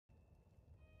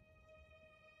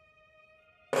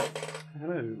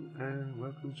Hello, and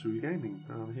welcome to Gaming.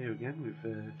 I'm here again with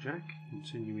Jack,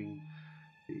 continuing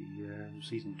the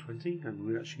Season 20, and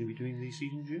we're actually going to be doing the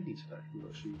Season Journey today. We've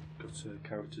actually got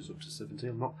characters up to 70.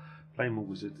 I'm not playing my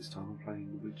Wizard this time, I'm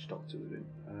playing the Witch Doctor with him,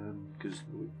 because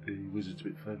the Wizard's a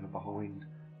bit further behind.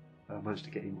 I managed to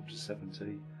get him up to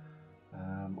 70.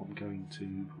 I'm going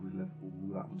to probably level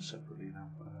that one separately now,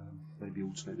 maybe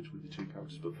alternate between the two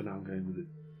characters, but for now I'm going with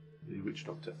the Witch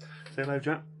Doctor. Say hello,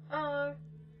 Jack. Hello.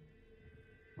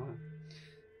 Right.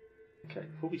 Okay,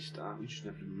 before we start, we just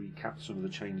have to recap some of the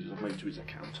changes I've made to his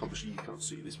account. Obviously, you can't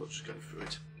see this, but I'll just go through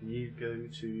it. Can you go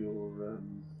to your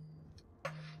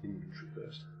inventory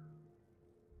first?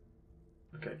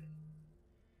 Okay.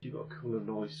 You've got a couple of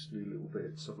nice new little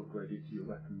bits. I've upgraded your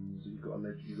weapons. You've got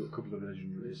a couple of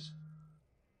legendaries,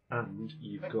 and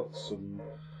you've got some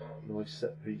nice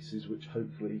set pieces, which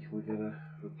hopefully we're going to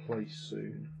replace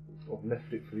soon. I've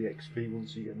left it for the XP one,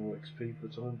 so you get more XP for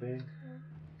the time being.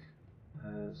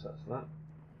 So that's that.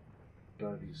 Go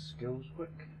over your skills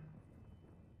quick.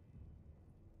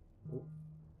 Oh.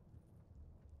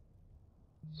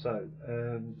 So,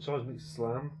 Seismic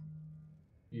Slam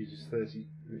uses 30,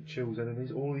 it chills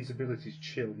enemies. All these abilities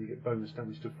chill, you get bonus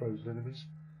damage to frozen enemies.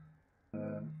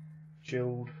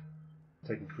 Chilled,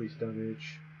 take increased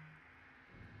damage.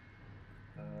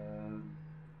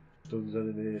 Stuns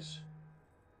enemies.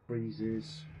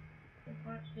 Freezes.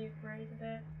 I've actually upgraded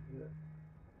it. Yeah.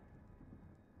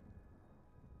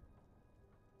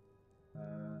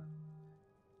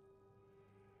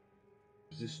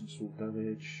 Resistance to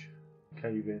damage,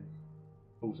 cave in,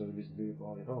 pulls enemies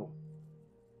nearby. Oh,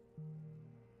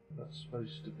 that's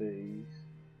supposed to be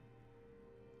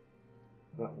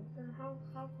that one. Then how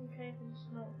come caving's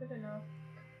not good enough?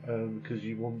 Because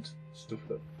you want stuff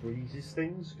that freezes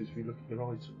things. Because if you look at your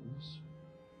items,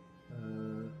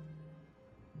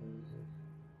 where is it?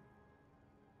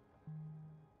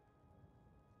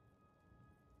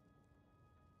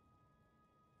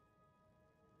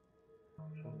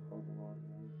 I'm trying to find the right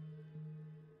one.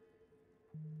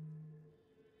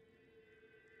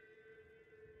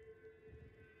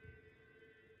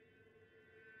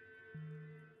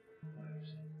 Where is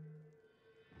it?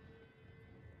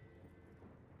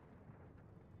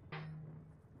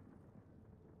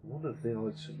 One of the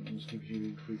items gives you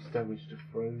increased damage to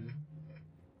frozen.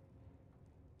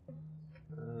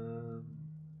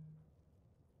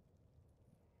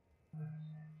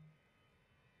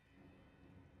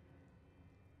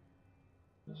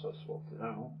 So I swapped it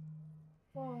out.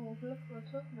 Whoa, look what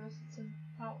it took us. It's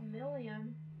about 1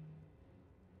 million.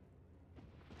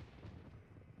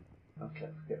 Okay,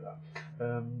 forget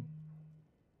that.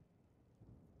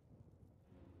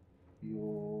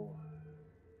 Your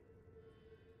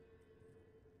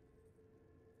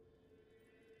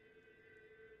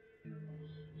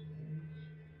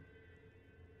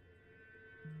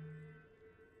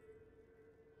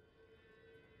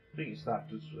I think it's that.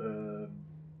 Just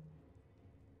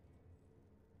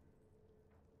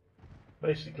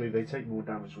basically, they take more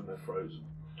damage when they're frozen.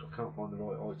 I can't find the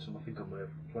right item. I think I may have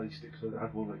replaced it because I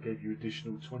had one that gave you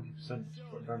additional 20%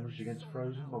 damage against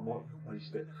frozen. I might have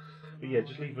replaced it. But yeah,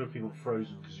 just leave everything on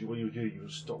frozen because what you'll do, you'll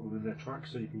stop them in their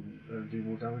tracks so you can do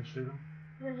more damage to them.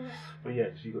 But yeah,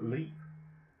 so you've got Leap.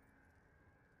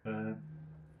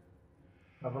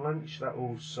 Avalanche, that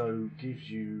also gives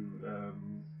you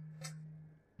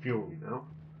Fury now.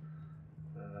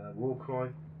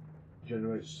 Warcry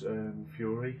generates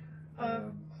Fury.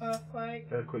 Earthquake.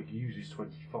 Earthquake uses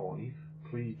 25,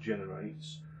 Cleave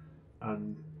generates,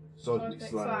 and Seismic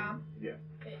Slam. Yeah.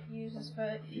 It uses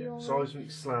for Yeah.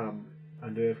 Seismic Slam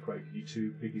and Earthquake are your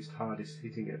two biggest, hardest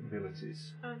hitting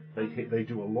abilities. They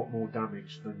do a lot more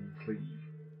damage than Cleave.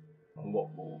 A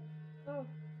lot more. Oh,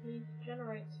 he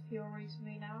generates Fury to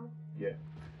me now. Yeah.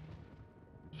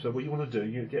 So what you want to do,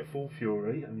 you get full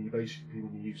Fury, and you basically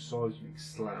want to use Seismic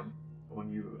Slam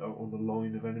on the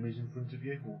line of enemies in front of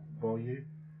you or by you,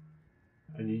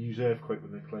 and you use Earthquake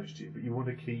when they're close to you. But you want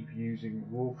to keep using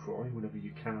Warcry whenever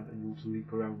you can, and you want to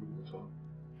leap around all the time.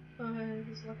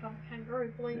 Just look like a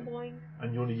kangaroo, boing boing.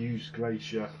 And you want to use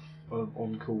Glacier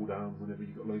on cooldown whenever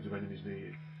you've got loads of enemies near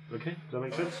you. Okay, does that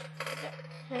make sense?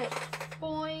 Yep.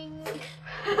 Boing.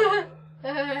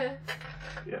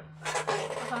 Yeah.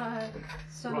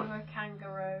 Son of a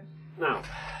kangaroo. Now.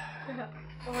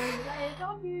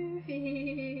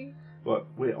 Right,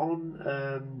 we're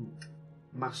on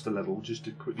master level just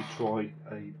to quickly try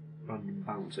a random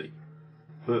bounty.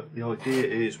 But the idea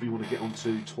is we want to get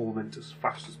onto Torment as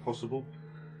fast as possible.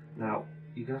 Now,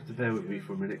 you're going to have to bear with me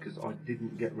for a minute because I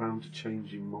didn't get round to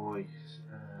changing my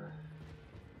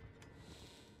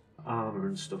armour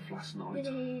and stuff last night.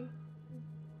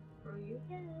 you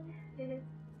again.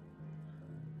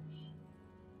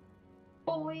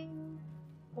 Boing,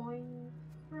 boing,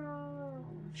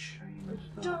 from Change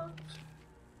that. dot.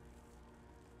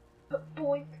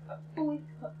 Boink, boink,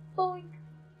 boink,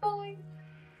 boink.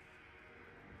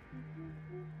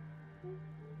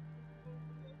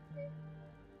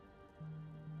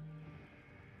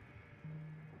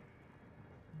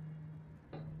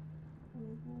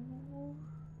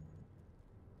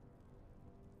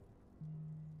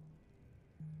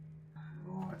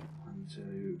 Right, 1,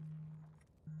 2.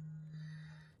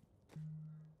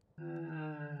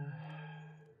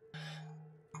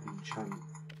 Enchant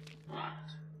that.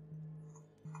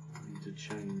 I need to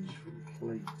change from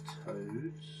plate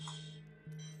toads.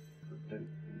 I don't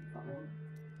think that one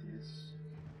is.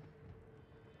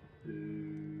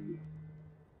 To.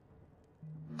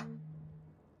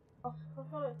 I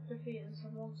feel like defeating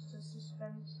some monsters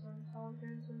suspense sometimes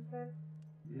doing something.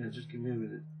 Yeah, just give me a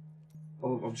minute.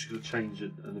 Oh, I'm just going to change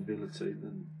an ability,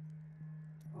 then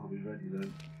I'll be ready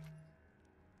then.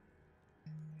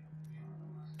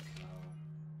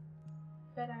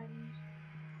 Dead end.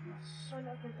 Sign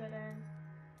up for dead end.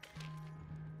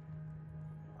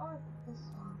 Oh,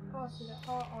 I see that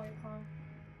heart icon.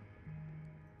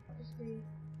 That was the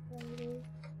lady.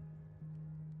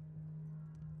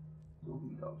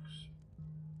 Zombie dogs.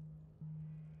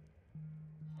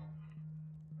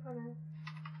 I know.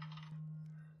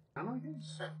 Can I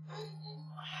guess?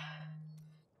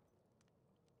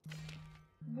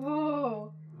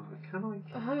 Whoa! Can I?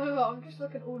 I'm just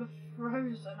looking at all the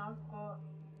frozen I've got.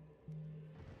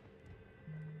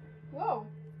 Whoa!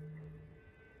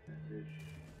 Fetish.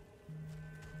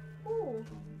 Ooh!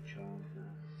 Zombie charger.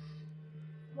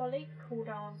 My leak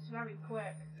cooldown's very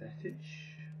quick.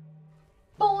 Fetish.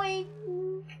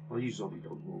 Boing! I use zombie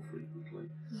dogs more frequently.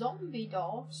 Zombie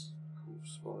dogs?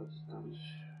 Corpse spiders damage.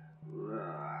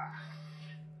 Rah.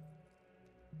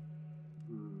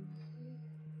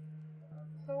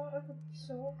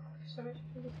 So much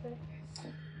for this thing.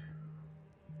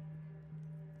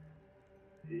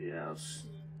 Yes.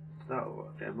 Oh,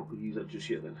 okay, I'm not going to use that just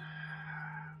yet then.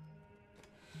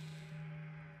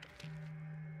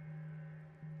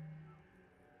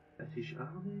 Fetish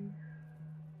army.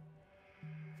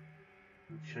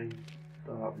 Chain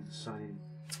Barb is the same.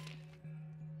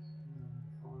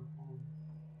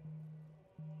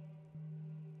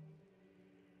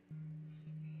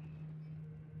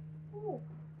 Ooh,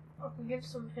 I can give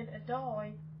something a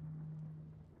die.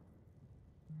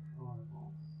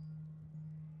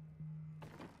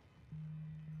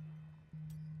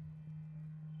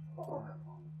 Oh,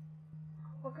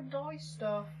 I can die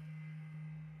stuff.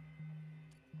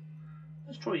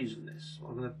 Let's try using this.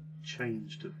 I'm going to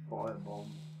change to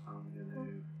Firebomb. I'm going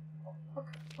to put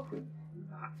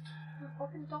that. I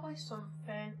can die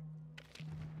something.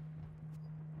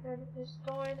 It's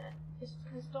dying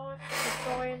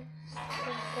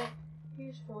something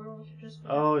useful, or is it just...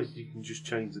 Oh, you can just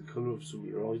change the colour of some of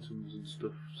your items and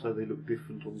stuff so they look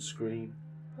different on the screen.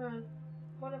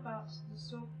 What about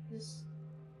this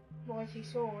mighty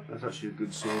sword? That's actually a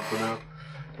good sword for now.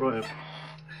 Right.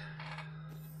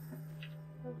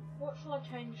 What shall I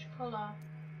change colour?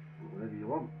 Whatever you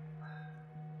want.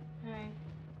 Okay.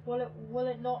 Will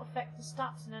it not affect the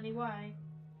stats in any way?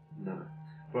 No.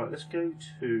 Right, let's go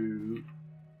to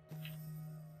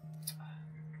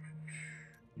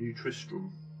New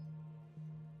Tristram.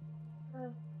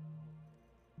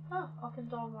 Oh, I can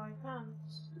dye my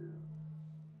pants.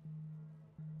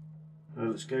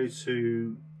 Let's go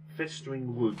to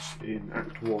Festering Woods in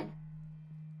Act 1.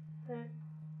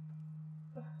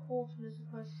 Autumn is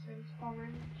supposed to say it's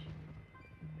orange.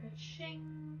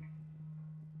 Ka-ching!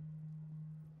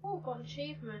 Oh, got an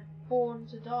achievement. Born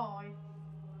to die.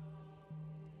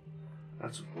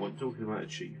 That's a point. Talking about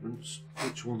achievements,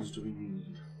 which ones do we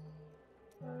need?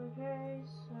 Okay,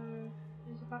 so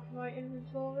is it back in my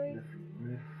inventory?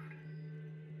 Rift.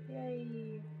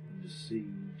 Yay! Under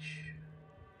Siege.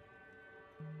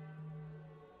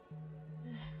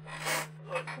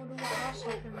 What else I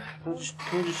can... Can I just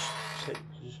say,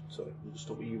 sorry, I'll just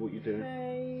stop you what you're doing.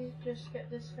 Okay, just get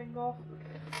this thing off.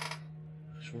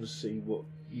 I just want to see what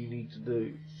you need to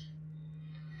do.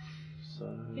 So.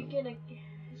 Beginner.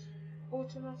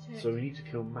 Automatic. So we need to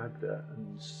kill Magda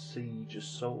and Siege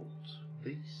Assault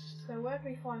Beast. So where do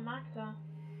we find Magda?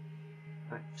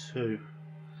 Act 2.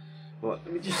 Right,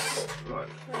 let me just. Right.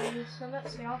 Okay, so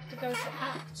let's see, I have to go to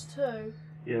Act 2.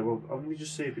 Yeah, well, let me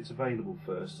just see if it's available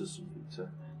first. There's something to.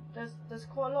 There's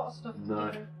quite a lot of stuff to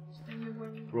No. do.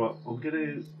 Right, I'm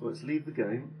gonna. Let's leave the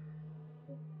game.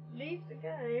 Leave the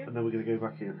game? And then we're gonna go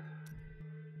back in.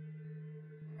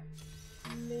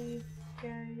 Leave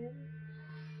game.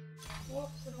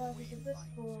 purpose of this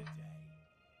for?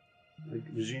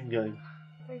 Resume game.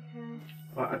 Okay.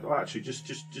 Actually, just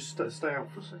stay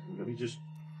out for a second. Let me just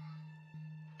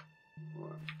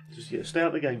stay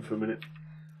out the game for a minute.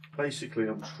 Basically,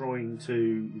 I'm trying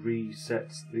to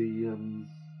reset the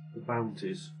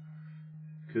bounties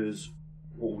because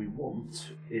what we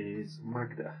want is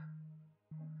Magda.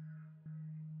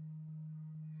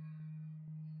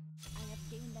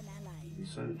 It'd be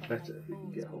so much better if we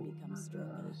can get hold of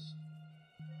Magda.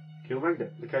 Kill Magda.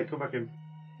 Okay, come back in.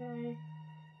 Okay.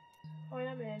 I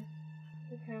am in.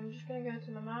 Okay, I'm just going to go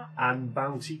to the map. And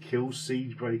bounty kill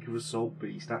Siegebreaker Assault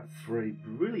Beast. Act 3.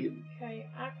 Brilliant. Okay,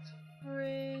 Act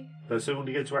 3. So we want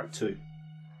to go to Act 2.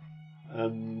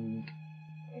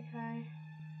 Okay.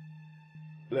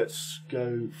 Let's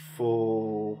go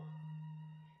for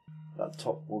that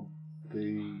top one.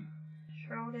 The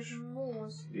Shrouded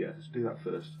Moors. yeah, let's do that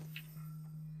first.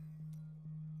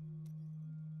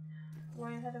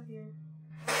 Way ahead of you.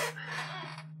 I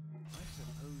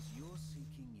suppose you're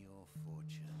seeking your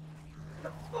fortune.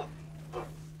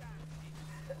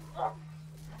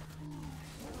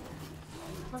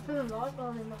 I feel alive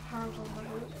on in my Paragon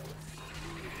levels.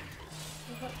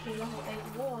 It's actually level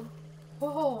 81.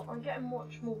 Whoa, I'm getting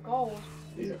much more gold.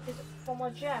 Is it for my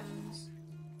gems?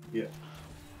 Yeah.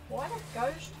 Why the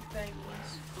ghost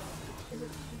things? Is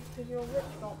it because you're a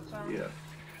witch doctor? Yeah.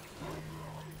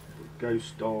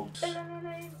 Ghost dogs.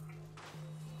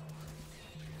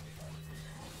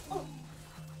 Oh.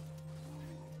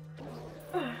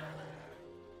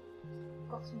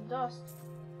 Got some dust.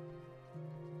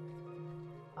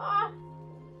 Ah!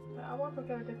 I want to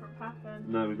go a different path then.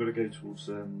 No, we've got to go towards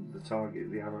the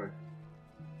target, the arrow.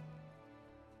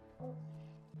 Oh.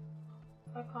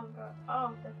 I can't go.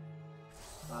 Oh,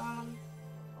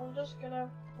 I'm just gonna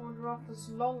wander off as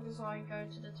long as I go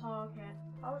to the target.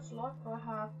 How much life do I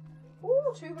have?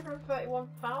 Ooh,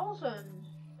 231,000.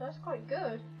 That's quite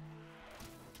good.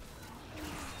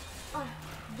 Ah,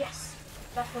 yes!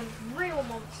 That's when real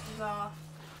monsters are.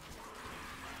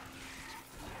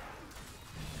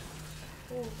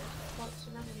 Oh, there's quite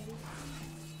some enemies.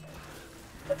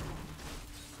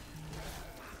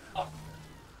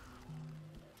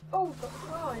 Oh, got the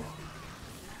prize.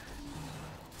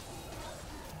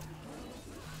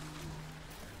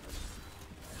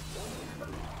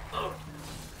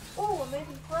 Oh, I'm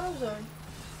maybe frozen.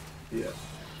 Yeah.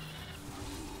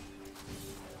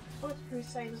 What did we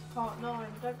say this part 9? I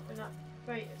don't think that.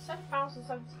 Wait, it said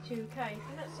 1072k.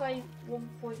 Can it say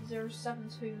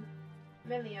 1.072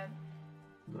 million?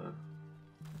 No.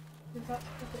 If that's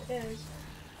what it is.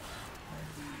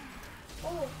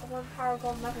 Oh, I'm on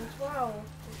Paragon level 12,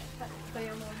 which technically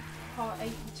I'm on part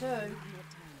 82.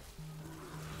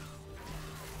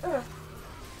 Ugh.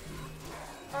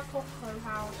 Back off, Pro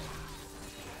House.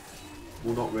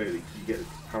 Well, not really. You get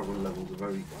Paragon levels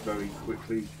very, very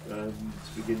quickly to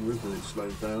begin with, and it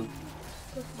slows down.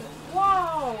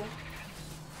 Wow!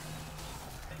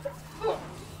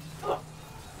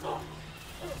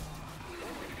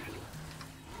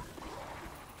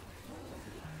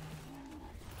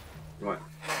 Right.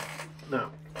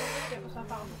 Now. Get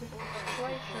myself out of a difficult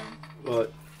situation. Right.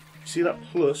 See that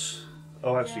plus?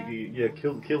 Oh, actually, yeah.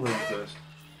 Kill him first.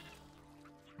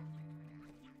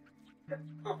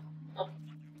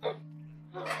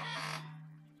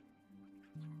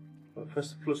 Right, press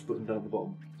the plus button down the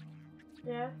bottom.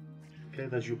 Yeah. Okay,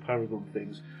 there's your Paragon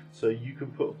things. So you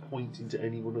can put a point into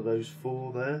any one of those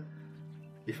four there.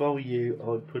 If I were you,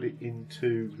 I'd put it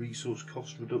into resource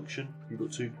cost reduction. You've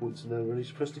got 2 points in there already.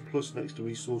 So press the plus next to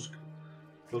resource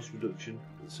cost reduction.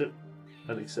 That's it.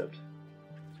 And accept.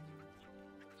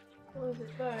 What does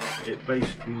it do? It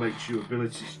basically makes your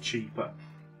abilities cheaper.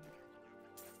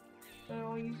 So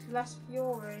I'll use less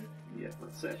fury. Yeah,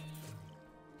 that's it.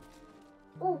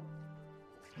 Oh!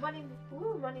 Money!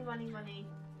 Ooh, money, money, money.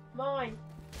 Mine!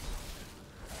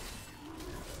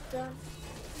 Dun,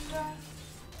 dun.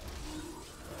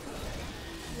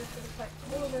 Just gonna collect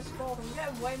all this gold. I'm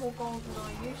getting way more gold than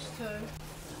I used to.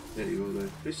 There you go though.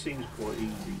 This seems quite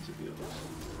easy to be honest.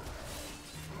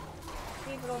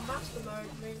 Even on master mode,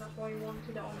 I mean that's why you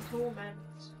wanted it on Torment.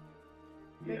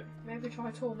 Yeah. Maybe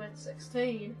try Torment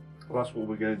 16. Well, that's what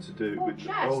we're going to do. Oh,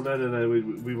 chest. Oh no,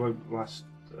 we won't last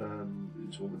in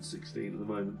Torment 16 at the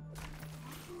moment.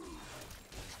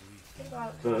 What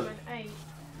about But- Torment 8?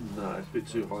 No, it's a bit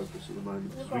too high for us at the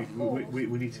moment. What about We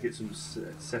need to get some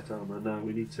set armour now.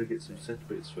 We need to get some set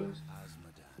bits first.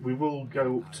 We will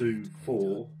go up to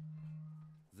 4,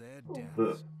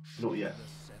 but not yet.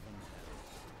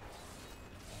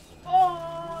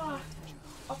 Oh!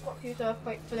 I've got to use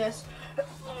Earthquake for this.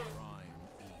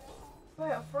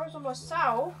 Wait, I froze on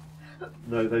myself?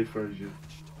 No, they froze you.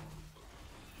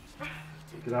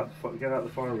 Get out the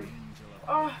fire ring.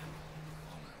 Oh,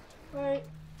 wait.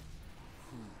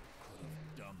 Who could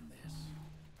have done this?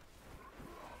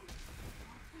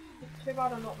 It's too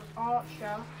bad I'm not with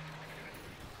Archer.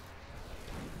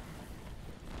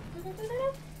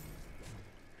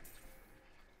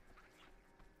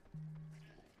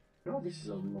 God, this is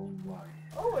a long way.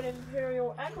 Oh, an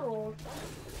Imperial Emerald.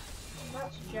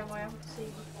 That's a gem I haven't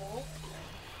seen before.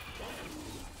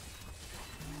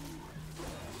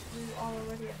 We are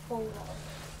already at full life.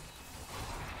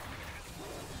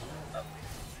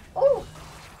 Oh!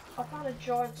 I found a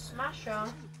giant smasher.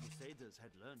 Crusaders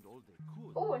had learned all they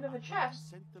could. Oh, another chest.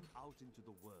 Sent them out into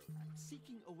the world,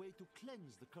 seeking a way to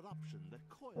cleanse the corruption that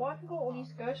coiled. Why have you got all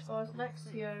these ghost guys next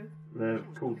to you? They're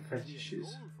called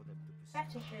fetishes.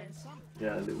 Fetishes.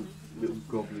 Yeah, little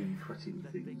goblin cretin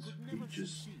things. You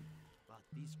just. But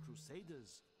these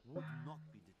crusaders would not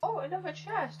be deterred. Oh, another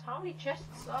chest. How many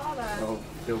chests are there? Oh,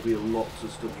 there'll be lots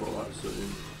of stuff like that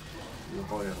in the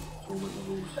higher tournament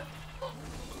levels.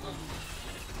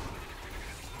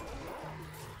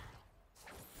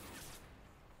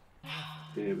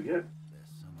 Here we go.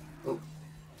 Oh.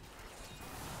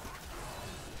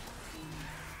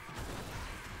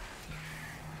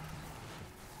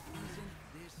 Isn't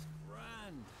this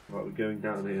grand? Right, we're going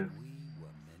down here We were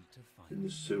meant to find in the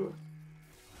sewer.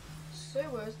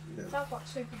 Sewers? Yeah. Sounds like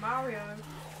Super Mario.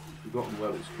 Forgotten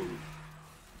well it's called.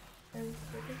 And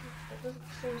it doesn't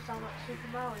sewer sound like Super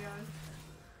Mario.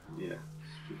 Yeah,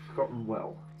 it's forgotten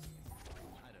well.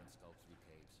 I don't skulk through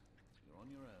caves. You're on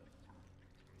your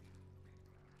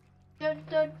own.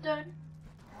 Dun dun dun.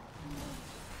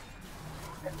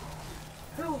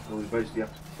 Oh, And we basically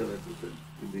have to kill everything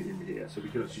in here, so we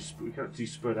can actually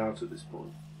spread out at this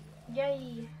point.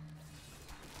 yay!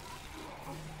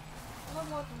 I'm not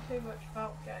worrying too much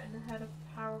about getting ahead of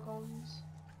Paragons.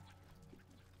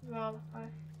 Well, I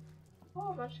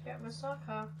managed to get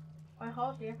Masaka. I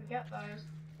hardly ever get those.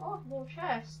 Oh, more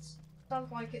chests.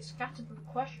 Sounds like it's scattered with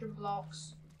question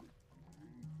blocks.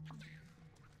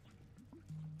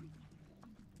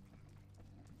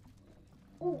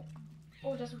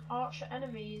 Oh, there's some archer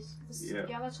enemies. The Yeah.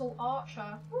 skeletal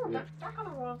archer. Oh, Yeah. that kind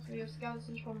of reminds me of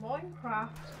skeletons from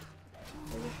Minecraft.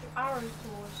 They just shoot arrows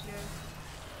towards you.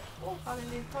 Oh, found a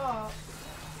new part.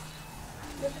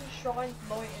 Living shrines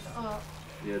lighting up.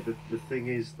 Yeah, the thing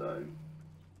is though,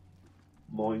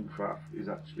 Minecraft is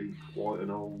actually quite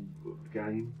an old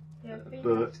game, Yeah,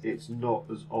 but it's not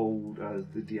as old as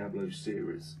the Diablo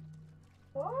series.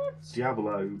 What?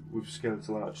 Diablo with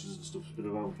skeletal archers and stuff has been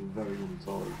around for a very long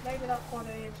time. Maybe that's what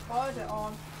they inspired it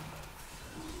on.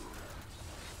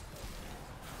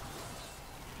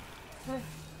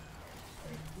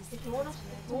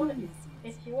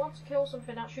 If you want to kill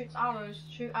something that shoots arrows,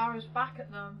 shoot arrows back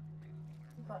at them.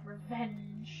 It's like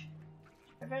revenge.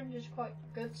 Revenge is quite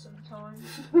good sometimes.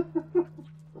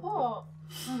 What?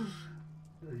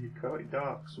 You're quite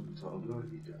dark sometimes,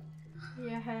 aren't you, Jack?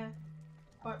 Yeah,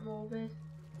 quite morbid.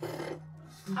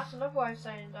 That's another way of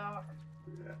saying dark.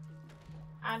 Yeah.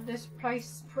 And this place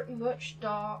is pretty much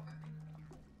dark.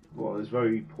 Well, there's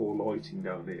very poor lighting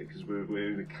down here because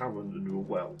we're in a cavern under a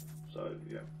well, so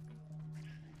yeah.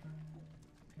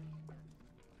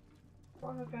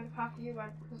 I'm going to go the path you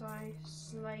went because I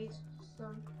slayed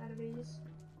some enemies.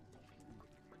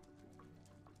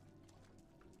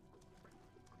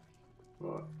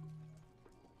 Right.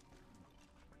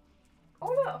 Oh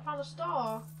look, I found a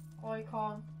star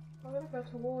icon. I'm going to go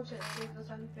towards it and see if there's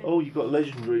anything. Oh, you got a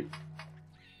legendary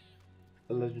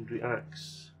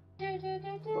axe. Do, do,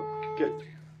 do, do. Go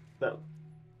that.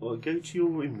 Well, go to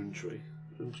your inventory.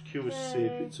 I'm just curious to see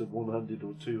if it's a one-handed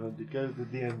or two-handed. Go to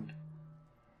the end.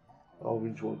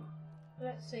 Orange one.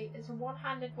 Let's see, it's a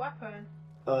one-handed weapon.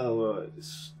 Oh, right.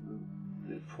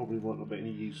 It probably won't have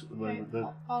any use at the moment then.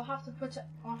 I'll have to put it.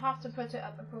 I'll have to put it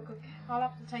at the book of. I'll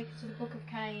have to take it to the Book of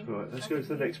Cain. Right, let's go to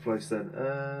the next place then.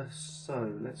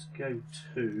 So let's go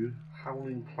to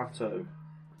Howling Plateau.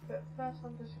 But first,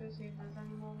 I'm just going to see if there's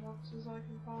any more monsters I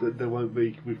can find. There won't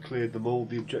be. We've cleared them all.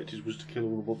 The objective was to kill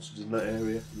all the monsters in that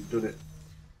area. We've done it.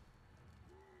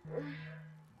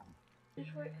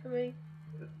 Just wait for me.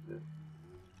 Yeah.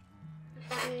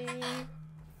 Let's see.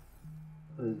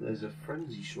 There's a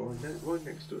frenzy shrine right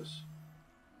next to us.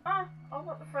 Ah, I've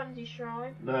got the frenzy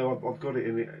shrine. No, I've got it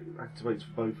and it activates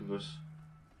for both of us.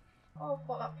 Oh, I've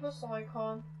got that plus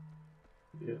icon.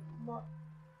 Yeah. What?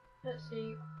 Let's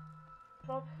see.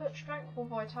 Should I put strength or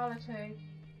vitality?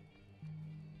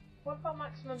 What about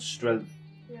maximum? Strength.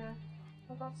 Yeah. I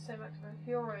was about to say maximum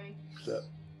fury. So,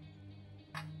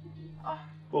 Ah.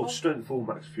 well, strength or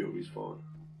max fury is fine.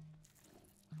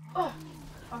 Oh!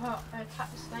 I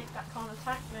attacked the snake that can't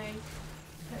attack me.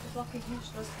 It's like a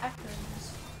useless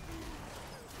echoes.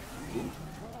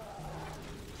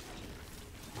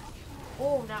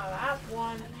 Oh, now that's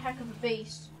one heck of a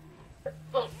beast. Yeah,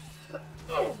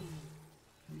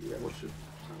 what's your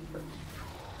sound effects?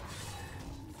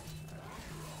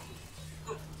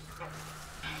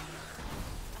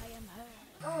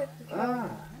 Oh, it's the Ah!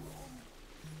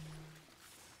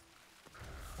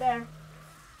 There.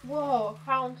 Whoa,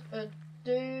 found a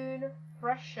dune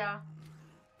fresher.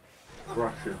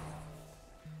 Thrasher.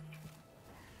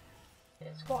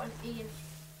 It's got an E in it.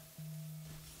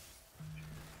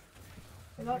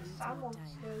 It likes sand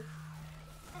monsters.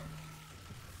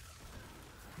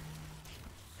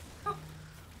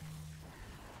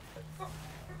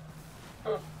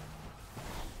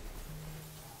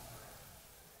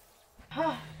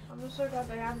 I'm just so glad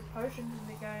they added potions in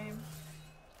the game.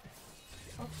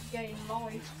 After getting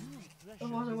life.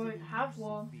 Otherwise I won't have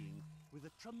one. With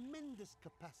a tremendous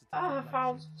capacity I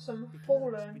found some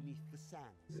fallen. beneath the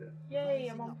sands. Yeah. Yay,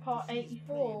 I'm on part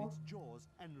 84. Its jaws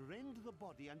and rend the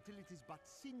body until it is but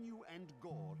sinew and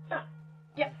gore.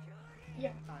 Yep.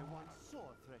 Yep. I once saw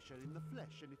a thresher in the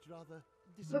flesh, and it rather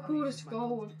Look all this disagrees with my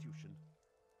gold. constitution.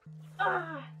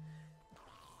 Ah!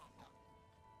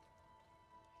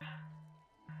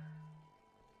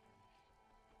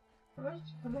 I managed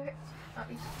to connect at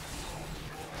least.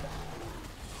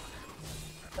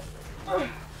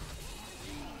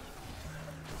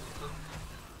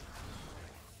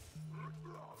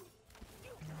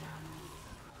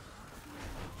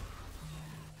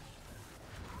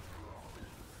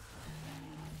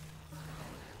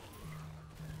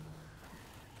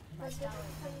 I didn't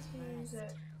intend to use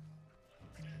it.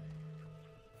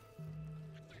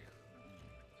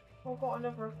 I've got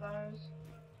another of those.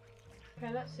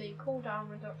 Okay, let's see. Cooldown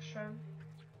reduction.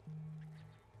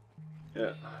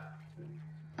 Yeah.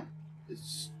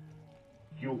 It's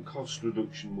your cost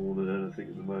reduction more than anything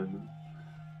at the moment.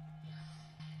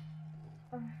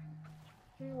 I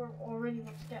already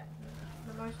want to get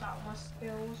the most out of my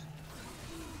skills.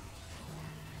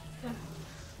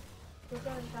 We're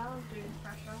going down, doing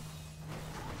pressure.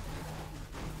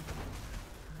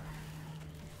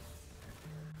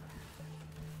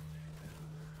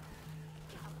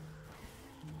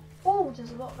 Oh,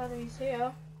 there's a lot of enemies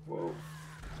here. Whoa.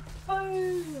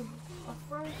 Boom! I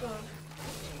froze them.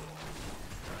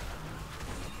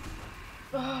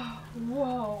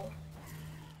 Whoa!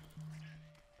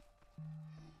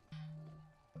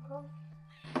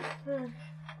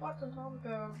 Quite some time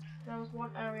ago, there was one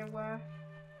area where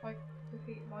I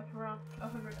defeated like around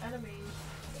 100 enemies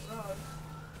in a row.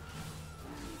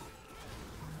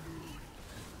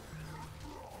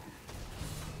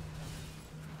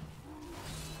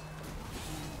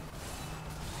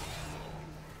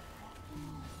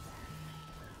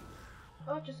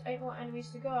 Oh, just 8 more enemies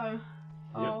to go.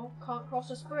 Oh, can't cross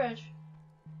this bridge.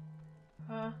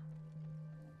 I'll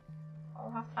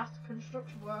have to ask the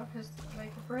construction workers to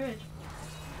make a bridge.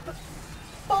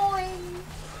 Boing!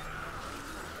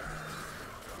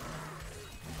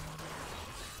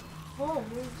 Oh,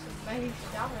 moves some major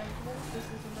damage. Once this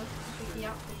is enough to be the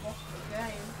actual boss of the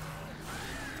game.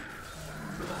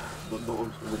 But not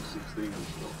until 116 and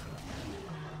stuff.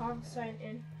 I'm saying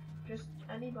in just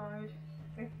any mode,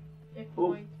 if Oh.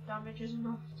 my damage is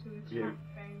enough to attack Yeah.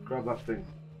 things. Grab that thing.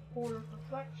 Hall of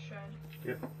Reflection.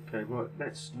 Yep. Okay, right.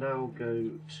 Let's now go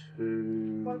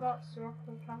to. What about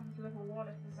Sirocco Caverns level 1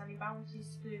 if there's any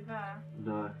bounties to do there?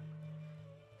 No.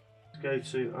 Let's go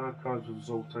to Archives of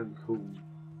Zoltan Kuhl.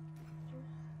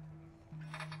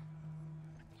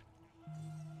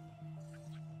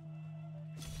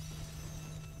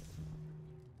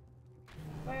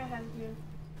 Way ahead of you.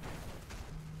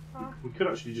 We could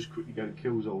actually just quickly go and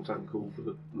kill Zoltan Kuhl for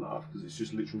the laugh, because it's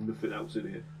just literally nothing else in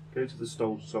here. Go to the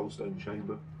Soulstone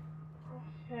Chamber.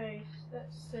 Okay,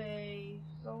 let's see.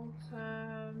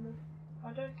 Zoltan.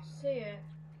 I don't see it.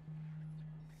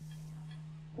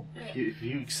 If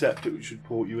you accept it, we should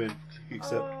port you in. Click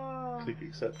accept. Oh, Click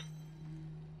accept.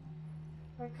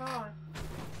 I can't.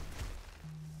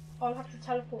 I'll have to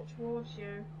teleport towards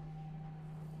you.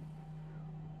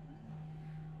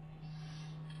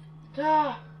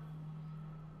 Ah!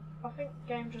 I think the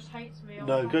game just hates me.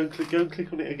 No, go and click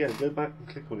on it again. Go back and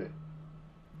click on it.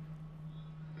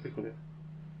 Click on it.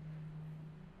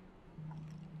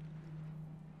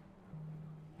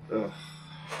 Ugh.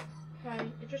 Okay,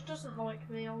 it just doesn't like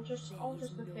me. I'll just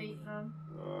defeat them.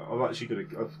 I'm actually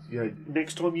gonna. Yeah.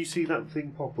 Next time you see that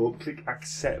thing pop up, click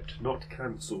accept, not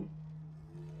cancel.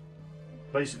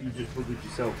 Basically, you just buggered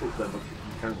yourself up there by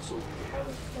clicking cancel.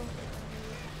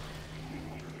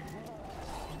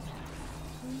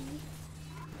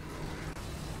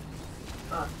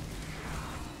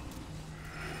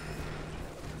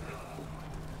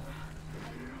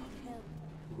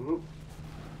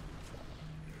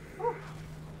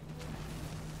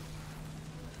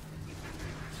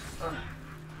 Oh,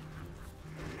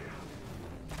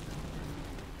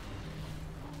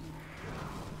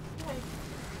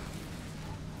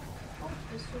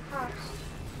 this will pass.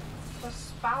 The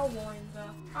Spellwinder.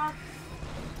 Ah!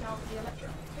 It's now the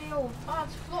electric field. Ah,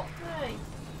 it's blocked me!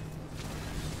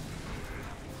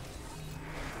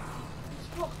 It's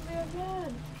blocked me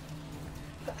again!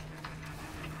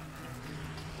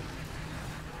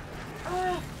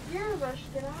 Ah! You managed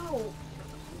to get out!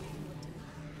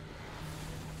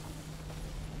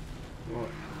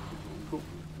 Right. Cool.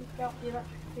 You got the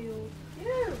electric field.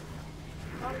 You!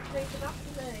 Why did you chasing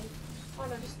after me? Oh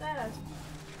no, the stairs.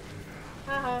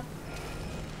 Haha.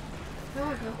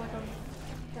 Oh, it feels like I'm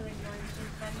killing gnomes and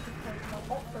then because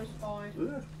my opera spies.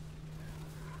 Yeah.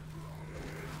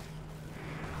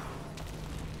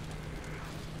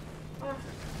 Ah.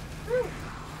 Whew.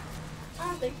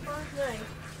 Ah, they froze me.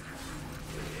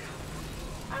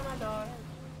 And I died.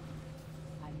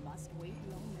 I must wait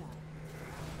longer.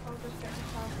 I'll just get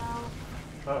myself out.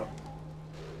 Oh.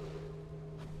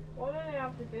 Why don't they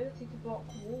have the ability to block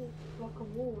a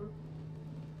wall?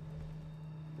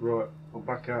 Right, I'm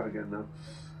back out again now.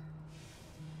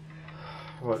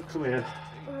 Right, come here.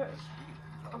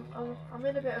 I'm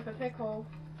in a bit of a pickle.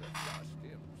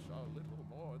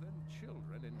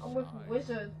 I'm with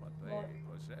wizard like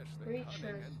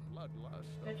creatures.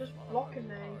 They're just blocking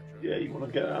me. Yeah, you want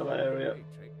to get out of that area?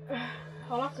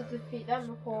 I'll have to defeat them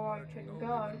before I can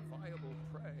go.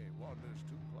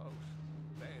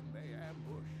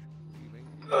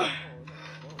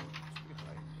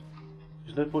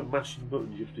 There's no point mashing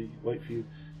buttons. You have to wait for you.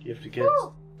 You have to get.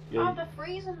 Oh, Yeah. they're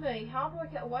freezing me. How do I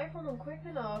get away from them quick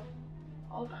enough?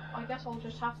 I guess I'll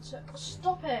just have to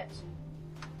stop it.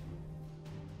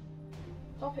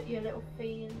 Stop it, you little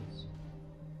fiends.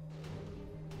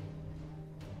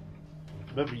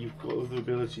 Remember, you've got other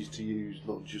abilities to use,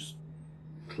 not just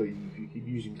cleave. You keep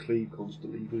using cleave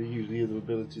constantly. You've got to use the other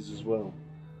abilities as well.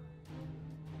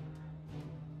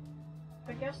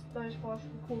 I guess those guys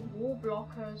are called wall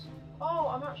blockers. Oh,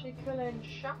 I'm actually killing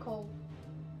Shackle.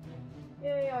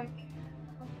 Yay, I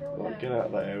killed him. Right, get out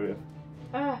of that area.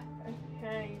 Ah,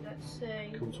 okay, let's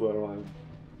see. Come to where I am.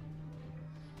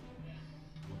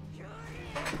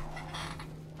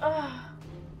 Ah.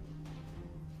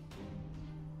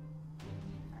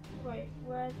 Wait,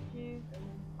 where'd you...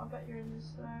 I bet you're in the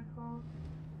circle.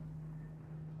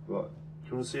 Right. Do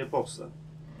you want to see a boss then?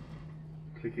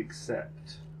 Click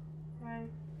accept. Right.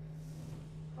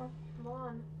 Oh, come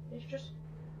on. It's just...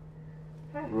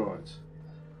 Right.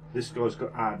 This guy's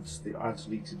got ads. The ads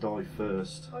need to die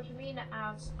first. What do you mean it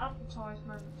adds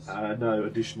advertisements? No,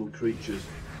 additional creatures.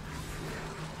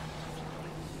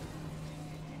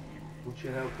 What's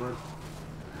your help, man?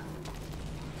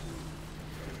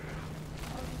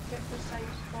 I'll just get the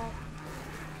safe spot.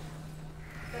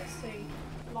 Let's see.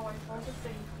 Life, I'll just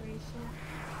increase it.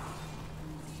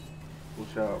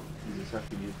 Watch out, he's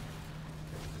attacking you.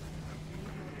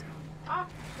 Ah!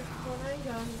 It's a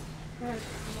tornado. No, it's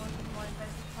my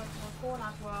invented Pokemon Corn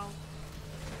as well.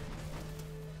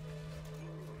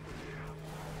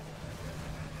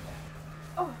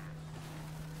 Oh!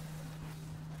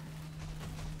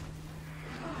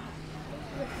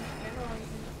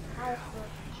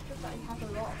 That he has a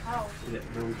lot of health. Yeah,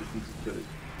 now we just need to kill it.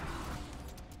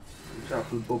 Watch out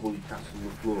for the bubble you cast on the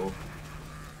floor.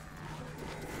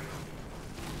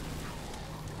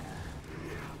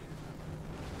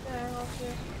 Yeah, I'll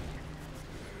just...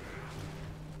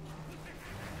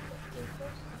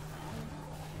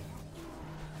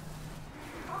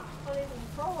 Ah, I can't even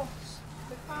cross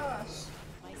the curse.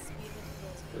 My spirit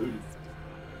Ooh.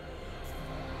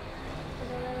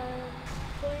 will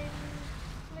Bling,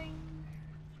 bling.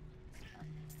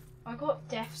 I got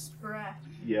Death's Breath.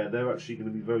 Yeah, they're actually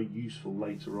going to be very useful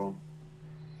later on.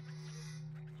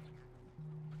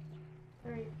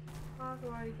 Right, how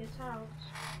do I get out?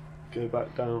 Go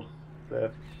back down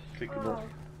there. Click on that.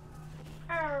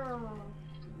 Ow.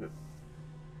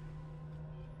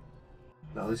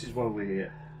 Now this is why we're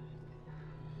here.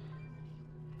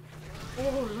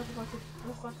 Oh, it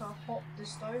looks like a hot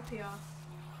dystopia.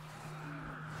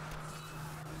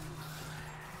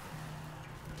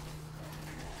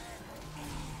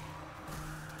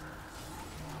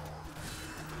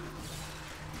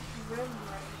 Rim race.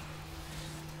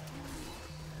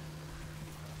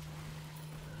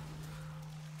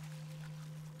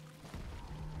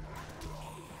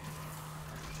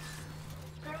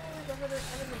 There are always 100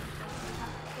 enemies and you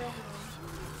have to kill them.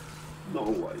 Not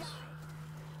always.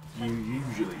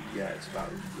 Usually, yeah, it's about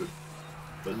 100.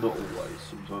 But not always.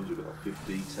 Sometimes we've got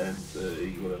 50, 10,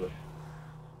 30, whatever.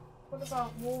 What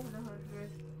about more than 100?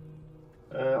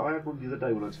 I had one the other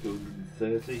day when I had to go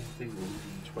 130, I think, or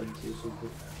 120 or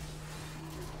something.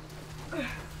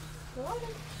 Why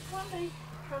are they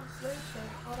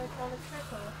translucent? Are they trying to trick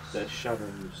us? They're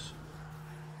shadows.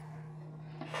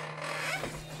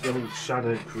 They're all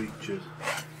shadow creatures.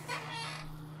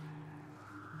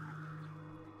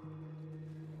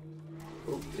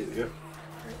 Oh, here we go.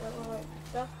 Wait.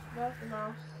 There's the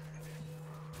mouse.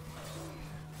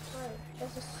 Wait,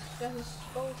 there's a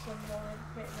skull symbol and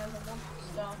there's a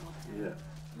monster. Yeah,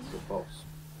 it's a boss.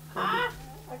 Ah!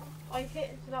 I hit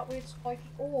into that weird spiky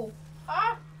orb.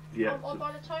 Ah! Yeah. I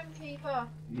got a timekeeper.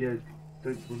 Yeah,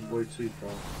 don't run away too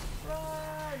far.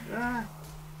 Run! Ah!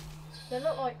 They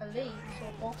look like elites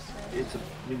or bosses. It's a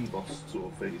mini boss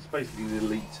sort of thing. It's basically an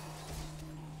elite,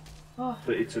 Oh.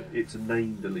 but it's a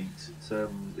named elite.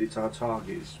 It's our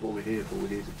target. It's what we're here for. We're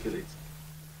here to kill it.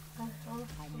 I'm I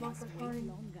not must wait trying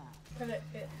longer. to kill it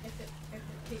if it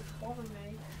keeps bothering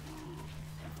me.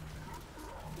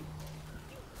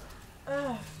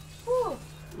 Whew.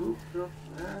 Ooh, no.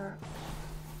 Ah.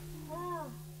 Ah.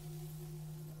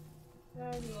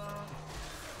 There you are.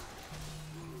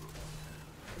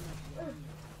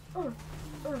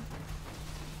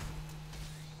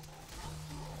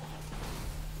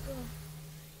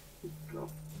 God.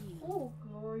 Oh,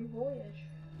 glory voyage.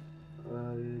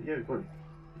 Yeah, we've got it.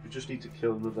 We just need to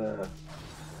kill another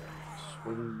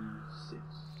 26.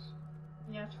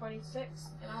 Yeah, 26.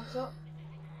 It adds up.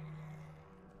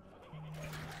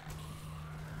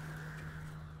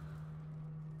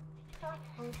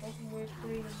 I'm talking weird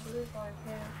green and blue vibe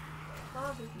here.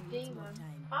 Barb is a demon.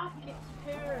 Barb keeps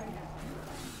appearing.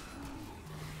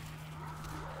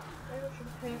 Maybe I should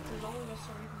appear for longer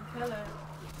so we can kill it.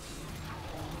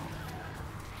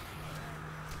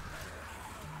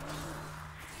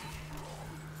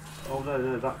 Oh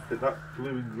no, that blue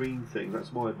and green thing,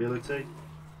 that's my ability.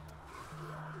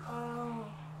 Oh.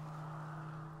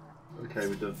 Okay,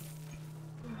 we're done.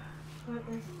 But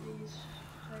there's these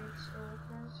shade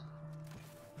stalkers.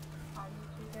 I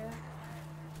need to get.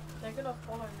 They're gonna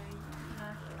follow me.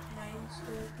 Main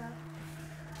stalker.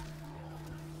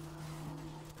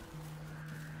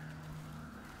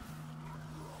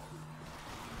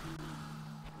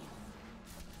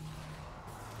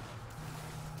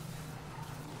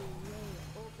 The way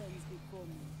opens before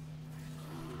me.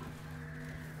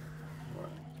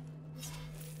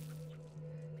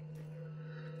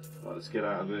 Right, let's get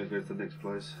out of here, go to the next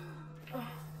place.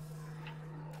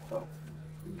 Oh,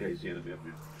 engage the enemy up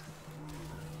here.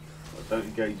 Right, don't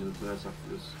engage anything else after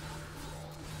this.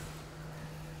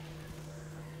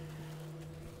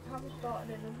 Have we started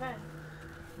an event?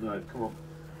 No, come on.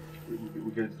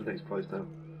 We're going to the next place now.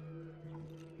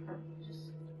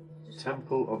 Just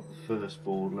Temple of the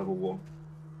Firstborn, level 1.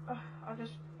 I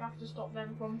just have to stop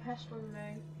them from pestering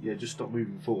me. Yeah, just stop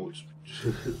moving forwards.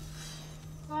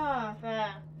 Ah,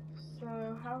 there.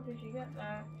 So, how did you get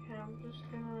there? Okay, I'm just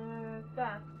gonna...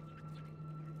 There.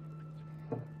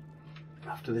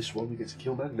 After this one, we get to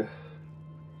kill Magda.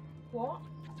 What?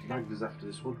 Magda's after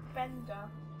this one. Bender.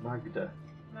 Magda.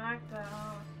 Magda.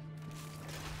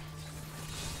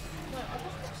 No, I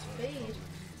just got speed.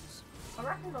 I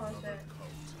recognise it.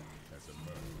 Has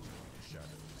emerged from the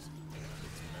shadows.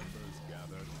 Its members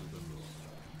gather to the north.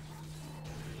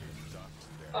 They conduct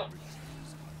their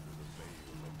rituals under the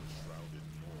veil of the shrouded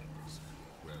moors,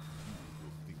 where few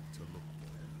will think to look for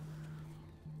them.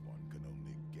 One can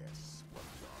only guess what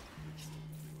dark ritual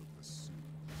they will pursue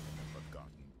in the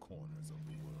forgotten corners of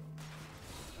the world.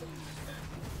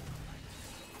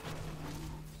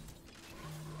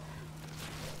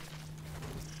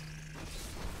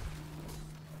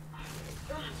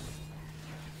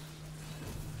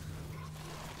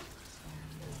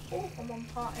 Oh, I'm on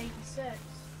part 86.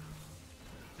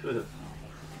 Good.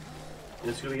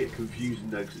 It's going to get confusing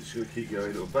now because it's going to keep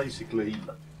going on. Basically,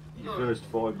 your first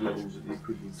 5 levels are the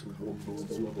equivalent to 1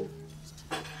 normal level.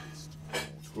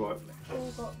 Right,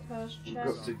 All got cursed we've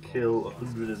chest. got to kill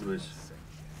 100 enemies.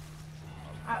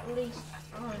 At least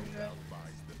 100.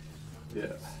 Yeah. I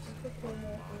could kill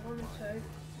more if we wanted to.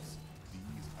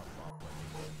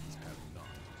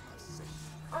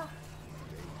 Ah!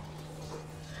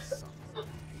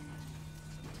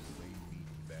 They meet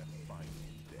their final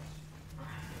death.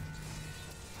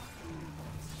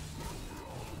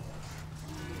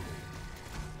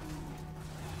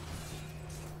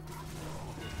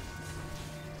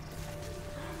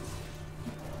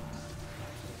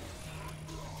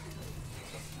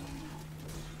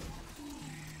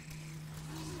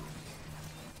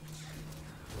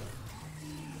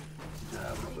 Yeah,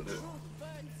 I'm not gonna do it.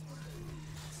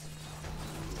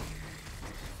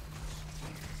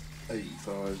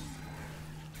 85.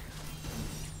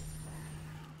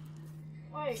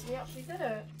 Wait, we actually did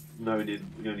it. No, we didn't.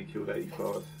 We only killed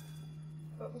 85.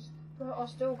 But I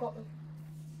still got the.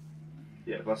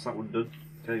 Yeah, that's that one done.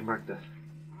 Okay, Magda.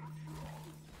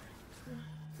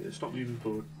 Yeah, stop moving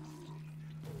forward.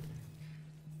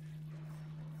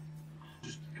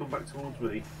 Just come back towards me.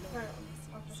 Wait,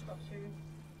 I've just got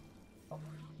to.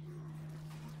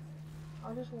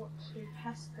 I just want to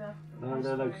pester.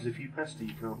 No, because if you pester,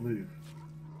 you can't move.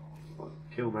 Right,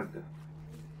 kill Magda.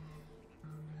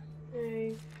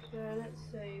 Okay, so let's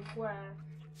see, where?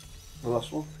 The last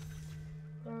one?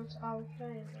 Go to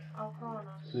Alcana.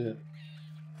 Yeah.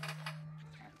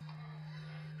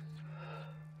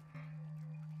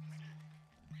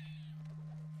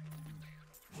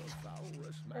 The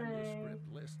Valrus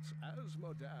manuscript lists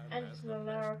Asmodan Enter as the the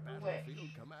lair best of the witch. battlefield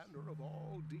commander of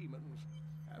all demons,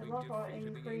 The having rock defeated the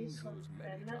increase angels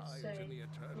many something. Let's times in see. the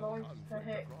eternal Life per conflict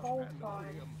hit, across gold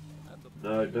Pandemonium, fine. and the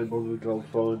No, don't bother with gold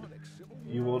find. demonic civil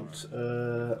You war. want,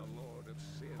 The Lord of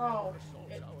Sin Oh, ever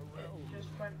assaults it our realm. just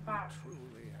went back.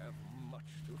 Truly have much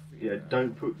to fear. yeah,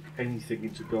 don't put anything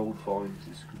into gold finds.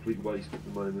 It's a complete waste at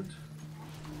the moment.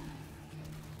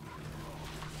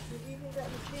 You can get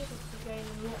an achievement for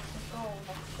gaining lots of gold,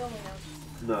 I'm showing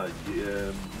you. No,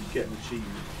 you get an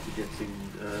achievement for getting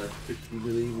 50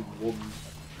 million in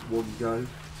one go.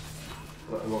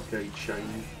 Like a chain.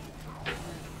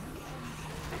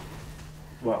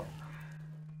 Well,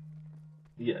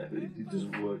 yeah, it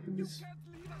doesn't work in this.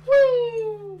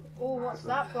 Woo! Oh, what's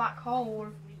that black hole?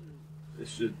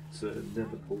 It's a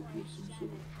nether portal of some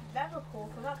sort. Nether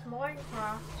portal, that's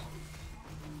Minecraft.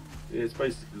 Yeah, it's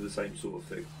basically the same sort of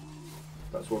thing.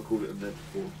 That's why I call it a nether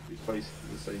portal. It's basically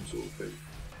the same sort of thing.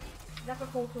 Nether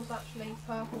portal's actually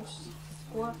purple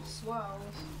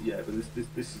swirls. Yeah, but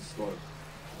this is like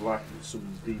black and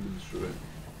summons demons through it.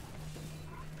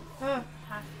 Huh.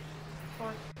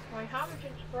 Why, how much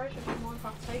inspiration did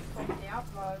Minecraft take from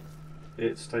Diablo?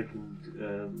 It's taken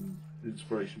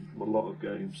inspiration from a lot of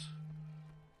games.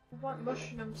 I might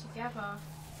mushing them together.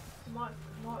 You might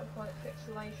have called it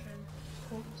pixelation,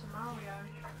 according to Mario.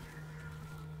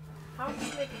 How do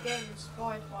you make a game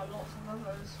inspired by lots of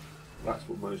others? That's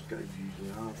what most games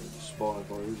usually are. They're inspired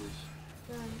by others.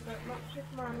 But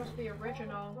Super Mario must be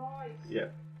original. Yeah.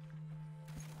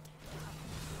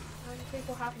 How many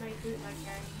people have made bootleg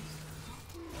games?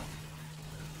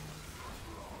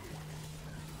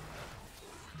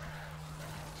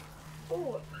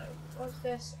 Oh, what's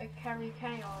this? A Kerry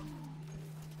Kaon.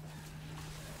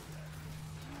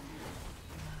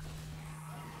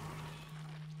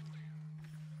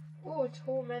 Oh,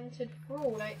 tormented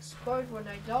thrall. They explode when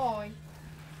they die.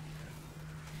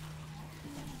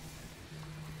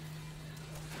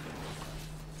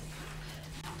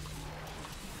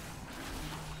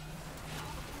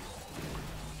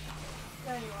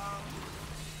 There you are.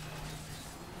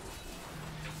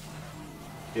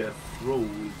 Yeah, thrall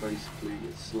is basically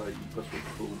a slave. That's what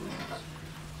thrall means.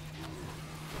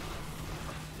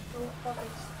 Oh, that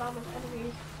big spam of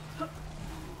enemies.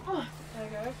 There you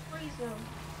go, freeze them.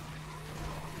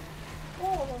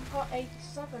 Oh, I'm on part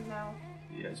 87 now.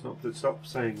 Yeah, it's not. Stop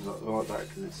saying like that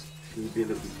because it's going to be a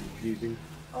little bit confusing.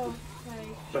 Oh, okay.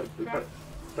 But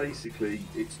basically,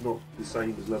 it's not the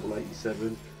same as level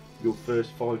 87. Your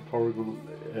first 5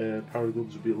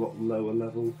 paragons will be a lot lower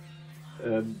level.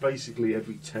 Basically,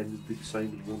 every 10 will be the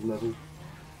same as 1 level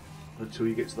until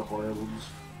you get to the higher ones.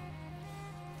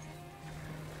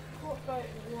 What about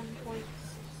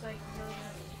 1.68 million?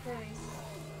 Okay.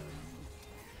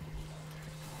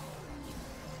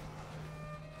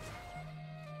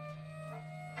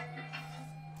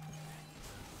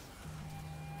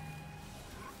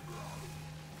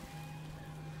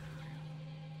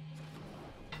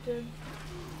 Dun,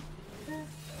 dun,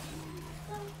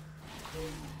 dun,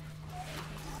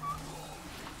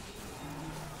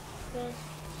 dun,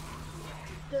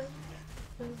 dun,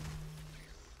 dun.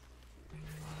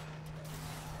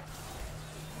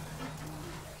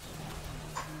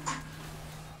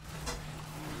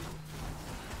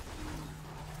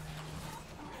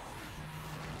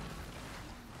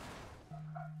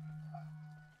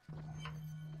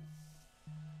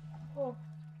 Oh,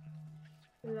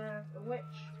 the witch.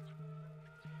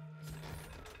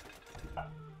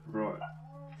 Right.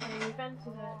 So you invented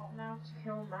it now to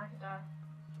kill Magda.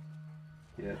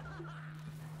 Yeah.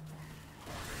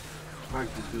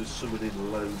 Magda's going to summon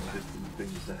in loads of different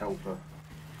things to help her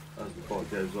as the fight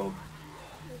goes on.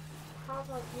 How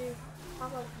about you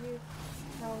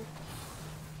tell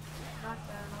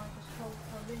Magda and I just told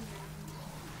her minions?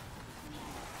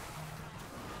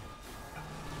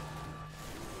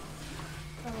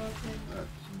 Tell her to That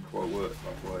doesn't quite work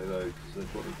that way though, because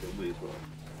they've got to kill me as well.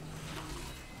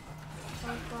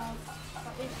 tell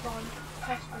At least I'm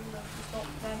pestering them to stop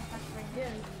them pestering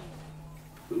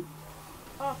you.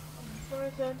 Oh, I'm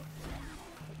frozen.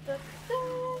 Da, da.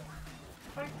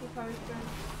 Thank you, potion.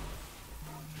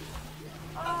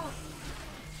 Ah!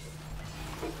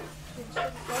 It's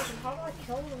super frozen. How do I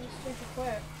kill them super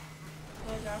quick?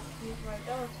 Maybe I have to use my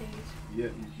abilities.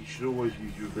 Yeah, you should always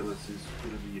use your abilities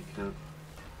whenever you can.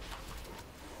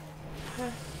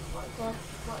 Might as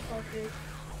well do.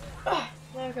 Ah,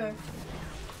 there we go.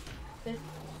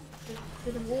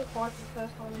 Did a wall fight for the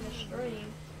first time in the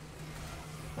stream.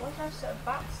 Why is there a set of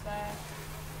bats there?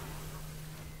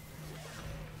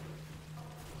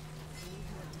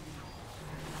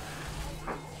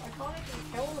 I can't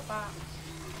even kill the bats.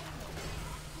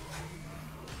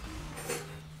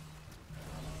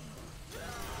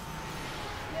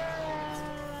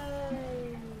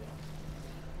 Yay!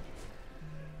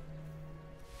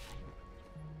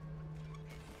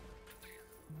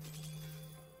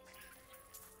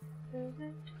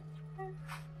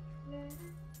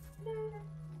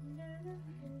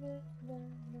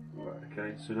 Right,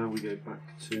 okay, so now we go back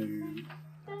to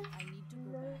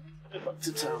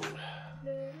town.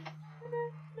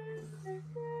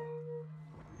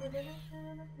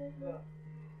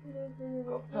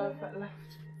 Got perfect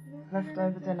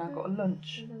leftover dinner. Got a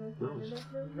lunch. Nice.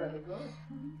 Very good.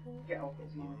 Get off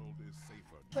it. The world is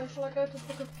safer. So shall I go to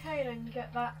Book of Cain and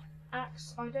get that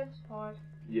axe identified?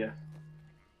 Yeah.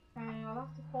 And I'll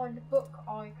have to find the book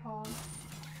icon.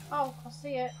 Oh, I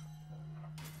see it.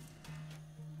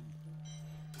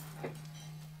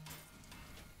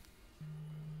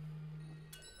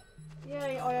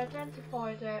 Yay, I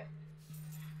identified it.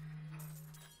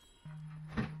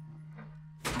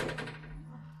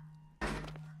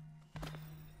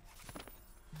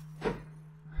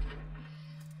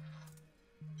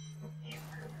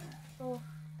 Oh.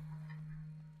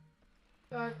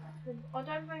 I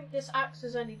don't think this axe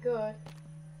is any good.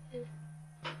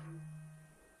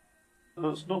 Oh,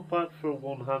 it's not bad for a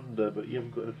one-hander, but you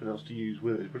haven't got anything else to use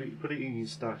with it. Put it in your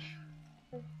stash.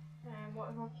 And what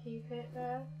if I keep it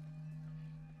there?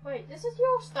 Wait, this is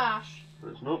your stash.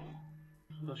 That's not.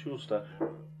 That's your stash.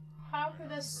 How could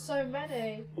there's so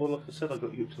many? Well, like I said, I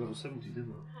got you up to level 70,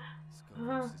 didn't I?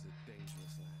 Uh-huh. This is a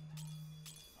dangerous land.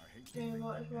 I hate to Yeah, think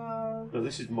might as well. No,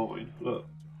 this is mine. Look.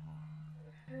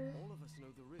 All of us know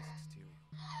the risks, Tyrion,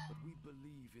 but we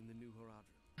believe in the new Horadrim.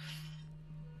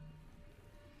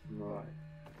 Right.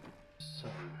 So.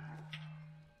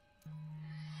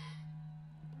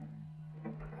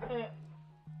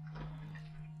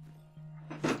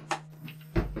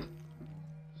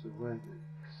 So where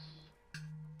next?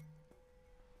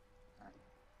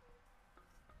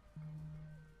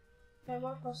 Yeah,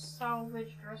 what if I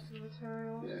salvage the rest of the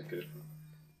materials? Yeah, go for it.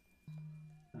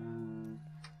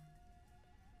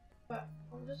 But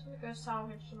I'm just gonna go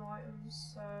salvage some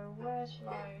items, so where shall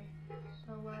I?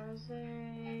 So where is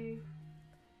he?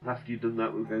 After you've done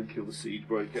that, we'll go and kill the siege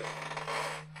breaker.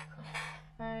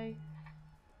 Okay.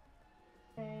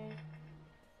 Okay.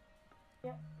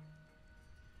 Yep.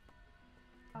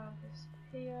 This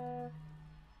here.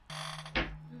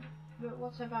 But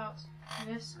what about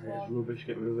this Yeah, it's one? rubbish,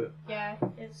 get rid of it. Yeah,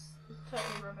 it's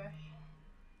totally rubbish.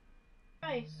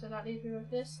 Okay, so that leaves me with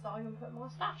this that I can put in my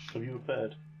stash. Have you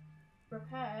repaired?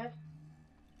 Repaired?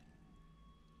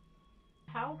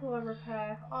 How do I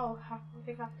repair? Oh, I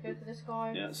think I have to go to this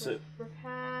guy. Yeah, that's it.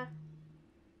 Repair.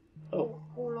 Oh,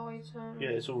 All items. yeah,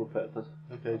 it's all repaired then.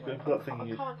 Okay, go for that thing I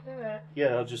you... can't do it.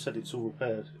 Yeah, I just said it's all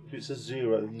repaired. If it says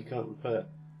 0, then you can't repair.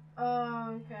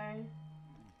 Oh, okay.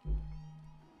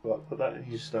 Right, put that in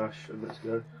your stash and let's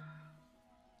go.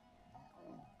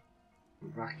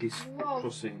 Rakis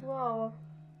Crossing. Whoa.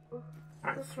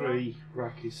 Act 3,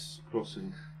 Rakis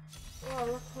Crossing. Whoa,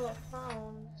 look what I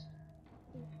found.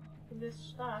 In this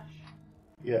stash.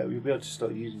 Yeah, we'll be able to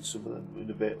start using some of them in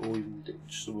a bit, or even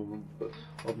ditch some of them, but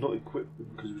I've not equipped them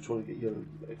because we're trying to get your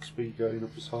XP going up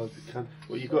as high as we can.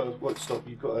 Well, you've got to, wait, stop,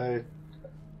 you've got to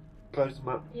close the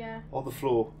map Yeah. on the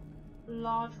floor.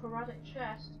 Large heraldic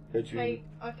chest. Go to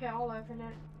Okay, I'll open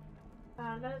it.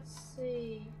 Let's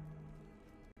see.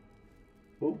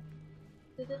 Oh,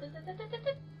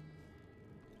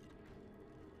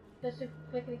 Let's do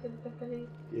clickety.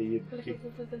 yeah,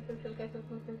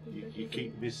 you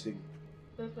keep missing.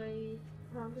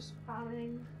 I'm just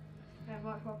spamming. Okay, I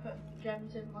might as well put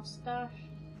gems in my stash.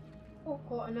 Oh,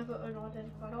 got another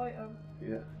unidentified item.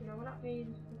 Yeah. You know what that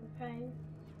means? Okay.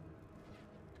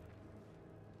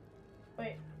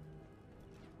 Wait.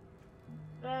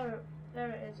 There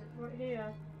it is. It's right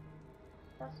here.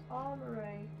 That's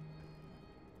armory.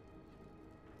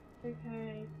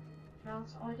 Okay. Now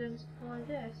to identify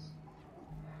this.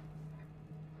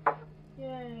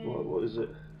 Yay. What is it?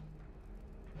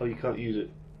 Oh, you can't use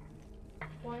it.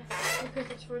 Why?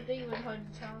 Because it's for a demon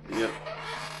hunter. Yep.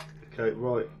 Okay,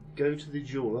 right. Go to the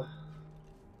jeweler.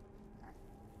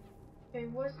 Okay,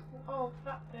 where's... Oh,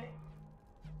 that bit.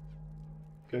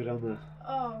 Go down there.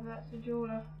 Oh, that's the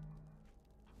jeweler.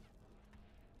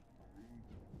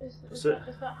 Is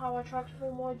That's that how I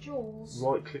transform my jewels?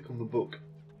 Right click on the book.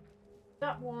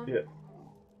 That one? Yeah.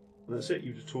 That's it,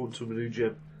 you've just torn to a new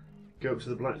gem. Go up to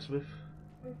the blacksmith.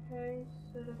 Okay,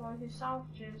 so the guy who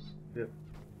salvages. Yep.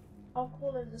 I'll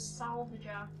call him the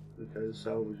salvager. Okay, the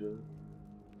salvager.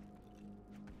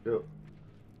 Yep.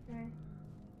 Okay.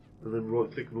 And then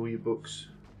right click on all your books.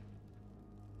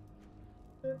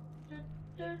 Du, du,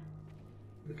 du.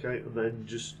 Okay, and then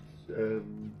just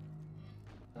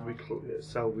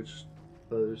salvage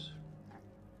those.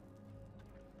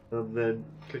 And then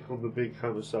click on the big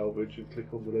hammer salvage and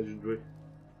click on the legendary.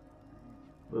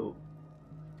 No.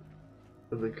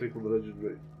 And then click on the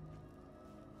legendary.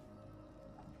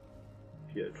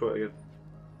 Yeah, try it again.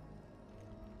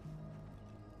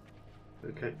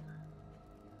 Okay.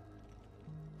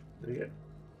 There you go.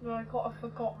 No, I got a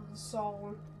forgotten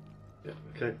soul. Yeah,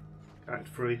 okay. Act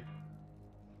 3.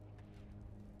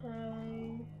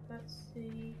 Let's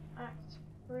see. Act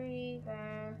 3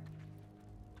 there.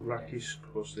 Rakish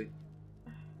Crossing.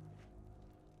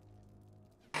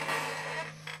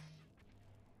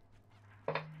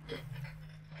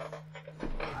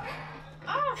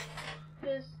 Ah!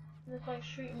 There's like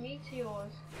shooting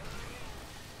meteors.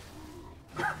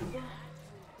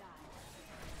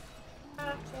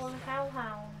 One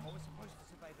hellhound.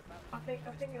 I think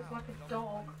it's like a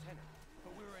dog.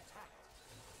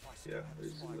 Yeah,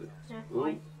 basically. Yeah,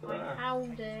 Ooh, I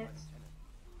hound it.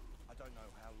 I don't know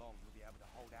how long we'll be able to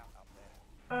hold out up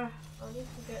there. I need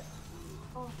to get.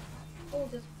 Oh,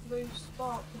 this blue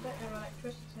spark. I bet they're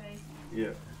electricity.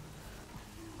 Yeah,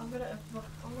 I'm gonna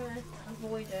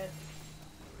avoid it.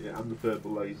 yeah, and the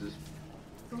purple lasers.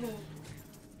 Ooh.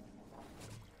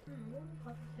 What if I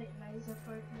can take laser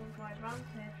Pokemon to my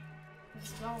advantage and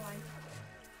die?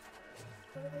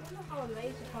 I don't know how a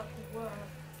laser punch would work.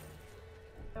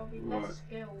 There'll be less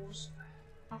skills.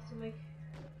 Have to make.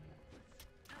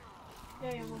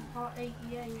 Yeah, I'm on part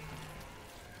 88.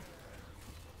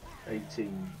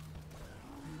 18.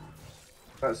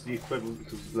 That's the equivalent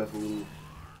of level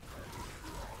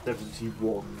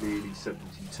 71, nearly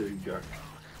 72, Jack.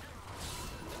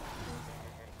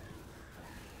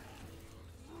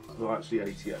 It's not actually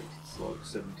 88, it's like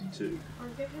 72.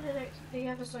 I'm giving an XP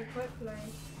ever so quickly.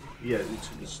 Yeah, it's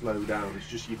going to slow down. It's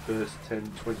just your first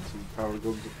 10, 20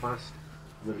 paragons are passed,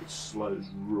 and then it slows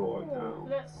right down.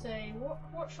 Let's see.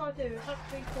 What should I do? It's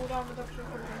actually cooldown reduction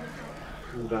from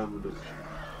the middle. Cooldown reduction.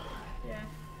 Yeah.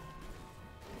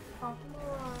 Oh, come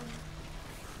on.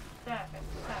 There,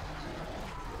 accept.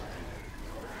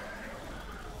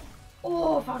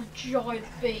 Oh, that giant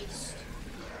beast.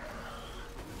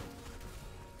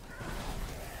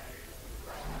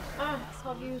 Ah,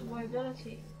 can't use my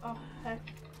ability. Oh, heck.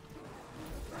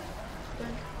 Dun,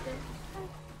 dun, dun,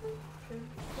 dun,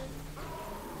 dun.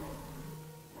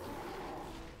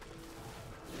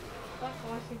 That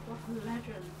guy seems like a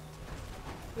legend.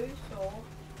 Boosaw.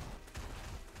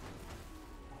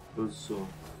 Buzzsaw.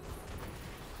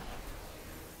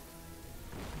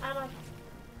 And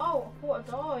oh, I thought I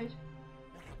died.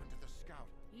 What happened to the scout?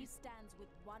 He stands with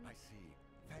one. I see.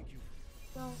 Thank you.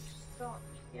 No, stop.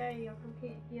 Yay, I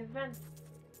completed the event.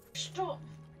 Stop!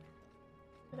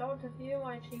 I don't want to view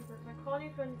my achievements. I can't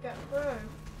even get through.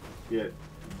 Yeah, you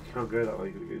can't go that way,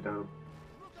 you've got to go down.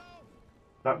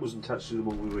 That wasn't attached to the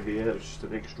one we were here, it was just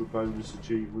an extra bonus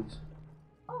achievement.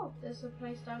 Oh, there's a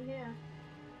place down here.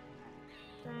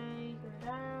 Okay, go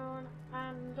down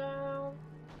and down.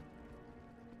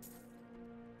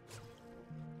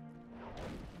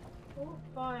 Oh,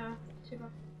 fire. Too bad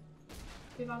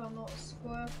I'm not a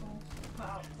Squirtle to put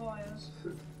out fires.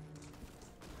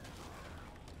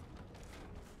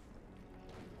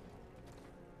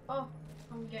 Oh,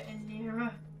 I'm getting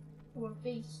nearer. Or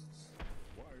beasts.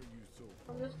 Why are you so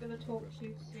I'm just gonna talk to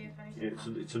you to see if anything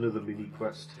Yeah, it's another mini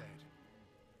quest. Dead.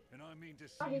 And I mean to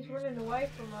see Oh, he's you running away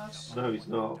from us. No, he's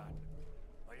not.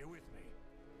 Are you with me?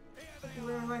 He's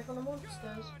running away from the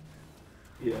monsters.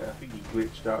 Yeah, I think he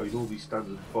glitched out in all these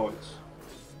standard fights.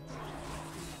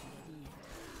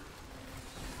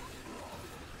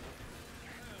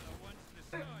 Once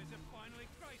the skies have finally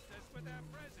graced us with their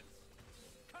presence.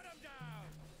 Cut them down!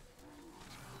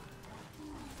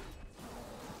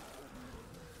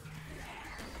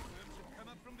 Worms have come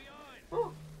up from behind.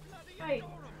 Oh, Bloody wait.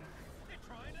 adorable. They're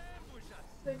trying to ambush us.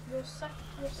 So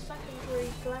your secondary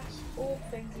glass orb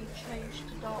thing you changed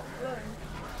to dark blue.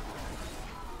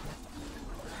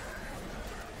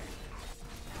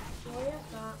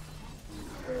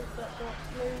 got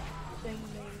blue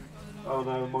thingy. Oh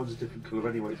no, mine's a different colour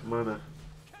anyway, it's mana.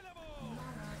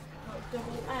 Like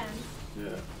double N.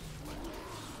 Yeah.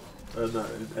 No,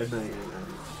 M-A-N-A.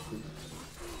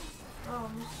 Oh,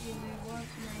 must be a new word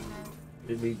to me now.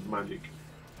 It means magic.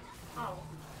 Oh.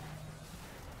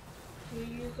 Do you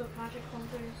use up magic on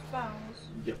doing spells?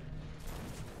 Yep.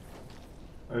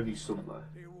 Only some though.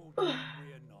 They won't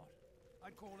agree or not.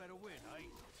 I'd call that a win, eh?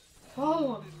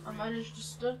 Oh, I managed to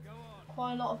stun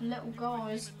quite a lot of little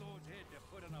guys. Demon Lord's head to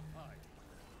put on a pie.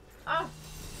 Ah!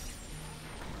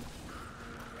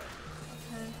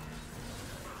 Okay.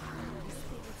 The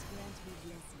spirits grant me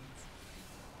blessings.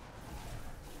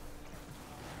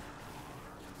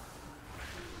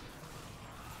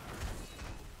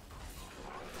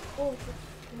 Oh,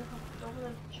 you have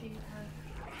dominant achievement.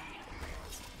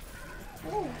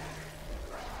 Oh!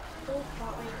 Oh,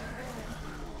 fighting.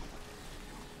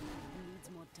 Needs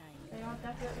more time. They are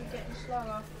definitely getting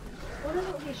slower. What is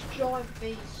it with this giant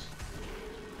beast?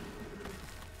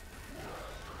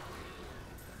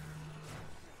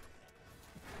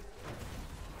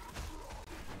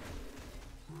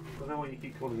 I don't know why you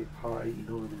keep calling it Part 89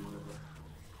 or whatever.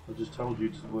 I just told you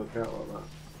it doesn't work out like that.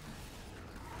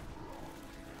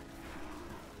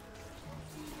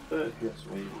 Yes,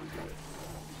 well, you want to do it.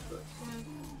 But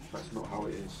that's not how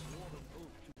it is.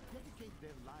 Dedicate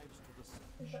their lives to the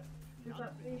search. Is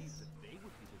that this? That they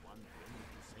would be the one only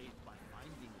to save by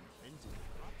finding and cleansing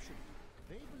corruption.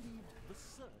 They believed the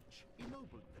search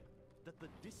ennobled them, that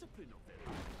the discipline of their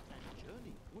life and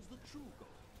journey was the true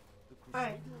goal. The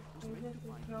Hey, Crusader was you meant have to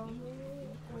to find tell meaning me,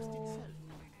 in the quest or... itself.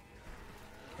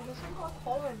 Well, there's some like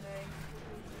following me.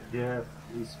 Yeah,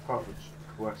 it's part of the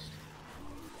quest.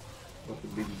 Like a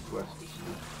mini quest or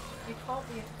something. You can't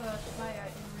be a third player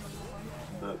in real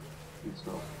life. No, it's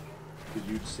not. Because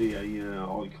you'd see a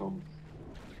icon.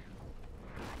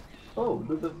 Oh,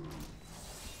 another.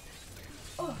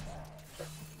 Oh!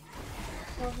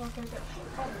 Sounds like I get...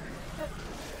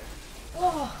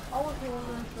 Oh! I want to want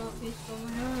to drop this on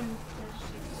my own.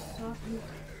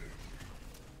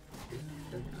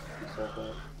 It's like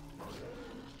that.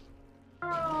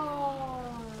 Oh!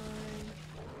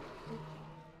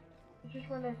 It's just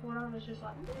when they fall down, it's just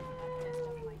like...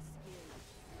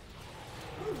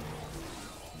 Ooh.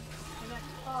 The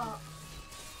next part.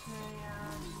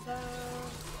 And,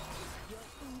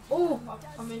 oh!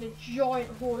 I'm in a giant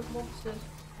horde of monsters.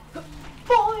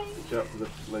 Boing! Watch out for the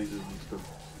lasers and stuff.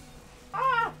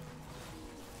 Ah!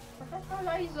 I don't know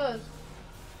lasers.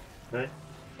 Hey?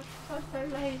 I don't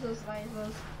know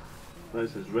lasers. No, it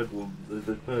says red one,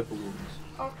 the purple ones.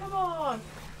 Oh, come on!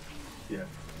 Yeah,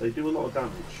 they do a lot of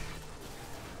damage.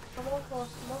 I'm also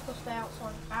stay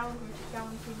outside the boundary to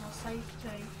guarantee my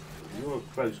safety. You're a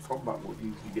close combat one,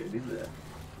 you can get in there.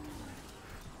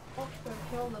 I'm just going to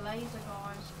kill the laser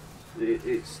guys.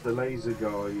 It's the laser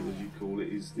guy, as you call it,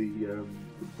 is the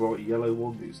bright yellow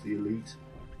one. It's the elite.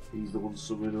 He's the one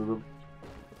summoning on them.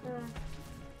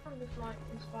 I'm just like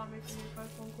inspired me to use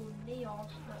one called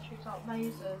Neos that shoots out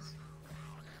lasers.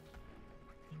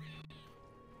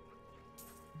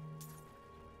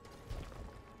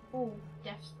 Oh,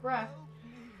 Death's Breath.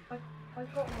 I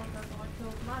got one of them when I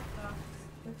killed Magda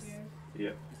with you.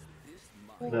 Yeah.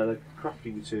 No, the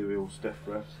crafting materials, death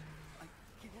breath.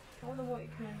 I wonder what you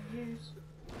can use.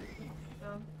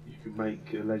 You can make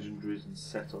legendaries and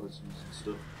set items and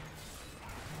stuff.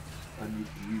 And you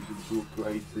can use them to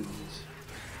upgrade things.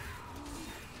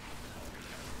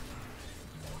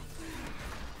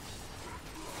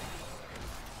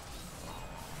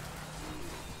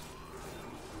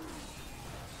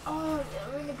 Oh,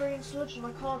 I'm in the green sludge and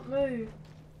I can't move.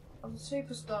 I'm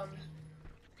super stunned.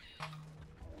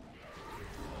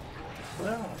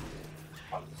 Well,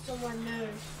 I'm somewhere new.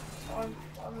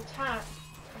 I'm attacked.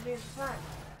 I'm being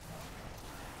attacked.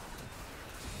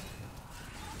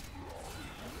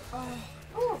 Oh,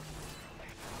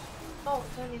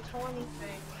 it's only a tiny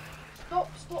thing.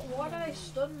 Stop, why do they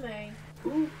stun me?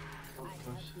 ooh.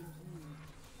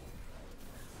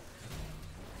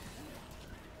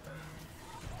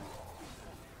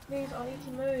 Please, I need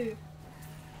to move.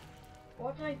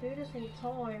 Why do they do this all the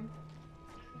time?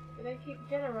 Do they keep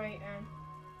generating?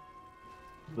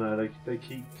 No, they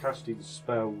keep casting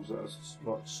spells that are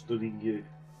like stunning you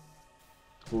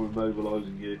or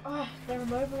immobilising you. Ah, they're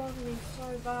immobilising me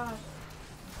so bad.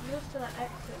 I'm just gonna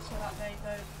exit so that they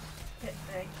don't hit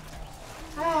me.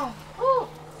 Ah! Oh!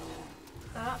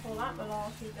 Now that's all that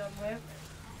malarkey done with.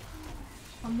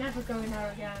 I'm never going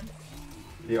there again.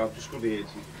 Yeah, I've just come here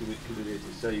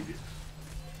to save you.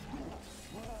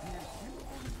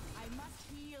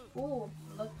 Oh,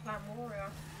 Blood Clan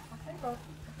Warrior. I think I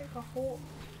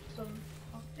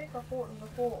think I fought them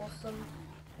before or something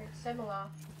similar.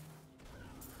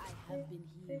 I have been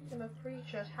healed. Speaking of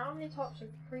creatures, how many types of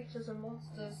creatures and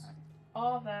monsters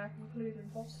are there, including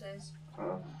bosses?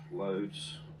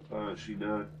 Loads. I don't actually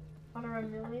know. Are there a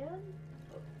million?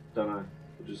 Don't know.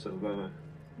 I just said I don't know.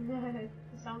 No, it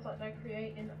sounds like they're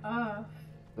creating Earth.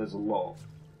 There's a lot.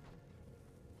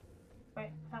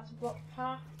 Wait, that's a blocked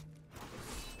path.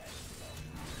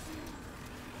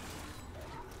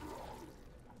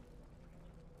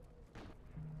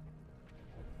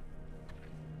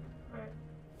 Right.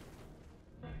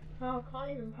 Oh, I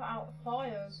can't even put out the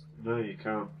fires. No, you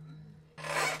can't.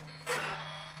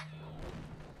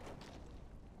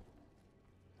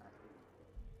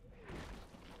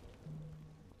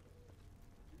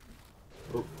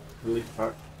 Oh, relief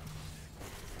pack.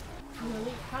 The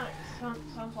elite pack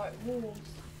sounds like wolves.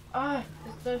 Ah,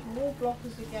 there's wall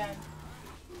blockers again.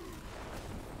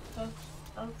 That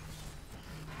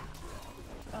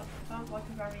sounds like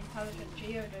a very intelligent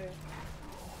Geodude.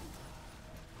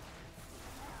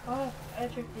 Oh,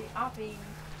 edge of the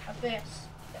abyss.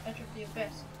 The edge of the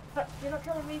abyss. You're not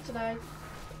killing me today.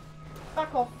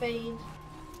 Back off, fiend.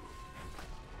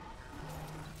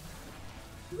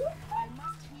 I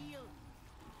must heal.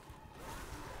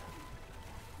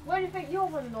 Where do you think you're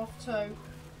running off to?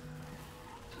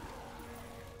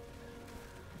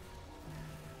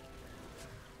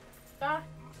 Ah,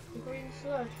 the green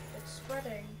sludge. It's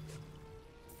spreading.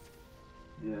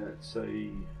 Yeah, it's a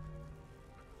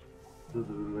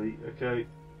another elite. Okay,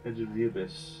 edge of the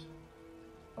abyss.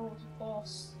 Oh, it's a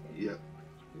boss. Yep.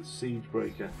 It's Siege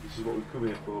Breaker. This is what we've come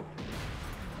here for.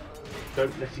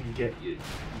 Don't let him get you.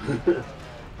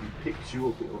 If he picks you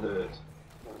up, it'll hurt.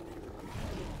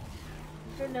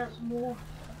 I think that's more.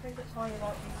 I think it's how you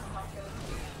like these attackers.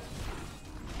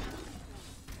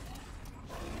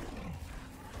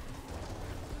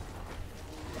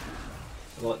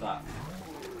 I like that.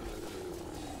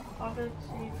 I've been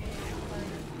seeing you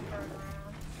turn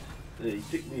around. Yeah, you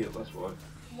picked me up, that's why.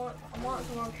 I might as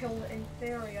well kill the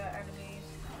inferior enemies.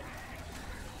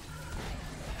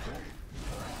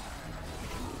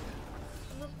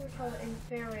 I'm just gonna kill the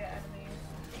inferior enemies.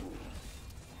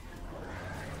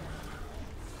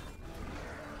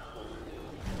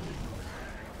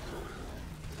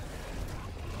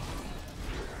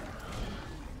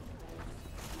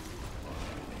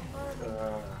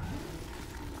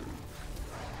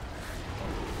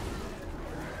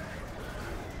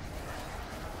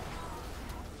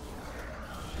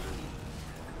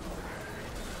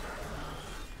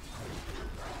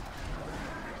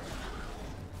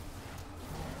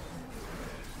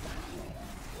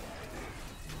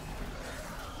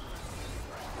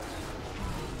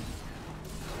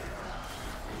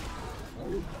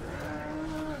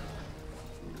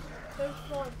 Those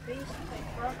giant beasts take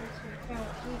forever to kill,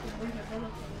 even with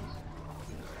abilities.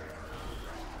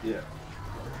 Yeah.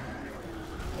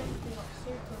 Anything like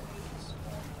super beasts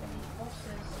or any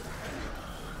bosses.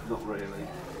 Not really.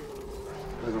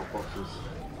 They're not bosses.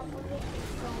 I'm looking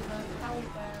for the power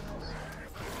bearers.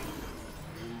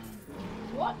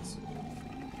 What?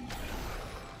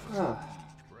 Ah,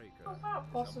 How's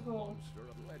that possible? Monster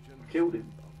of legend, killed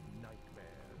him. of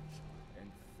nightmares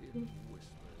and thin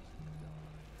whispers in the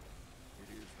dark. It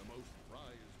is the most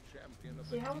prized champion of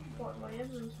See, the how much kingdom got in my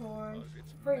inventory? because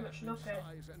its Pretty much massive nothing.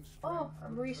 size and Oh, strength a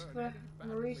would risk turn of any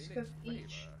battle in its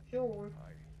each favor. jewel.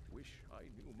 I wish I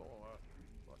knew more,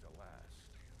 but alas,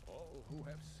 all who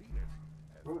have seen it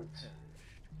have Right. perished.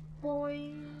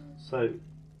 Boing. So,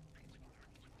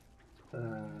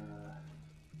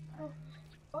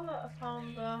 Oh, look, I found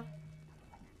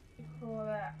you call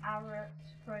it Arret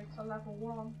Creator level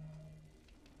 1.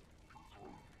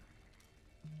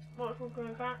 What's we're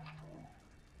going back?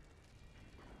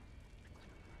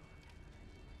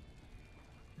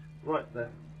 right then,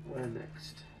 where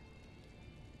next?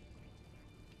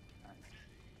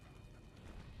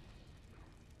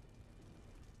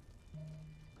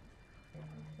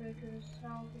 Figures,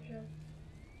 salvager.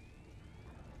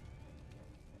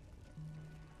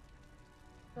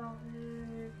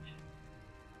 Salvage.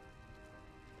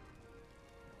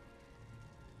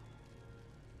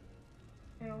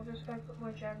 Okay, I'll just go put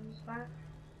my gems back.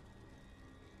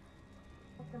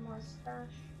 Up in my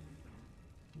stash.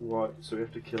 Right, so we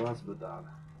have to kill Asmodan.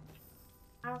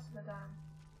 Asmodan.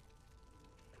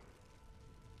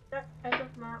 Yep, end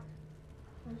of map.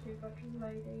 There's your bunch of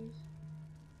ladies.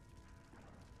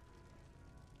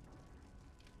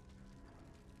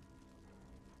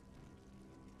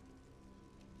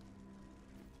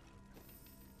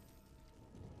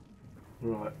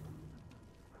 Right.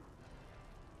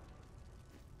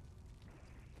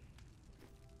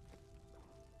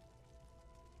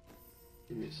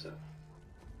 Give me a sec.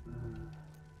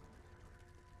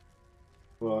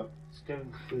 Right, let's go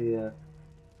and clear.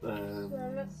 So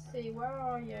let's see, where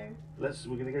are you? We're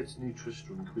going to go to New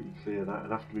Tristram and quickly clear that,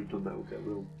 and after we've done that,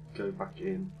 we'll go back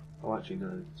in. Oh, actually,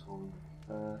 no, time.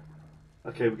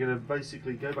 Okay, we're going to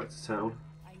basically go back to town,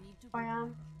 I need to I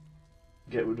am.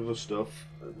 get rid of our stuff,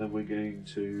 and then we're going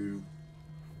to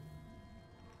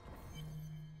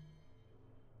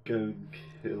go and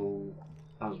kill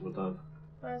Asmodan.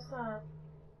 Where's that?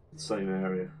 The same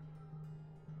area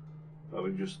that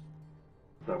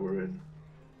we're in.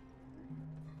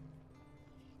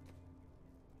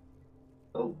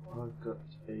 Oh, I've got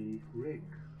a ring.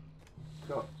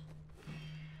 God.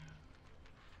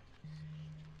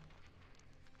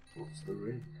 What's the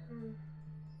ring?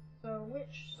 So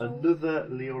which? Another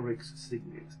Leoric's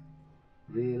signet.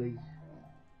 Really?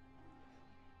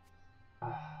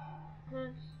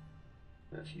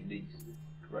 That's unique.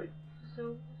 Great.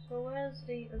 So where's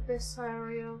the abyss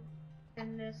area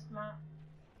in this map?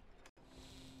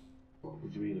 What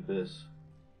would you mean abyss?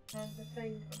 And the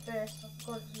thing abyss, I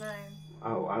forgot its name.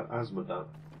 Oh, Asmodan.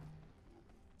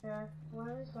 Yeah,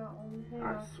 where is that on here?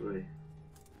 Act 3.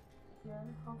 Yeah,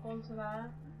 I've gone to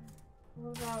there.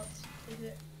 What about, is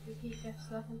it the Keep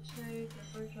Gets level 2,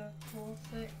 the Bridge of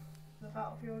 4-6, the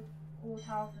Battlefield All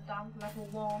Towers are down to level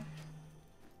 1?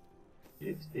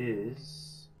 It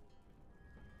is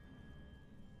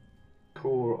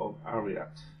Core of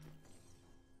Ariat.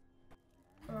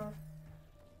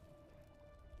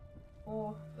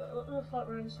 Or, it looks like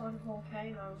we're inside a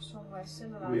volcano or somewhere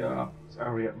similar. We are. It's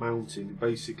Ariat Mountain.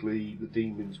 Basically, the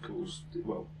demons caused.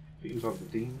 Well, I think it was either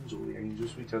the demons or the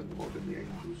angels. We tell them it might have been the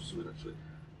angels or something actually.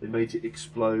 They made it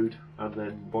explode, and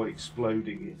then by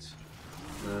exploding it,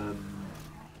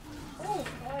 Oh,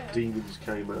 fire. demons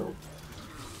came out.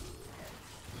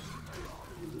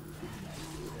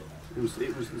 It was the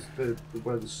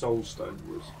where the soul stone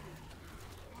was.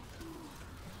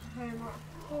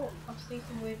 Oh, I see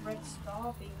some weird red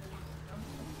star beams.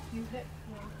 You hit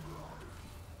me.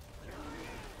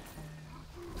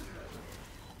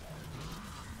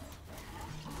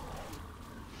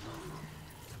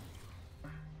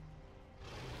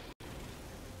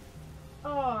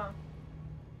 Oh.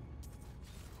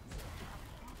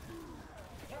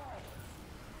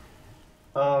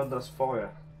 That's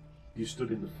fire. You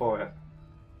stood in the fire.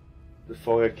 The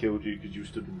fire killed you because you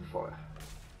stood in the fire.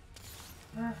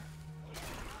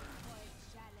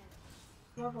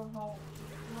 Rubber hole.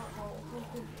 Not hole.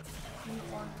 You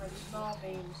want red star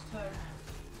beams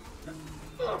too.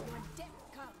 Your death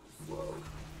comes. Whoa.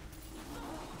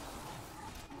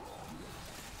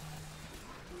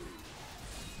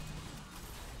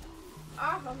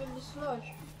 Ah, I'm in the sludge.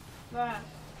 There.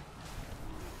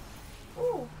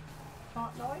 Ooh.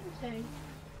 Part 90.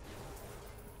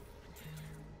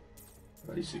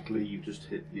 Basically, you just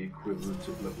hit the equivalent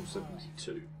of level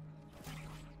 72.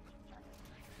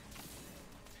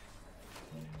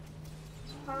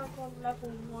 Paragon level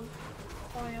 1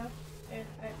 higher in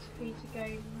XP to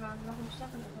gain around level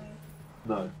 70.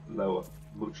 No, lower.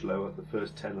 Much lower. The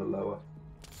first 10 are lower.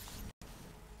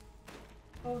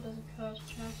 Oh, there's a cursed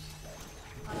chest.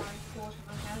 And I'm forcing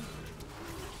my head.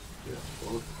 Yeah,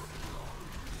 fine.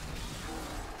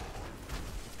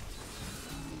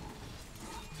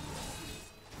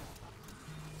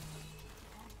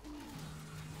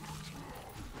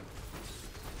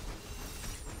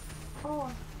 Oh, I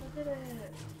did it!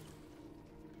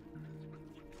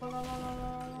 La la la la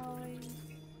la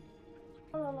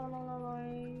la la la la la la.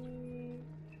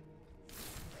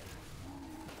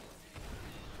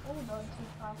 Oh, that's too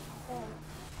fast. Oh.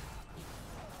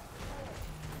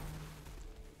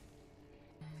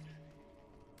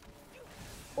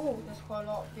 Oh, there's quite a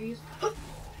lot of these. I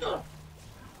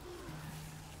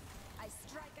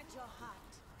strike at your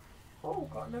heart. Oh,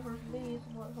 got another of these.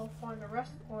 Might as well find a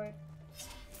rest point.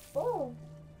 Oh!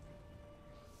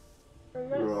 So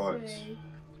let's Right. see.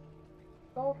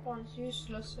 Gold one's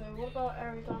useless, so what about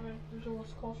area damage,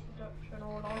 resource cost reduction,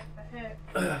 or life per hit?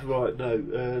 Right,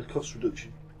 no, cost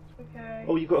reduction. Okay.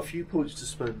 Oh, you've got a few points to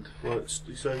spend. Right,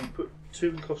 so you put 2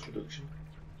 in cost reduction,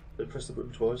 then press the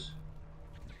button twice.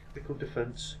 Click on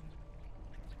defense.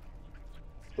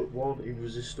 Put 1 in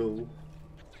resist all.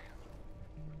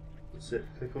 That's it.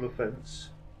 Click on offense.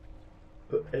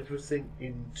 Put everything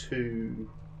into.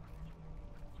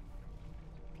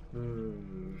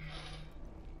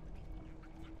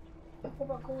 What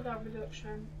about cooldown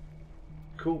reduction?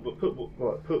 Cool, but put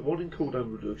 1 in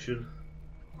cooldown reduction,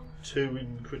 2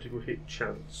 in critical hit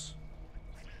chance.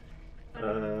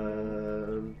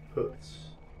 Put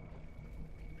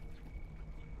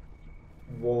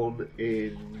 1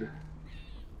 in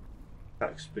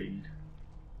attack speed.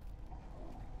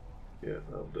 Yeah,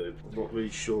 that'll do. I'm not really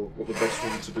sure what the best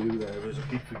one to do there is. I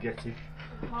keep forgetting.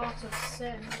 Heart of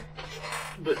sin.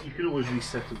 But you can always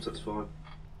reset them, so that's fine.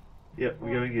 Yep,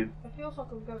 we're going in. It feels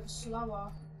like I'm going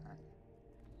slower.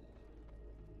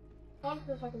 It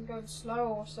feels like I'm going slower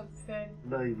or something.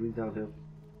 No, you're running downhill.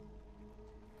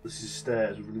 This is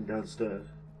stairs, we're running downstairs.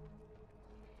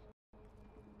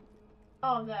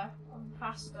 Oh, there. I'm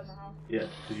faster now. Yeah,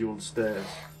 because you're on stairs.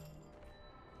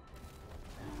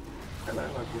 Hello,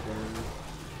 everyone.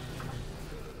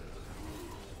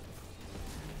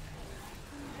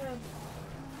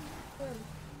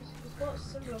 It's got a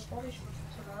similar body structure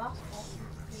to the last boss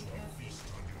we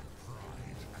defeated.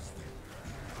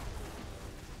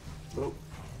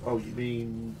 Oh, you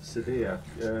mean Sadia?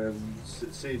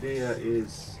 Sadia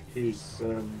is his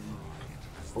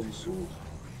consort.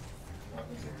 What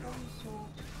is it? Consort.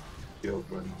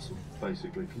 Girlfriend,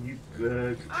 basically. Can you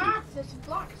there's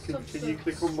black substance. can you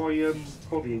click on my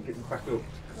body and get it back up?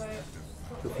 Wait.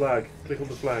 The flag. Click on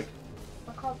the flag.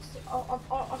 I can't see.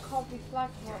 I can't be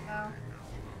flagged right now.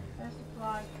 There's the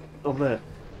flag. On there.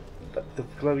 The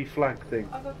glowy flag thing.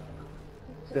 I got.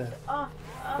 There.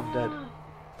 I'm dead.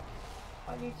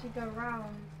 I need to go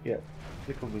round. Yeah.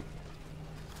 Click on me.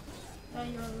 There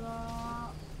you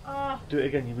are. Do it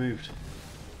again. You moved.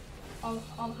 I'll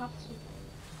have to.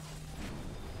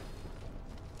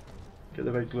 Get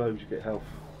the red globes. You get health.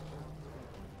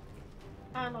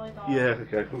 And I die. Yeah.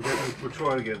 Okay. We'll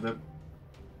try again then.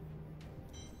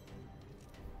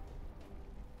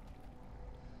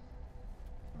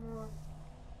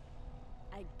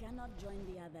 I cannot join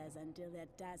the others until their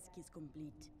task is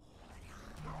complete.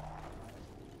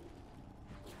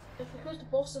 It's because the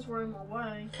bosses were in my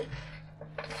way.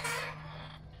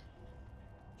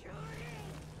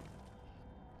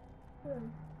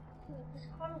 It's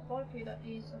kind of likely that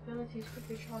these abilities could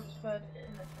be transferred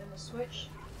in the Switch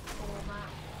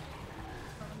format.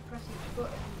 When you press each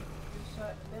button, you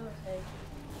insert an ability.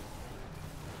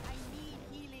 I need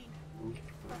healing.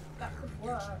 That could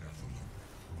work.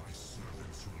 My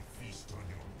servants will feast on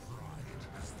your pride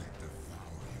as they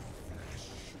devour your flesh.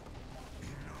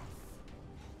 Enough.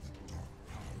 The dark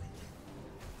power of it.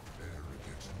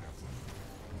 Arrogant Nephilim.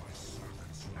 My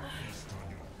servants will feast on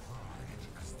your pride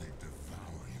as they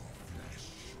devour your flesh.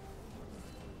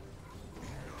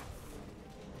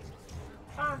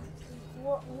 Enough.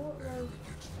 What those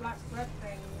black red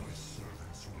things? My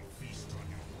servants will feast on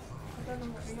your pride. I don't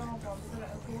know what they are, but I'm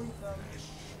gonna avoid them.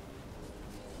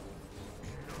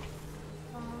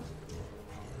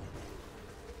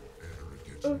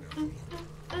 Arrogant Nephilim.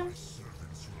 My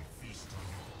servants will feast on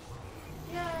your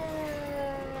pride. Yay!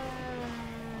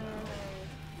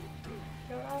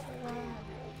 Go out the way.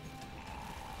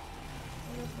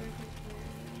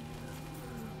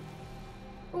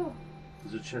 Oh!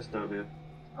 There's a chest down here.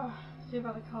 Oh, too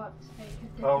bad I can't take a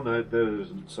different. Oh no, there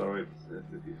isn't. Sorry,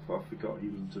 I forgot he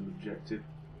wasn't an objective.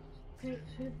 Too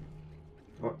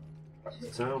Right, back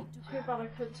to town. bad I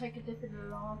couldn't take a dip in the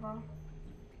lava.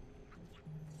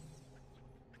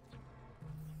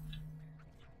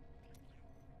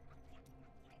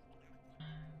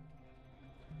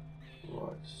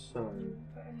 Right, so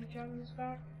Put any gems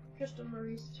back? Just on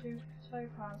Marie's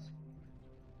topaz.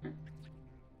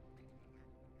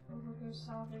 We'll go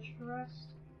salvage the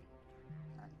rest.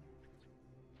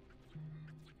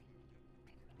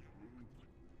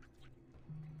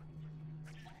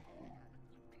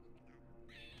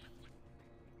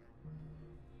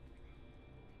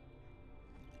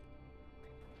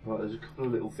 right, there's a couple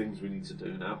of little things we need to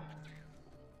do now.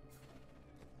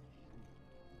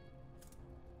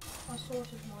 I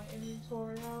sorted my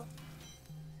inventory out.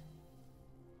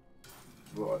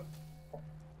 Right.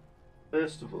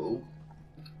 First of all,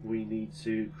 we need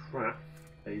to craft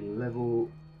a level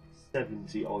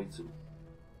 70 item.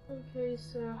 Okay,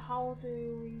 so how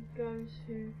do we go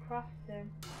to crafting?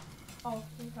 Oh,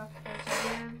 I think I have to go to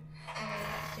the end.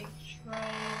 Let's see,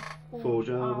 trade, Forge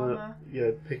armor.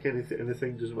 Yeah, pick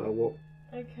anything, doesn't matter what.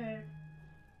 Okay.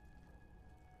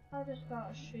 I just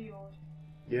got a shield.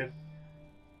 Yeah.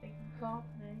 They can plant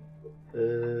me.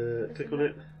 Click on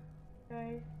it.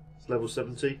 Okay. It's level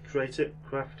 70. Create it.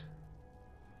 Craft.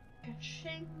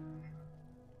 Ka-ching!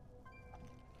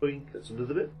 Boing. That's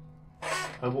another bit.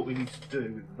 And what we need to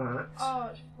do with that. Oh,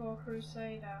 it's for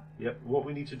Crusader. Yep. What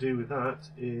we need to do with that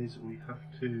is we have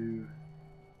to.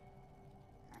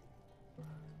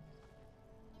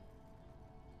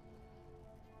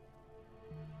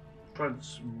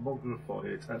 Transmogrify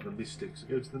it at the Mystic. So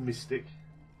go to the Mystic.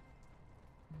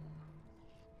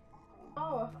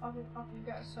 Oh, I can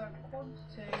get a certain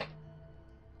quantity.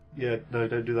 Yeah, no,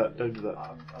 don't do that. Don't do that.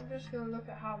 I'm just going to look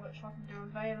at how much I can do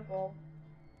available.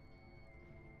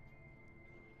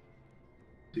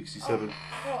 67.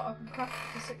 What? I can craft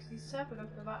it to 67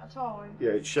 of them at a time?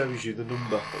 Yeah, it shows you the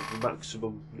number of the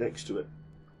maximum next to it.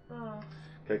 Oh.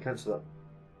 Okay, cancel that.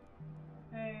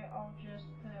 Okay, I'll just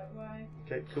put it away.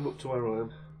 Okay, come up to where I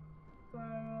am. Where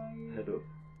are you? Head up.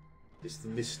 It's the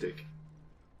Mystic.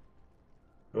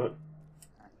 Right.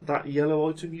 That yellow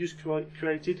item you just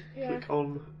created, Yeah. click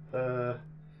on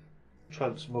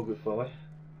Transmogrify,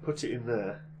 put it in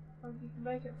there, And you can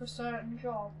make it for a certain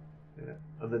job. yeah,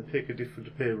 and then pick a different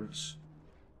appearance.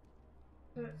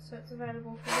 So it's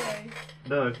available for me.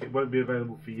 No, it won't be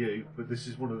available for you, but this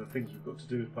is one of the things we've got to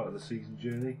do as part of the season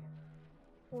journey.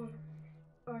 Or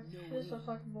this looks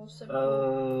like a more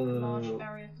simple, large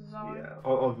area design. Yeah,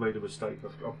 I've made a mistake.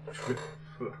 I've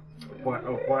by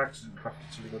accident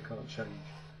crafted something I can't change.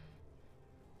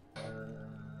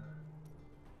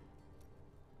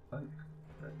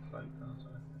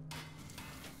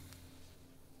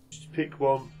 Just pick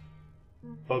one.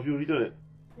 Oh, have you already done it?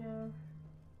 Yeah.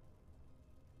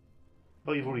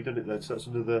 Oh, you've already done it then, so that's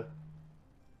another.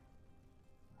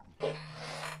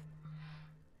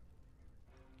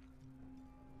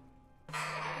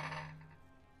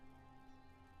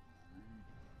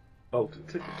 Oh,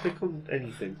 click on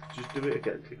anything. Just do it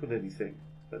again. Click on anything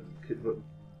and click the button.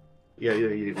 Yeah,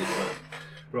 you did it.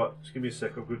 Right, just give me a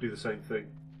sec. I'm going to do the same thing.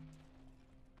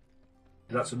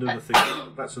 That's another thing.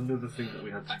 That's another thing that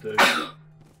we had to do.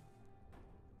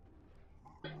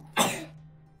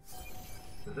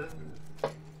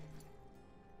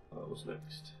 What's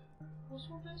next? What's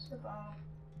all this about?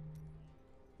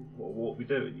 What are we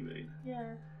doing? You mean?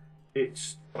 Yeah.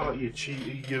 It's part of your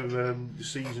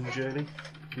season journey.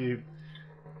 You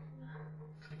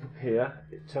click up here.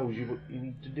 It tells you what you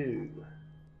need to do.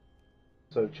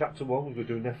 So chapter 1, we're going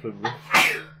to do a Nephilim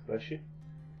Rift. Bless you.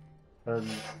 And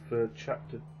for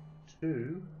chapter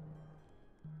 2,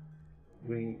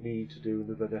 we need to do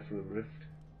another Nephilim Rift.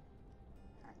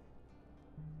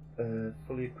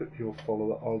 Fully equip your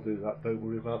follower. I'll do that. Don't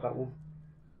worry about that one.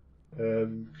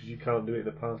 Because you can't do it in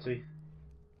a party.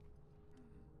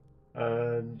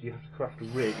 And you have to craft a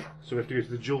ring. So we have to go to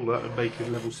the jeweler and make a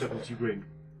level 70 ring.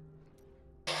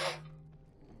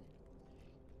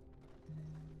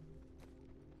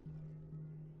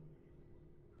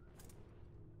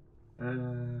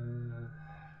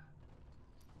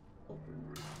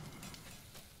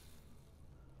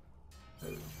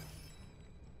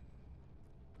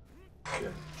 Yeah.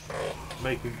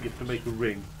 You have to make a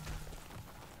ring.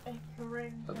 Make a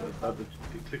ring.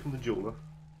 Click on the jeweler.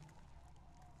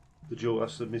 The jeweler,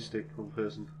 that's the mystic one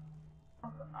person.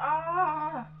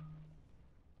 Ah!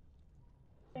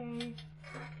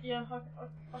 Yeah, I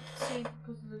can see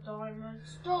because of the diamond.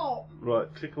 Stop!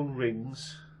 Right, click on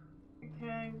rings.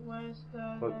 Okay, where's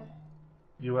the... Right.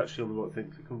 You're actually on the right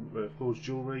thing. Click on forge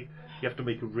jewellery. You have to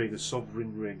make a ring, a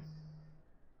sovereign ring.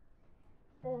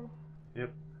 Oh.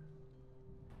 Yep.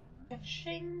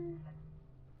 Ka-ching!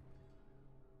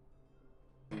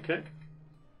 Okay.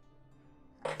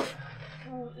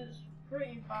 Oh, it's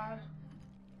pretty bad.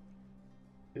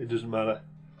 It doesn't matter.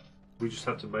 We just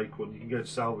have to make one. You can go to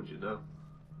salvage it now.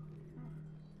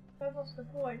 But what's the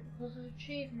point? Because there's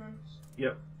achievements.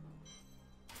 Yep.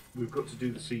 We've got to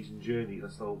do the season journey,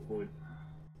 that's the whole point.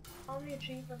 How many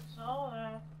achievements are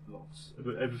there? Lots.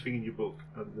 Everything in your book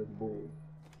and then more.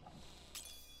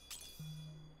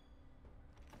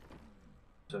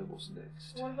 So what's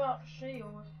next? What about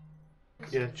shield?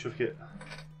 Yeah, chuck it.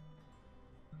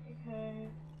 Okay.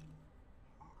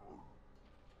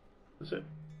 That's it.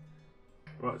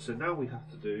 Right, so now we have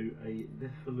to do a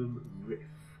Nephilim Rift.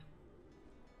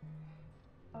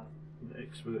 An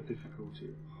expert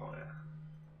difficulty higher.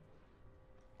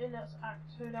 And that's Act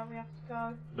 2 now we have to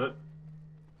go. No,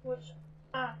 Which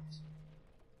act?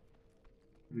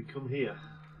 we come here.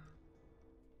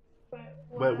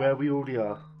 Where? Where we already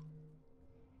are.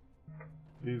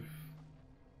 Move.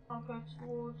 I'll go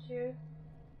towards you.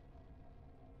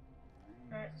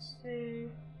 Let's see.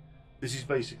 This is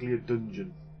basically a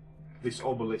dungeon. This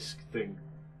obelisk thing.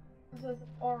 This is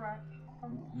Aurak.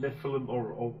 Nephilim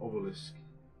or obelisk.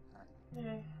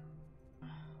 Yeah.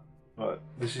 Right,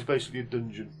 this is basically a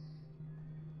dungeon.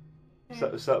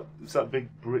 It's that big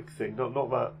brick thing, not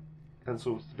that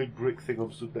cancel. It's the big brick thing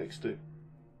I'm stood next to.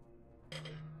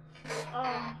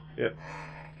 Yep.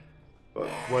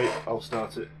 Right, wait, I'll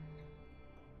start it.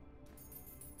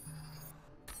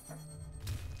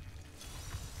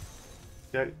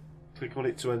 Okay, click on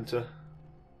it to enter.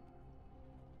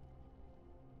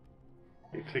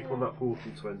 You click on that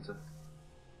portal to enter.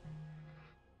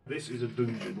 This is a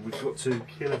dungeon. We've got to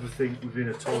kill everything within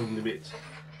a time limit.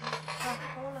 I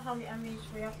wonder how many enemies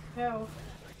we have to kill.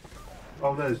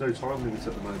 Oh no, there's no time limit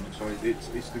at the moment, sorry. It's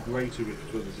the greater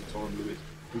rift where there's a time limit.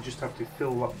 We just have to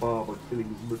fill that bar by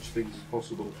filling as much things as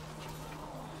possible.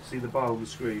 See the bar on the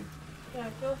screen? Yeah,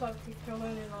 it feels like we fill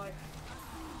in like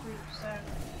 3%.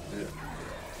 Yeah.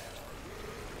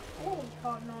 Oh,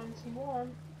 part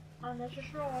 91. And there's a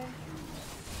shrine.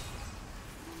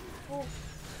 Oh,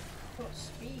 got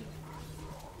speed.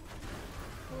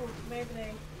 Oh, maybe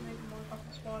my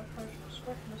fucking spider potion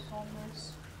swiftness on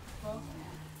this. Well,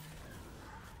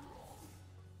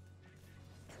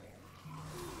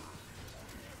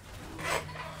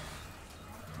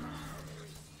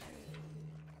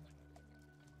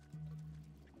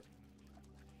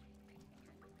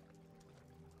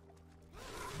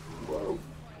 Whoa.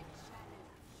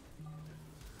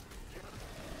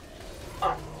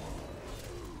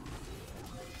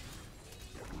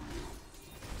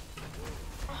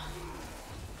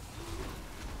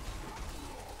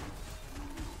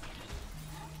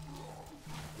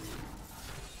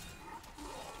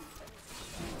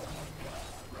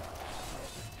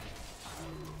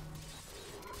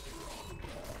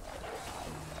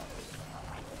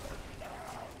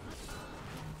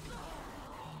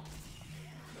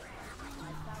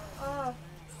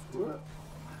 What?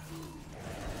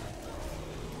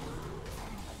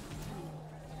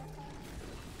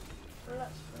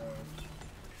 let's go.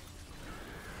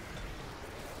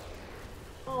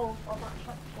 Oh, I'm at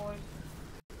checkpoint.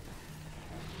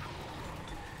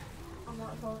 I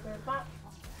might as well go back.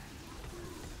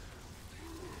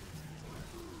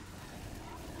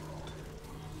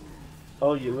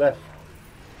 Oh, you left.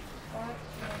 Right,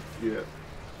 so Yeah.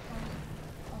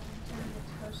 I'm intending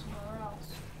to go somewhere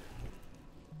else.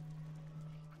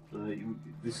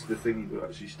 This is the thing, you could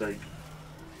actually stay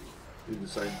in the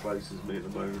same place as me at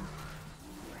the moment.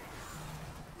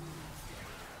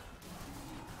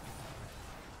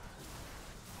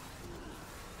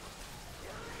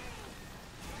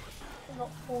 I'm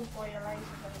not fooled by your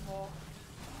lasers anymore.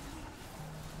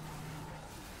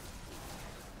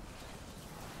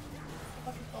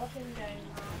 Like a bottom game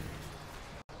now.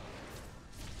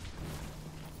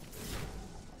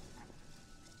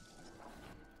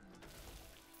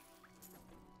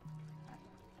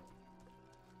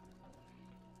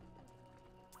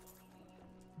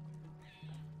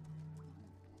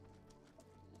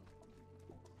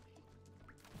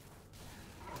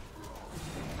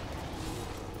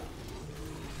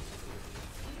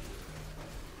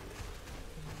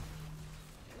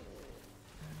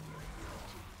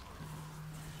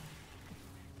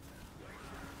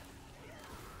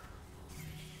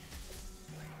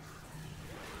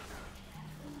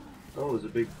 Oh, there's a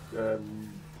big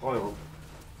pile.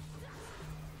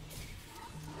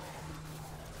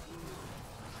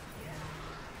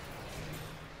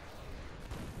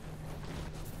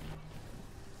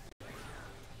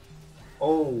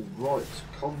 Oh, right,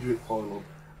 conduit pylon.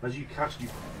 As you catch,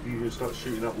 you're going to start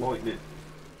shooting out lightning.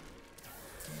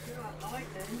 You like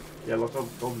lightning? Yeah, like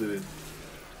I'm doing.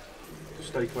 Just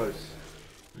stay close.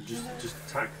 And just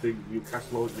attack things and you'll catch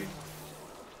lightning.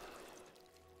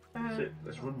 That's it.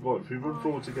 Let's run right. If we run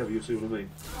forward together, you'll see what I mean.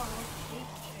 Oh,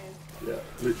 Yeah,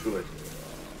 literally.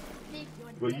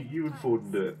 Well, you and Ford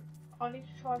and do it. I need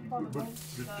to try and find a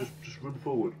monster. Just run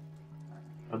forward.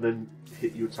 And then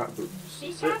hit your attack buttons.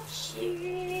 That's it.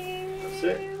 Pikachu! That's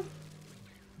it.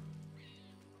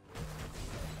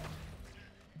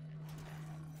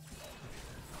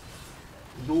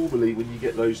 Normally, when you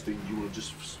get those things, you want to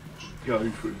just go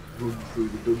through, run through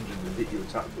the dungeon and hit your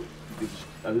attack button. You can just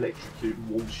electrocute and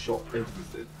one-shot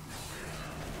everything.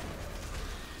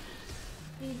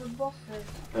 Even bosses.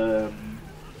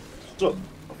 Some,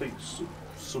 I think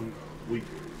some weak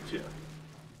ones, yeah.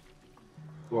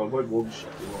 Well, I won't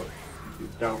one-shot you, like, you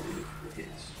can doubt it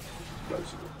hits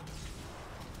close enough.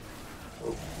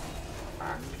 Oh,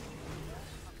 bang.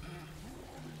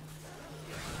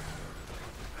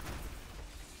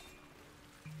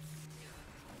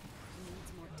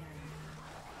 Needs more time.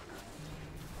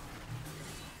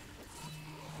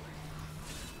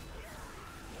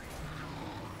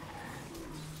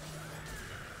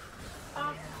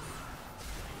 Ah,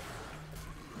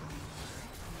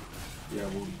 Yeah,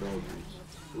 I'm already done.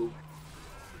 Oh.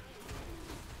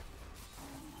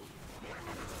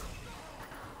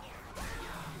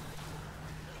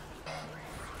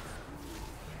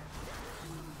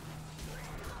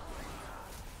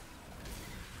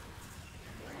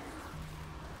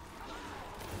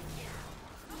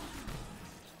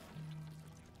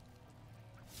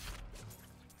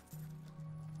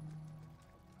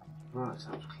 Right,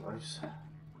 that was close. I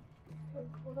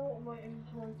don't want my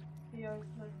inventory to be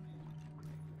open.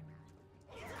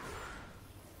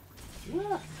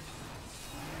 Yeah.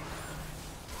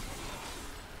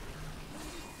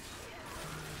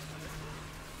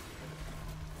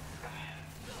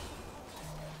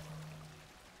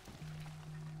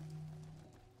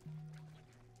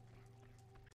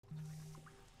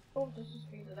 Oh, this is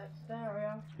be the next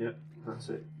area. Yep, that's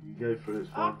it. You go for it, it's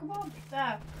Oh, fine. come on,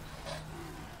 there.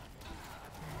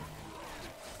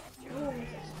 Oh,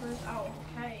 it's exposed out of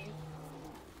the cave.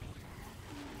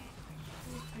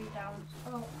 3 down.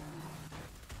 Oh.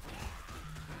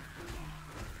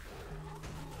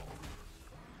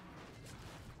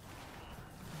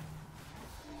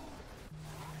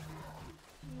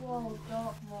 Whoa,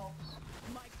 dark mobs.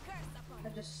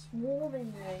 They're just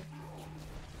swarming me.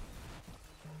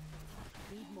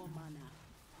 Need more mana.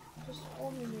 Just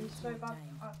swarming me so bad,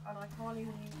 and I can't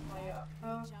even use my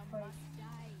earthquake.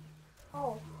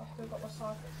 Oh, I've still got my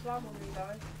psychic slam on me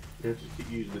though. Yeah, just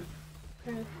keep using it.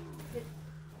 Because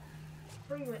it's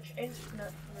pretty much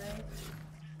infinite for me.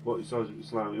 What size of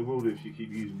slam? It will do if you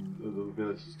keep using other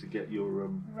abilities to get your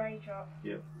Rage up.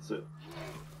 Yeah, that's it.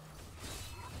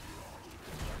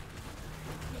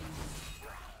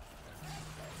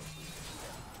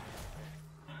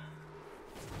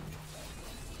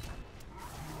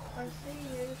 I see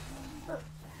you.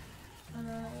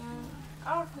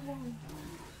 Oh, come on.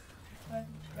 Where did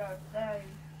you go? There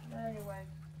you went.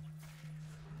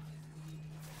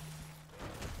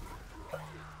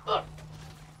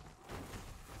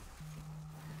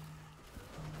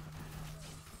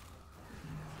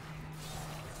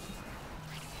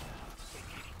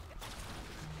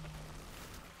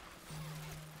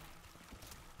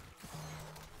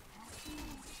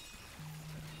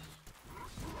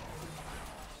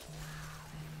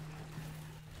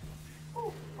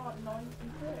 Oh, part 9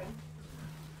 completed.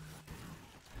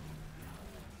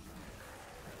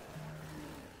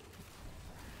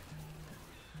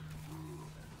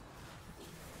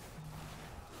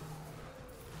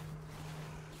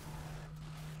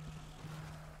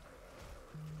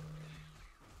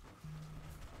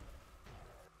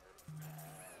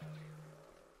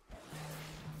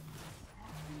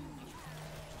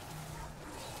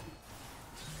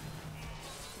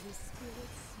 The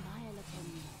spirits smile upon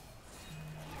me.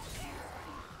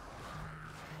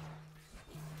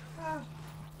 Ah,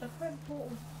 the twin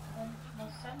portal my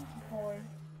center point.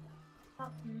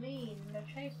 That's mean. They're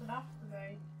chasing after me.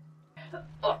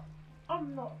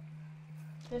 I'm not.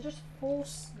 They're just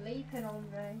force sleeping on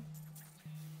me.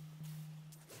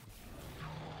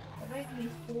 They're making me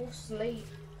force sleep.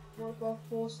 I'll go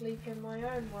force sleep in my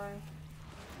own way.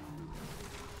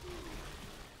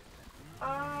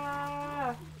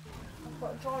 Ah! I've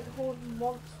got a giant horde of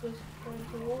monsters going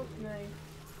towards me.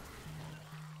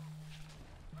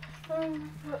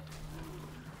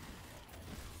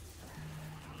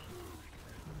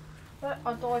 But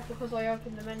I died because I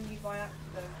opened the menu by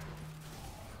accident.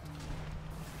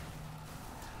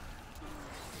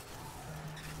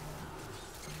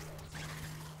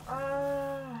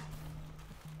 Ah!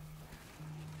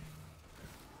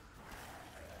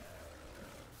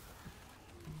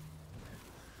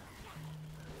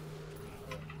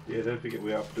 Yeah, don't forget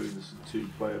we are doing this in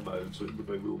 2-player mode, so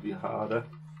it will be harder.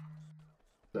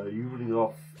 So you running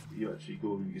off, you're actually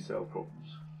causing yourself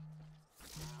problems.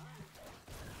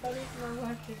 I don't even know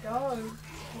where to go.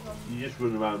 You just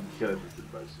run around and kill everything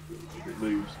basically. If it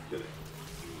moves, kill it.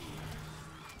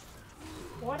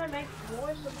 Why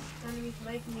is the enemies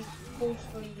making me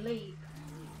forcefully leap?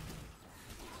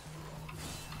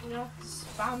 You have to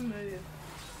spam move.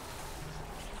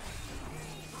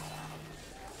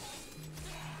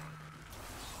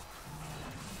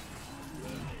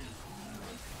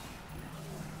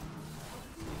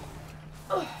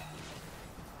 Ugh.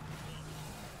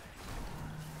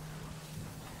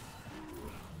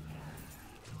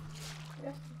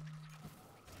 Yes.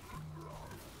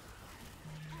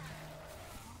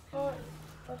 Oh,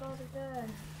 I died again.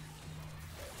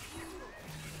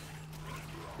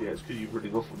 Yeah, it's because you're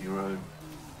running off on your own.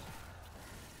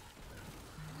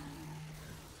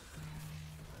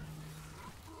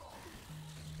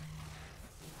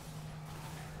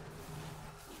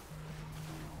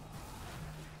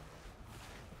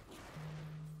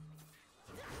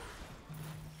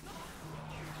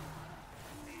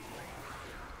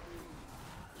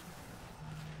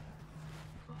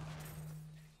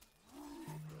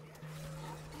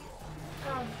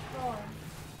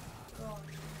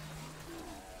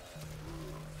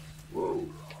 Whoa.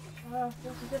 What's the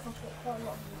difference? I've got quite a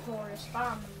lot of notorious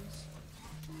spams.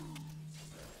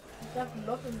 If they're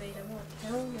loving me, they won't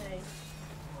kill me.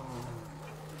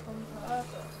 On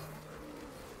purpose.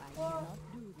 I cannot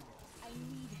do that. I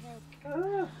need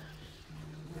help.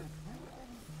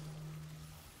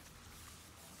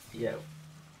 Yeah.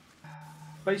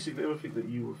 Basically, everything that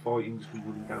you were fighting was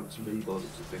running down to me by the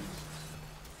looks of things.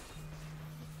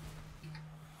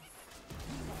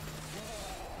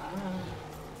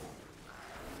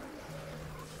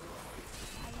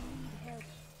 I need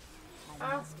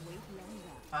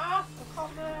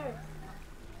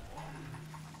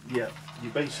Yeah, you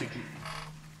basically...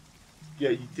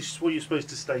 Yeah, this is why you're supposed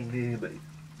to stay near me.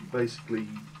 You basically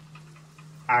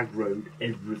aggroed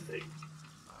everything.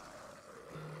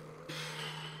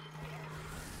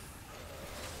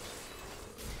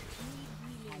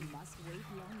 I must wait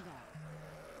longer.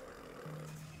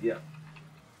 Yeah.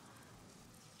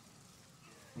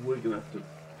 We're going to have to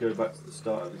go back to the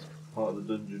start of this part of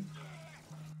the dungeon.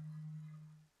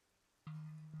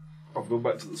 I've gone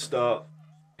back to the start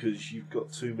because you've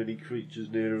got too many creatures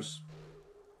near us.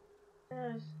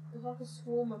 Yeah, there's like a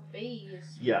swarm of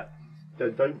bees. Yeah.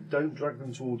 Don't drag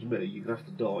them towards me, you're going to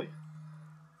have to die.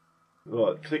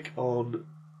 Right, click on...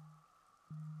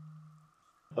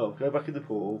 Oh, go back in the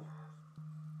portal.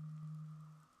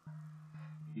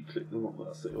 You click them on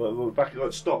that thing. Well, back,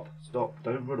 right, stop,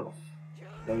 don't run off.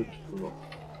 Don't run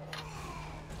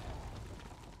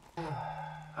off.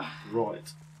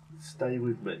 Right, stay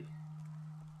with me.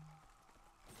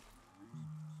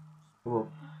 Come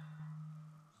on.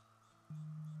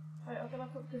 Wait, I'm gonna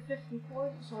put the 50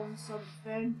 points on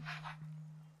something.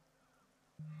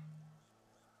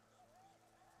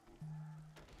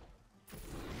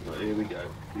 Right, here we go.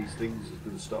 These things are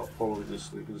going to start following us.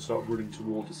 They're going to start running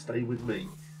towards us. Stay with me.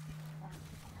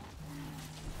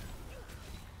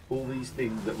 All these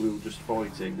things that we were just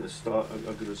fighting are going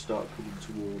to start coming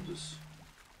towards us.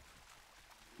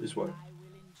 This way.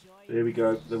 Here we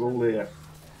go. They're all here.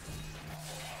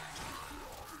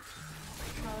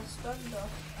 Stunned us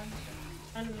and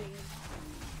enemies.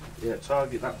 Yeah,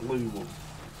 target that blue one.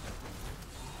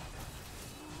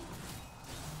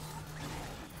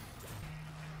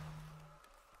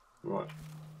 Right.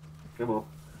 Come on.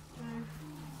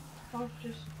 I was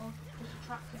just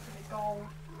attracted to the goal.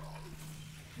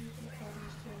 I'm just gonna kill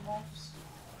these two mobs.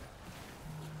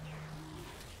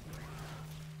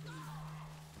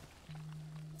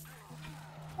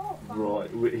 Oh,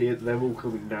 Right, we're here. They're all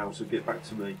coming now, so get back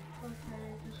to me.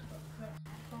 okay, just got to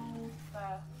collect gold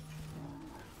there.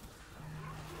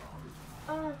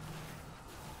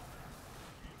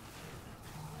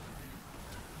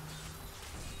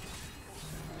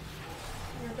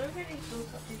 Yeah, I don't think these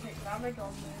builds actually take damage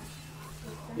on me.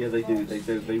 Yeah, they do.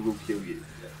 They will kill you.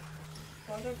 Yeah.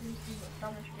 So I don't really see much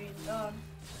damage being done.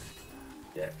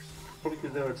 Yeah. Probably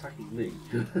because they're attacking me.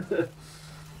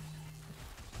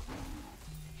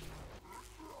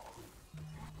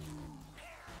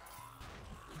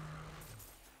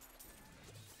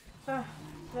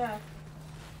 There.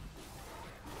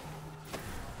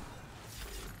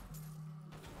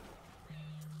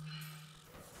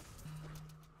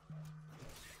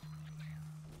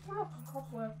 Oh, a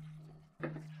cobweb.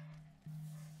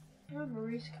 Oh,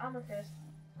 Maurice Amethyst.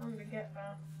 I'm gonna get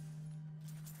that.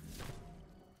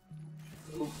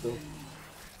 Also,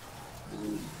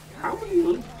 how many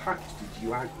little packs did you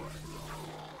aggro?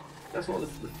 That's like the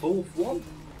fourth one.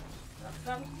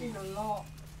 That must have been a lot.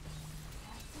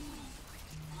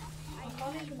 I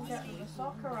can't even get the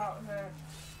soccer out of it.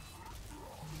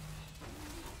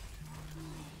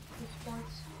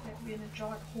 Despite it being a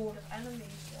giant horde of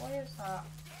enemies. Why is that?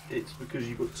 It's because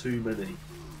you've got too many.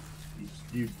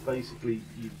 You basically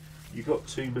you got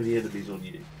too many enemies on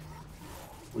you.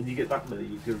 When you get that many,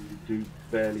 you're going to do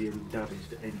barely any damage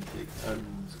to anything,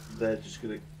 and they're just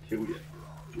going to kill you,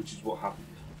 which is what happened.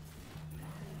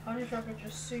 I wish I could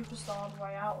just superstar the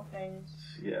way out of things.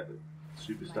 Yeah,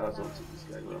 superstars onto this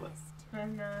game, aren't they?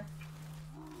 And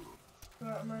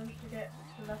but I managed to get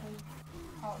to level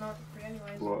part 93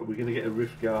 anyways. Right, we're going to get a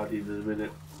Rift Guardian in a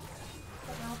minute.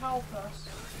 But they'll help us.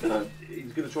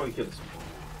 He's going to try and kill us.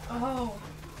 Oh!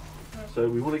 So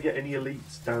we want to get any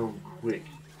elites down quick.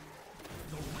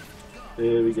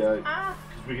 There we go. Ah!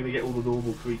 Because we're going to get all the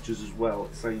normal creatures as well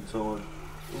at the same time.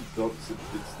 Oh god, it's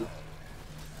the...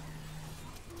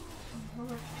 I'm going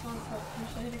to try and put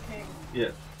Crusader King.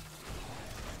 Yeah.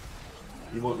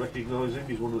 You might recognise him.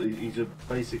 He's one of the, he's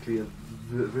basically a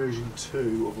version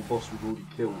 2 of a boss we've already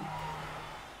killed.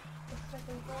 The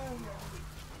second version.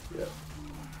 Yeah.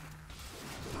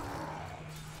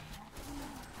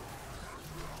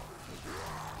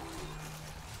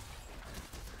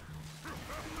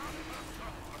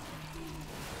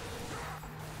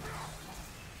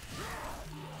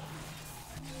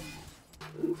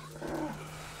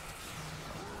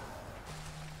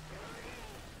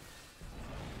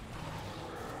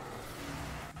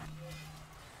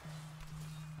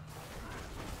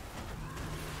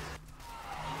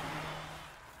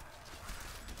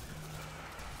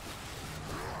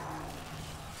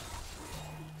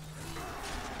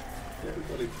 Yeah, we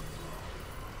got him.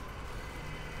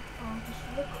 Oh, just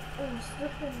look at all the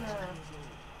stuff in there.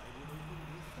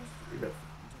 Yeah. to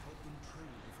help them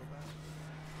train for battle.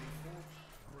 They fought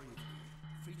bravely,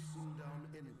 faced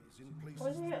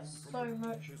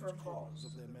for a boss.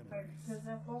 Because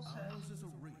they're bosses.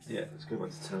 Yeah, let's go back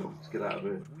to town. Let's get out of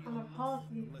here. And I've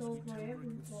hardly filled my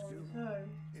inventory, so.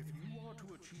 If you are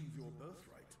to achieve your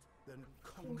birthright, then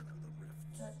conquer the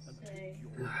rifts Let's and see. take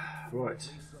your Right.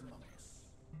 place among us.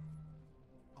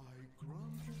 I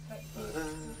grant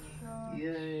you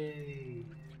Yay!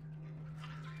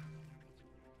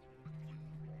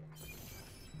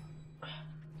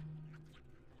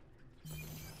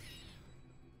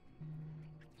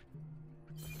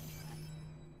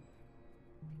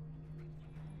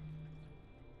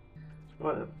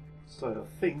 Right then, so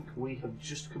I think we have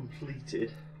just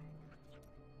completed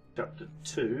chapter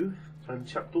 2 and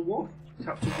chapter 1.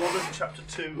 Chapter 1 and chapter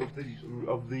 2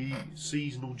 of the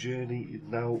seasonal journey is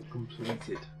now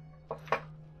completed.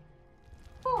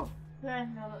 Oh! There,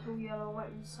 now that's all yellow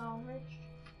weapons salvaged.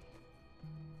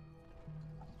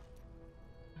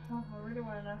 Oh, I really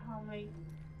want to know how many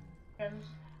gems,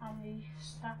 how many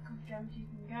stack of gems you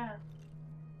can get.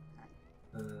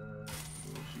 Not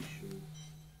too sure.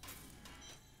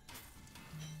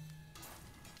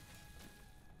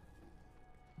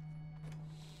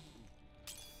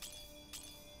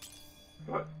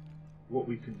 Right, what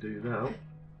we can do now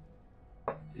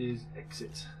is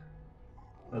exit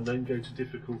and then go to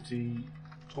difficulty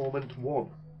Torment 1.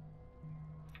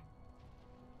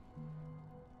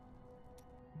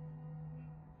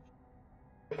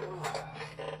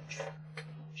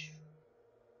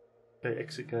 Okay,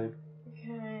 exit game.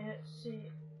 Okay, let's see.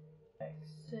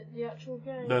 Exit the actual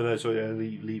game. No, sorry, yeah,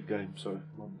 leave game, sorry.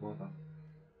 My bad.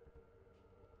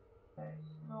 Okay,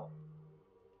 it's not.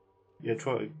 Yeah,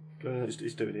 try it.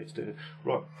 It's doing it.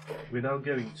 Right, we're now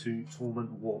going to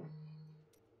Torment 1.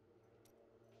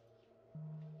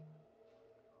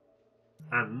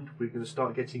 And we're going to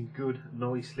start getting good,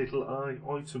 nice little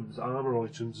items, armour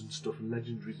items and stuff, and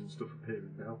legendaries and stuff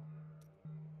appearing now.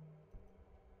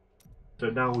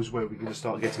 So now is where we're going to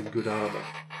start getting good armour.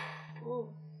 Oh.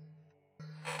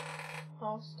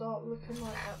 I'll start looking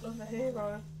like that other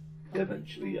hero.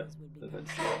 Eventually, yeah.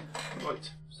 Eventually.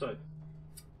 Right, so.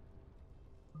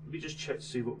 Let me just check to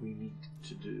see what we need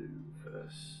to do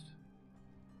first.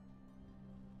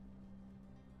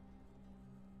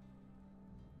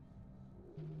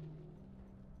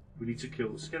 We need to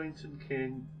kill the Skeleton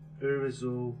King,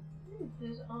 Urizel.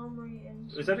 There's armory in.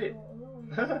 Is that it?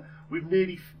 we've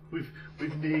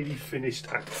nearly finished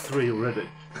Act 3 already.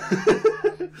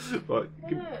 Right,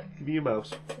 give me your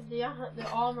mouse. The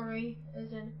armory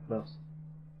is in. Mouse.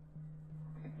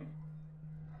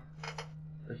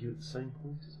 Are you at the same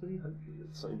point as me? Hopefully you're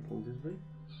at the same point as me.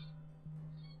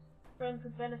 Friend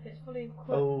with benefits fully equipped.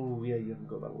 Oh, yeah, you haven't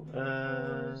got that one.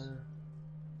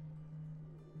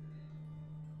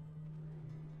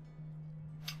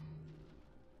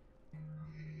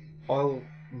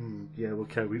 Yeah,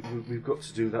 okay, we've got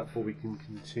to do that before we can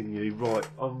continue. Right,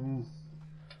 okay,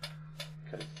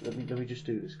 let me just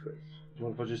do this, Chris. Do you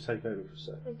mind if I just take over for a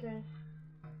sec? Okay.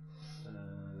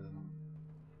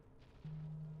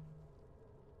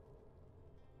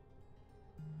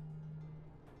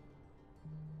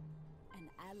 An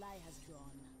ally has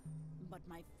drawn, but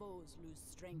my foes lose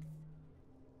strength.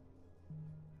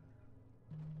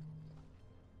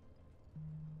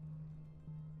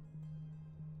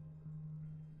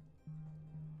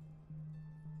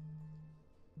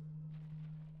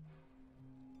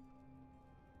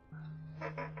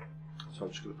 So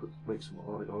I'm just going to make some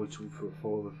item for a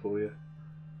follower for you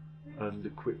and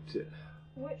equipped it.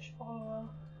 Which follower?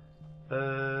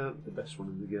 The best one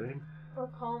in the game. I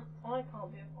can't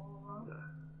be a follower. No.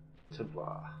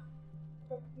 Templar.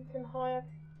 But you can hire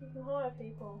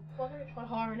people. Why don't you try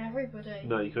hiring everybody?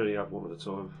 No, you can only have one at a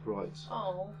time. Right.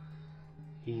 Oh.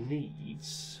 He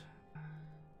needs.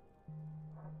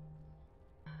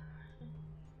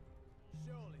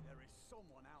 Surely there is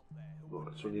someone out there who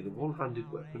Right, so I need a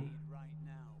one-handed weapon. right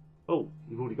now. Oh,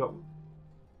 you've already got one.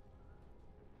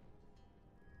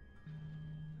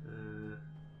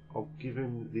 I'll give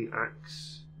him the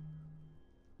axe.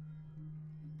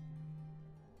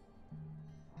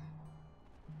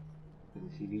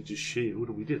 And he needs a shield,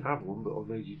 and we did have one, but I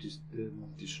made you just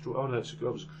destroy. Oh no,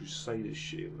 that was a Crusader's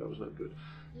shield. That was no good.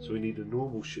 So we need a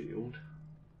normal shield.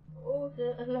 Oh,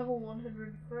 a level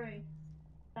 103.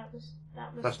 That's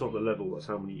not the level. That's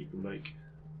how many you can make.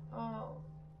 Oh.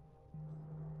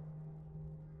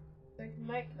 So you can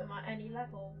make them at any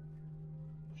level.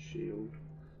 Shield.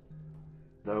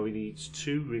 Now he needs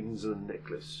 2 rings and a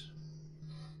necklace.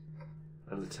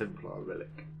 And a Templar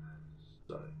relic.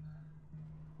 So,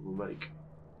 we'll make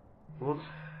one.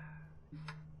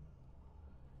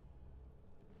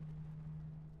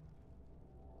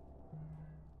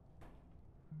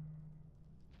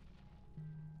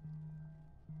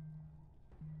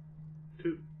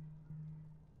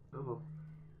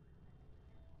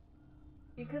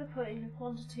 gonna put in a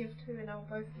quantity of 2 and they'll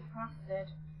both be crafted.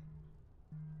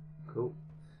 Cool.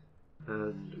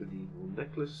 And we need one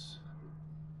necklace.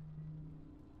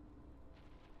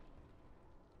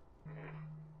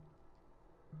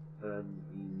 And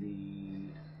we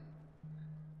need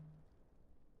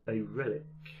a relic.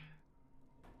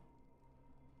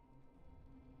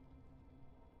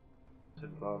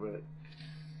 Templar relic.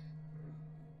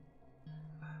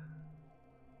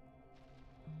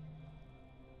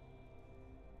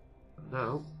 And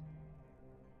now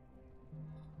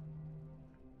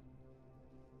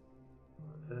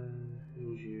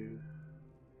who's you?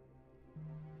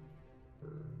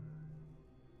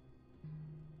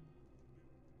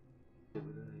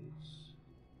 Grenades.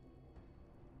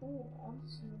 Oh,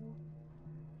 awesome.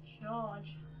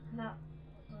 Charge. No.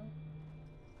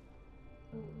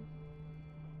 Ooh.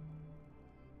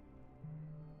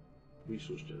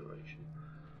 Resource generation.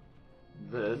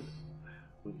 Then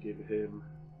we'll give him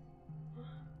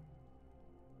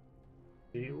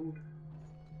shield.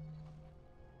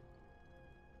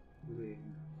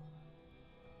 Ring.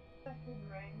 Second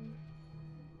ring.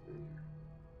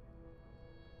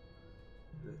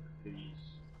 These.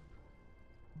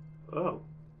 Oh.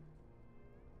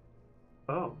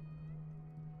 Oh.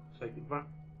 Take it back.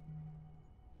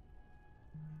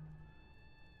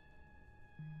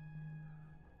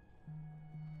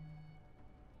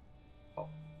 Oh.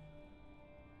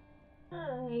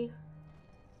 Hey.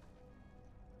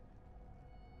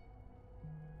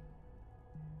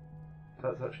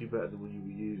 That's actually better than one you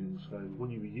were using. So one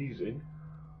you were using,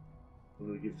 I'm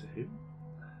going to give to him.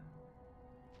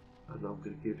 And I'm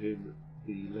going to give him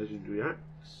the legendary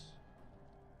axe.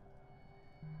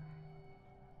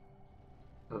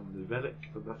 And the relic,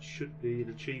 and that should be an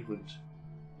achievement.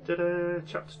 Ta-da!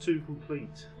 Chapter 2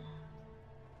 complete.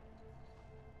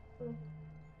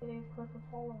 Getting a quicker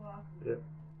follower. Yep.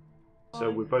 So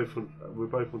we're both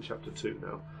on chapter 2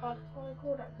 now. I'd probably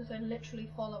call that because they literally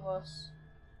follow us.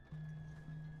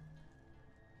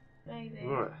 Maybe.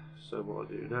 Right, so what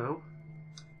I do now,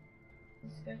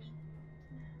 Let's go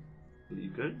to... you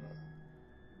go,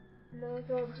 No, I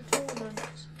go up to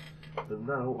tournament. and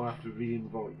now I have to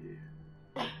re-invite you,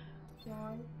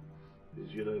 Why?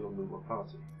 because you're no longer in my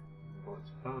party. Invite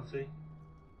to party,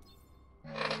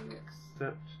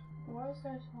 accept, Why is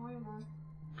there a timer?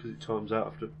 because it times out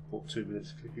after, what, 2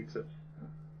 minutes, click accept,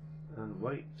 and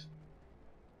wait.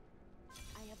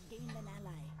 I have gained an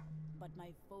ally, but my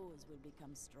foes will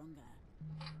become stronger.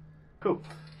 Cool,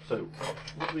 so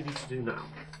what do we need to do now?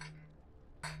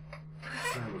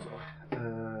 Where was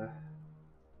I?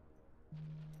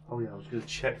 Oh yeah, I was going to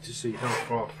check to see how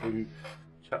far through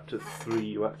chapter 3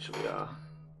 you actually are.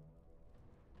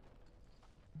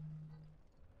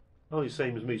 Oh, you're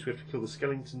same as me, so we have to kill the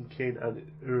Skeleton King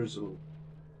and Urzel.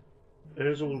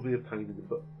 Urzel will be a pain in the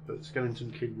butt, but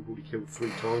Skeleton King we've already killed 3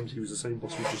 times. He was the same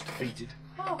boss we just defeated.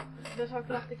 Oh, guess I'm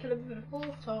gonna have to kill him for the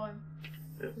 4th time.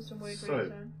 Yep. For some weird So,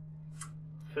 reason.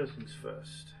 first things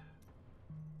first.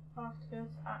 I have to go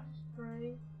to Act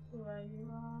 3, where you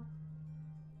are.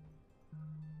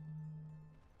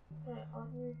 Wait,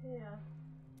 aren't you here?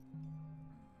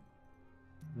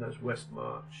 And that's West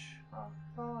March. Oh,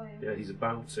 fine. Yeah, he's a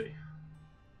bounty.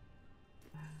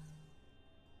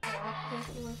 I'll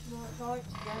take you with my right,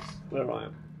 yes. Where I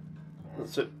am.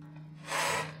 That's it.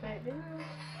 Wait, didn't we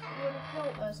already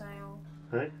kill Urzael?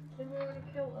 Hey? Didn't we already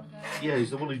kill Urzael? Yeah,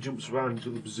 he's the one who jumps around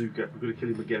with the bazooka. We've got to kill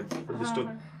him again.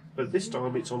 But this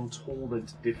time it's on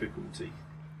torment difficulty.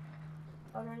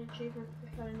 Are there any achievements for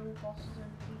killing all bosses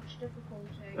in each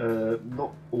difficulty?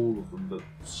 Not all of them, but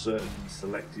certain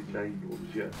selected named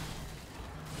ones, yeah.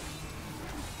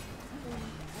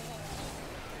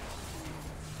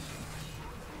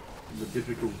 And the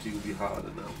difficulty will be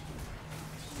harder now.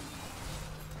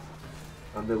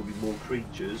 And there will be more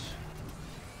creatures,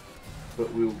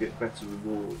 but we will get better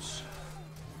rewards.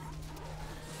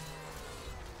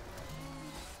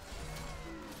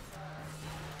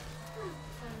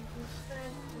 And he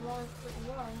spent life pretty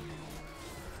well.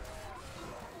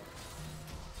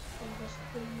 From just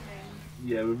cleaning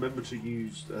Yeah, remember to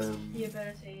use the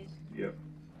abilities. yeah,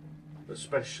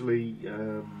 especially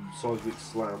Seismic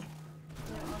Slam.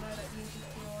 Yeah, I know that uses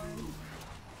Fury.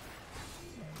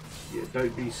 Yeah,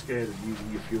 don't be scared of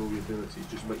using your Fury abilities,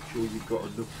 just make sure you've got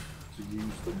enough to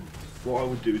use them. What I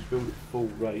would do is build at full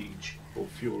Rage, or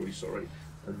Fury, sorry,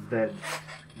 and then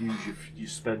use your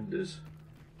spenders.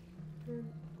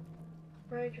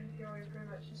 Rage and Fury are pretty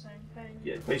much the same thing.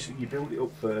 Yeah, basically you build it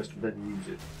up first and then use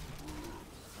it.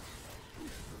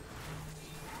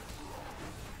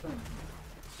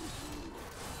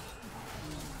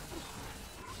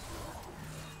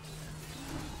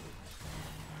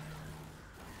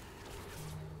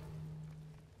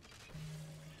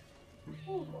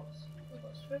 I've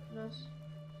got swiftness.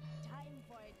 Time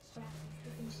for a So chat.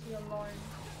 you can see a line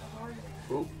behind me.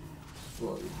 Oh,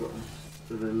 right, we've got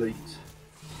an elite.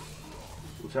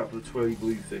 Watch out for the twirly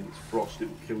blue thing. It's frost. It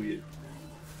will kill you.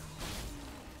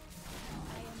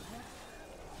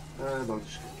 And I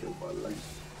just got killed by a late.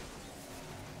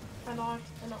 And I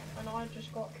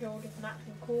just got killed of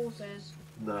natural causes.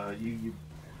 No, you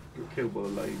got killed by a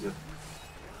laser.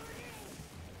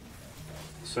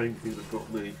 The same thing that got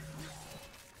me.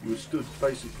 You were stood,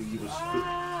 basically you were stood.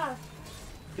 Ah!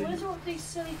 What is all of these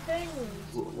silly things?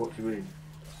 What do you mean?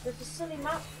 There's a silly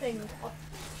map thing.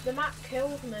 The map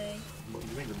killed me. What do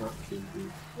you mean the map killed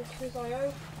you?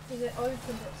 Because it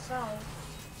opened itself.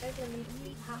 Maybe I need to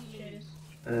keep hatches.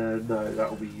 No,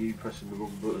 that'll be you pressing the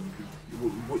wrong button.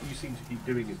 'Cause what you seem to be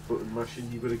doing is button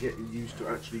mashing. You've got to get used to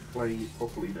actually playing it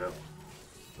properly now.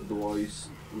 Otherwise,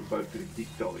 we're both going to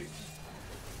keep dying.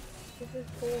 This is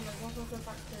cool. I want to go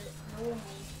back to normal.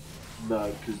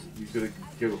 No, because you've got to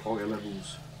go higher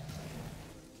levels.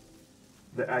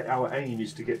 Our aim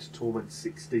is to get to Torment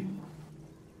 16.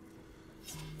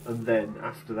 And then,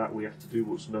 after that, we have to do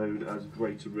what's known as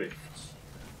Greater Rifts,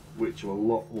 which are a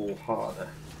lot more harder.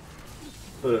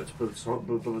 But by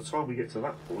the time we get to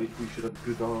that point, we should have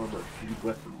good armour, good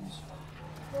weapons.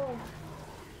 Oh,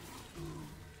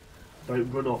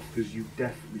 Don't run off, because you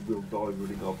definitely will die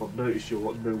running off. I've noticed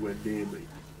you're nowhere near me.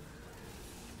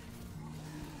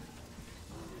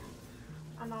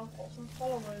 and I've got some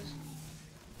followers.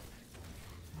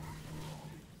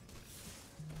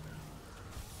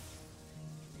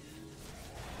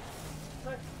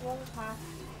 Look, wrong path.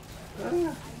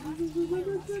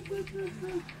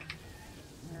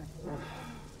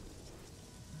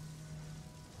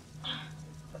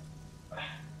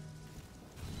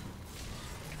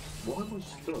 Why am I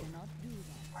stuck? Cannot do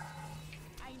that.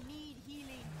 I need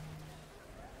healing.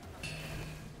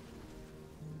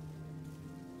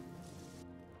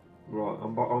 Right,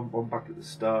 I'm back at the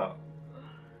start.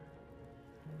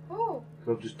 Oh,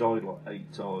 'Cause I've just died like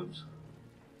 8 times.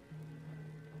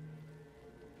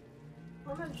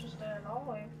 I managed to stay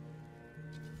alive.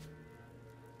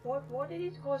 Why do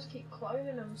these guys keep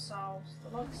cloning themselves?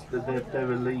 They're like They're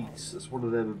elites. That's one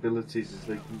of their abilities. Is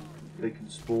they can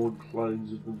spawn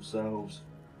clones of themselves.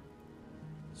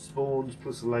 Spawns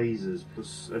plus lasers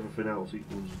plus everything else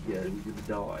equals yeah, we're gonna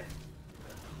die.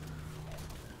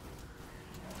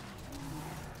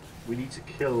 We need to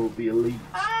kill the elite.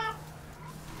 Ah!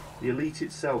 The elite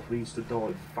itself needs to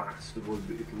die fast, otherwise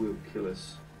it will kill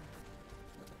us.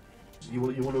 So you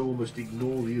want to almost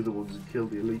ignore the other ones and kill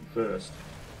the elite first.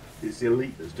 It's the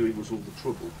elite that's doing us all the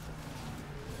trouble.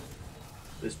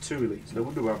 There's 2 elites. No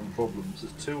wonder we're having problems.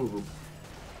 There's 2 of them.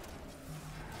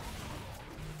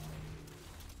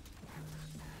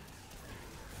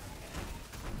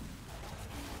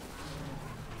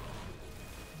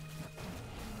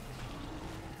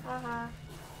 Haha.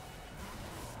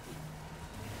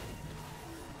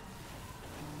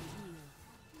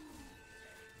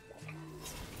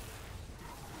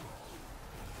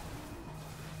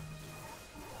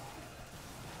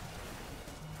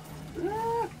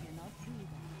 Cannot do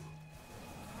that.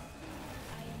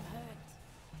 I am hurt.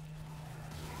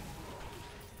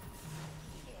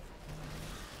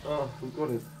 Oh, we got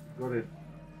him. Got him.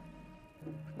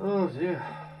 Oh dear.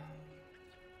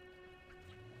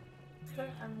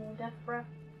 And more death breath.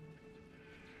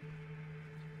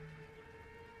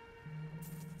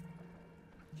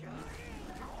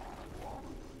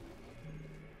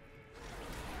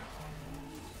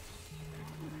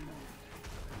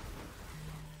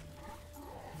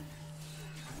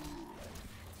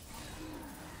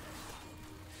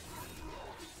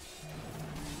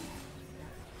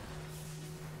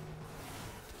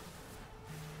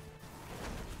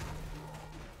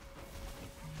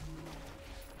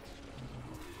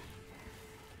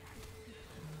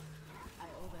 I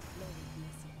overflow with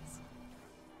blessings.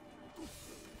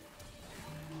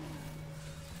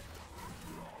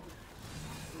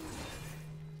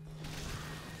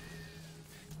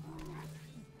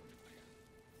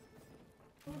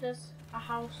 What does a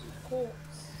house of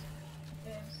corpse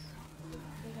is?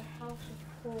 There's a house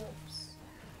of corpse.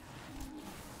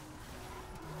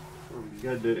 Well, you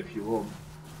can do it if you want.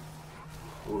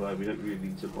 Although we don't really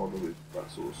need to bother with that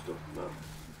sort of stuff now.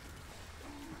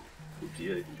 Up to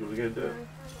you. Do you want to go and do it?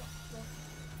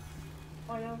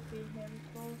 I don't beat him,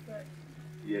 but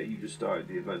Yeah, you just started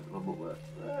the event and I'm not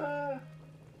there.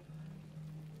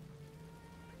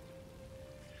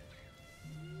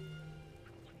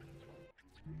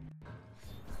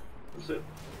 That's it.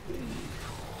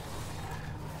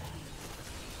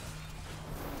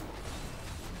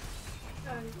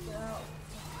 and get out of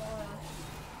the fire.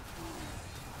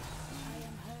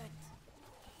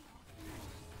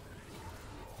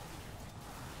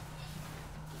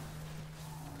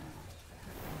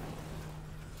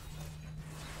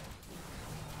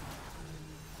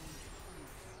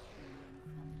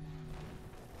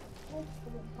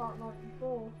 part like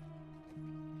before.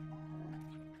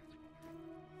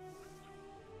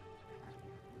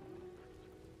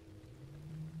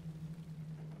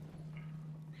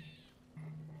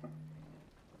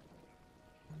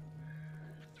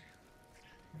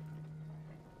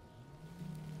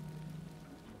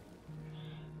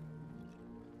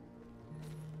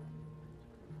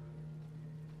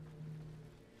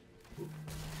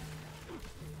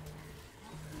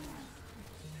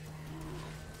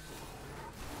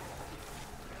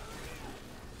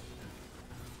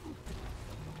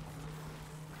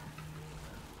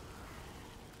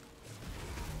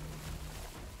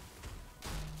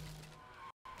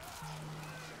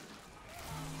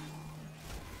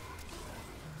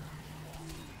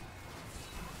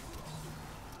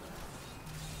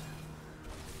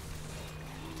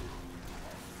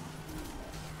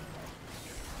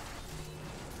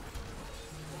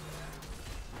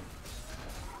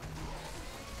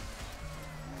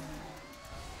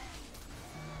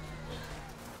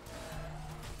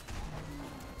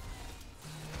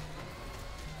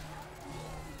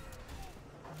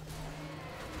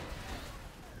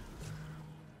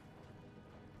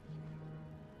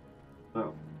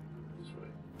 Oh, this way.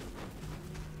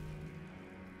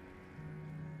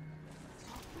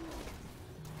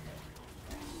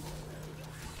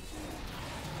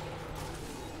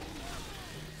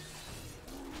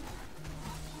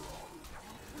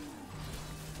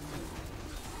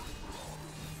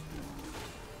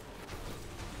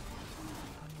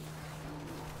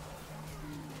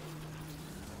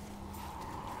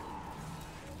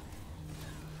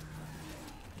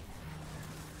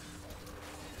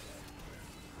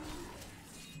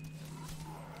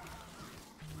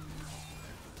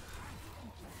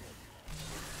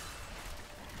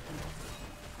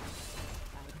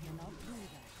 I cannot do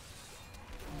that.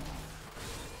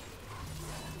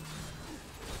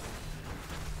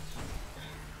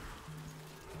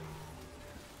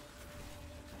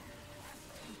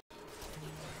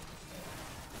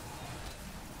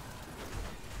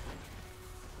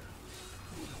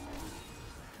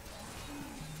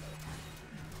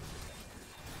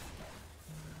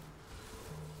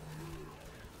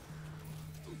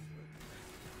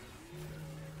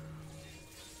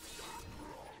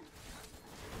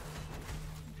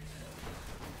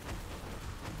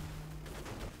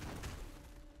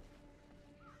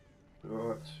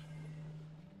 Right.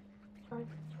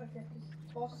 I guess this is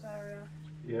the boss area.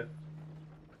 Yep.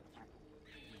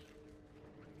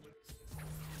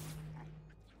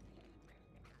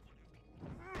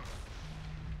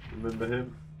 Remember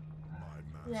him? My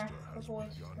Yeah, master the has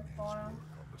voice, begun the his fire.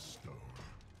 work on the stone.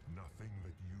 Nothing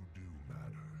that you do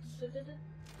matters.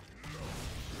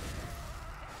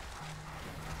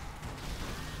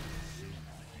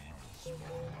 Demons will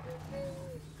not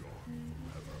be gone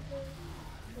forever.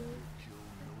 You will kill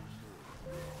no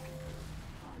more.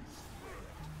 I swear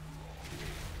it.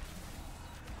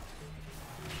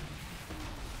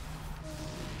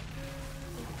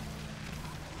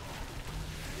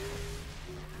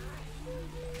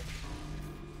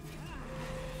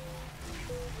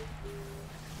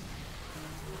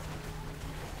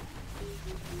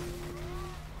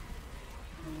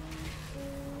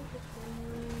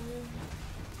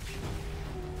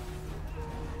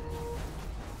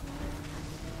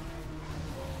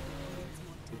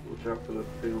 Watch out for the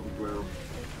thing on the ground.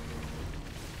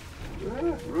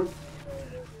 Ah, run.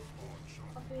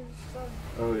 I've been stunned.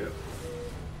 Oh yeah.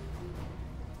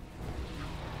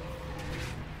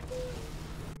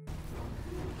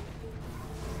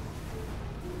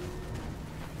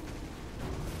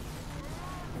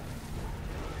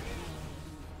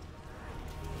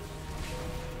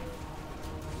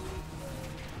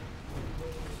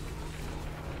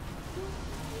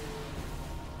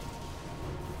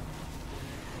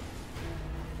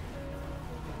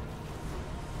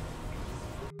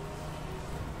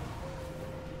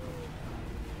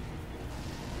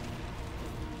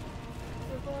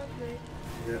 Revive me.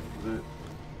 Yeah, that's it.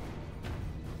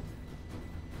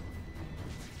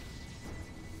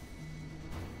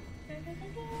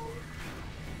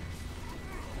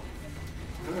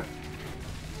 Ah.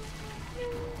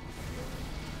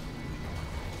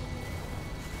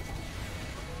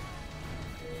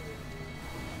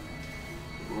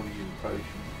 Running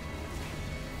impatient.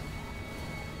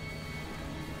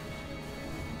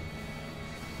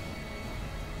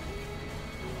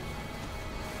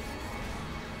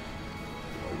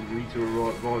 You need to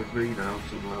revive me now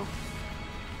somehow.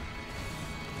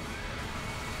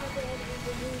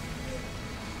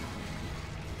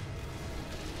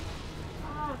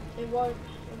 Ah, it won't.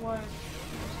 It won't. It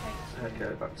just takes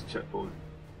Okay, back to checkpoint.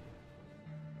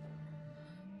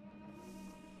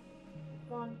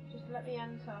 Come on, just let me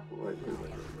enter. Wait.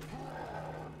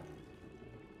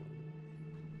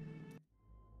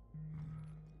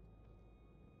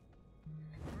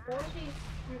 Why did he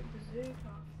shoot the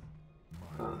bazooka?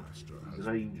 He's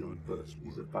an angel, but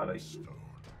he's a bad angel.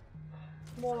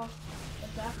 More like a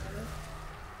devil.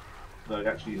 No,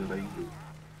 actually he's an angel.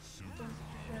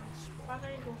 Bad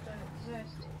angels don't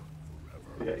exist.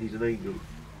 Yeah, he's an angel.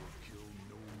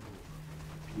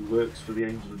 He works for the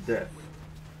angel of death.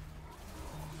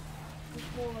 It's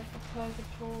more like a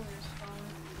purgatorial style.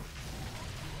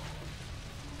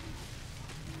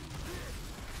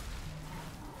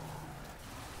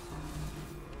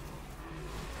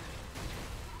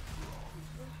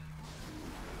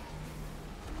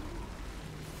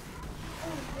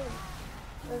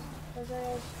 As I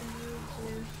also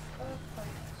use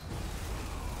earthquakes.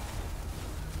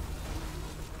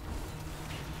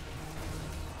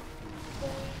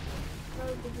 No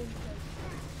bazookas.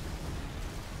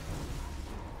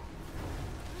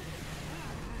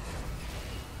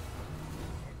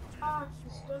 Ah, she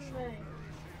stunned me.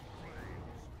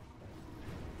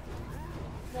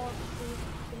 Come on, please.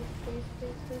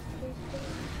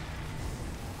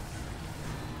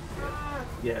 Ah!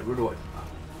 Yeah, run away from that.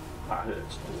 That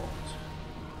hurts a lot.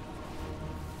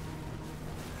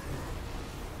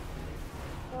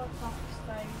 Well, it's not to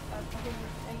stay. I think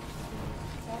it's 8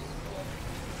 as possible.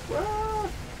 Ah!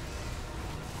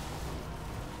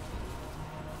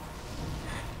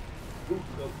 Ooh,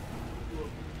 no.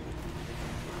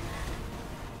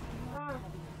 Ah!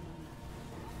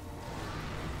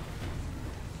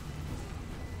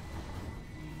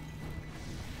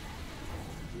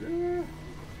 Yeah.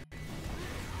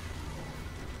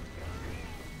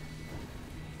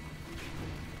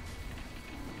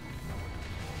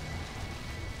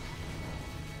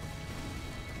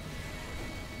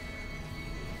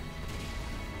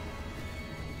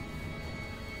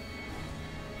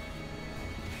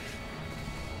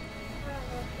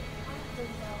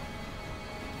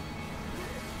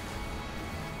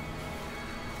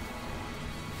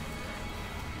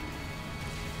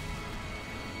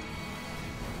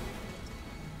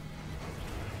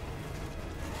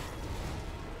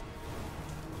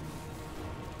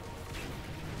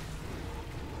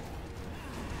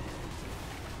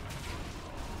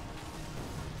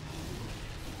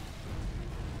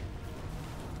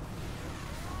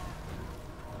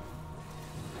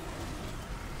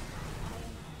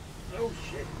 Oh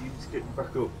shit, you need to get him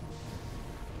back up.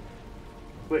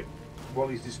 Quick, while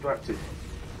he's distracted.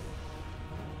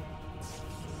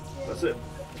 That's it.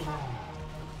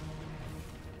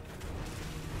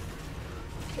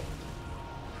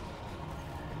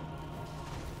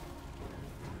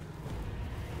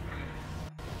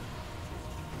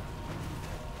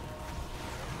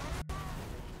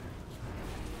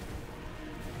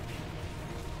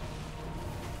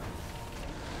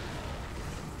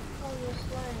 Oh, you're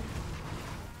slain.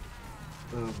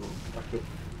 Oh, well, back up.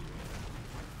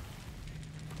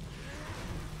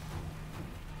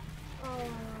 Oh my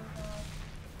god.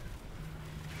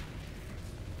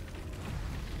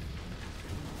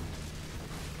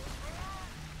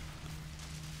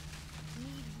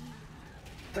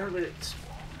 Damn it!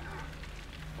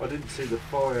 I didn't see the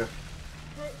fire. It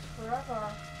takes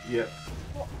forever. Yeah.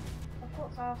 What? I've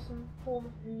got to have some form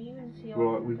of immunity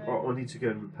Right, on the I need to go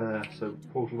and repair, so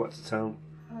portal back to town.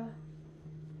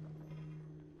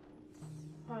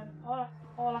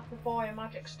 I'll have to buy a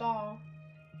magic star.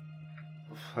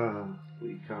 Well,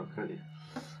 you can't, can you?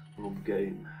 Wrong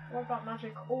game. What about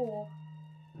magic orb?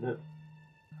 No.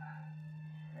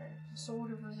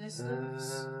 Sword of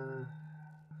resistance.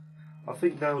 I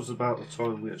think now's about the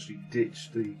time we actually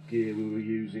ditched the gear we were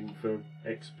using for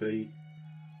XP.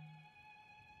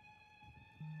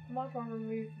 I might want to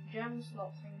remove the gem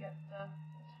slots and get the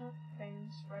attack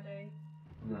things ready.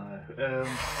 No.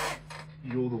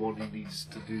 You're the one who needs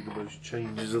to do the most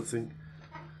changes, I think.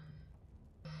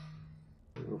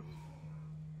 Oh.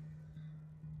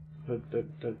 Don't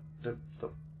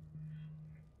stop.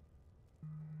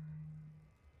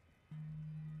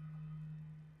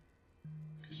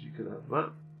 Because you can have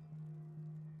that.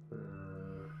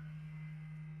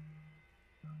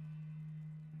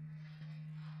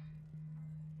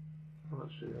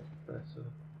 Actually, that's better.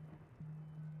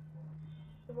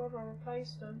 So what do I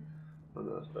replace them? Oh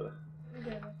no, that's better.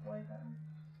 Yeah, that's way better.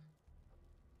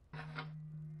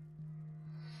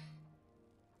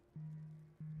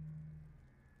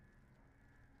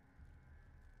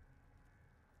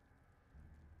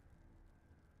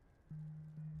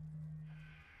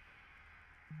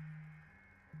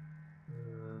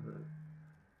 No.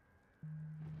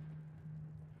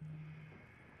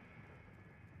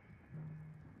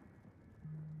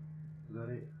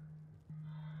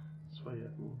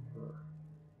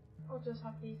 does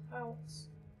have these belts.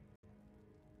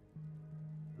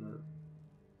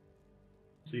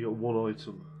 So you got one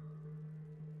item.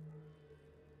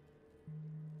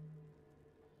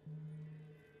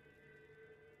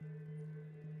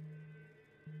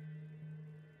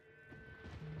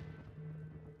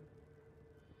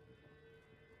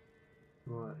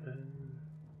 Right,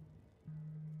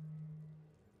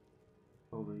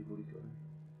 oh no, you've already got it.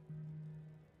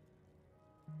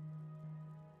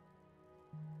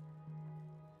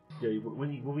 Yeah,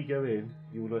 when we go in,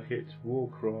 you want to hit war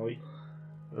cry,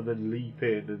 and then leap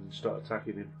in and start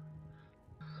attacking him.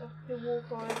 So the war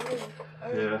cry and leap.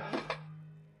 Oh, Yeah.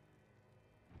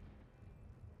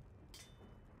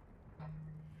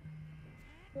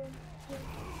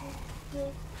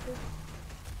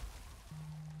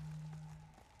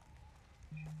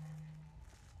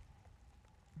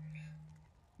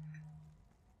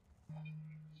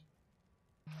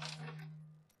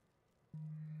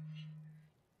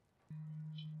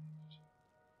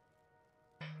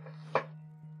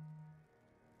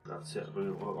 That's it.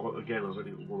 Again, I've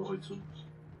only got one item.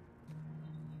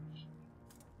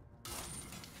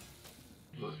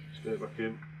 Right, let's go back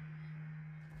in.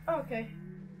 Okay.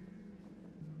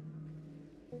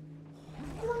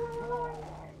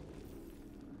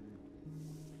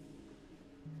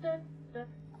 Dun, dun,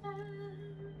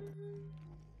 dun.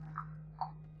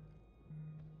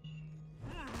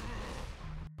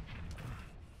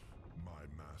 My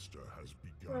master has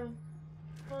begun.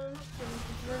 Well, I'm not sure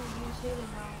if you only use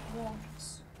healing now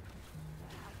once.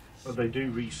 And they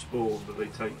do respawn, but they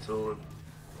take time.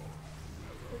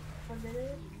 A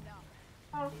minute.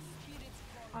 Oh,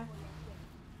 I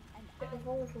get the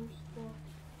volatiles for.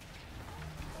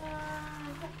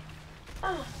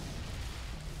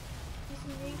 He's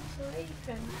immune to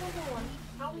leaping. Come on,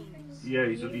 how many things? Yeah,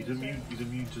 he's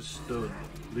immune to stun.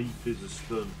 Leap is a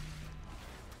stun.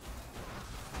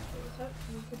 I was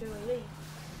hoping you could do a leap.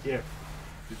 Yeah,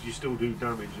 because you still do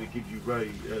damage and it gives you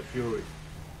fury.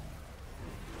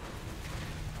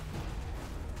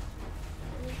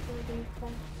 I'm just gonna do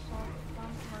front side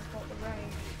down when I've got the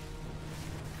rage.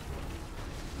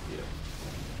 Yeah.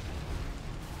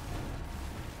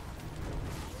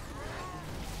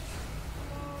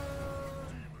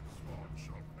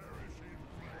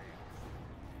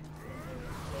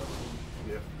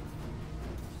 Yeah.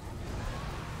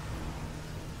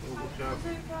 Oh, watch out.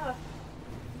 Super!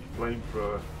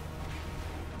 Flamethrower.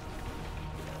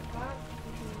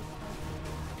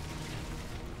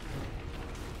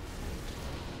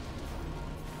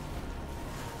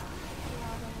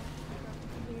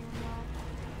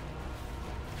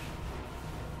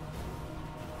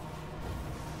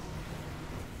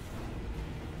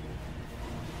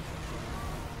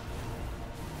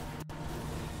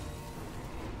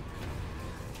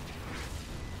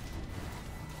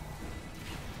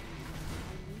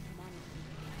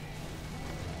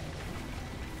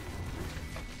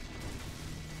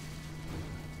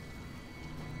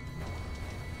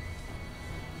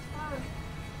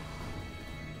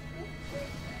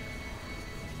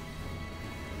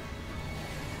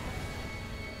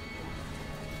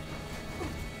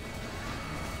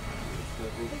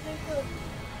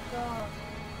 Wow.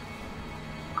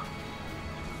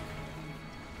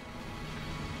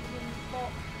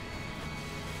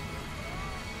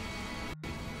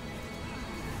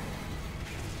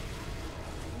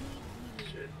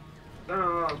 Shit.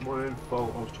 Ah, that's my own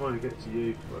fault. I was trying to get to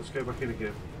you. Let's go back in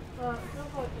again. It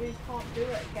feels like we can't do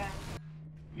it again.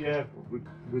 Yeah,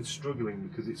 we're struggling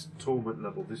because it's torment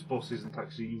level. This boss isn't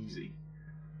actually easy.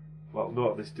 Well,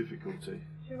 not at this difficulty.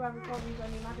 Too bad we can't use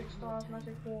any magic stars,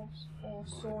 magic orbs, or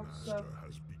swords of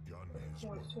Has begun his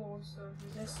work. swords of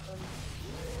resistance.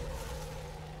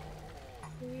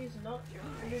 We can use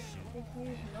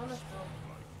none of them.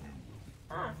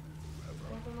 Ah,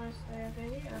 what a nice day over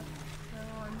here.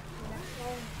 Now on to the next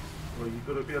one. Well, you've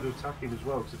got to be able to attack him as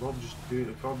well. Because if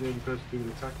I'm the only person doing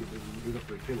attacking, then we're not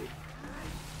going to kill him.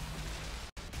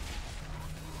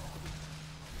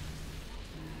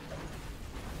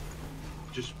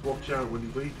 Just watch out when you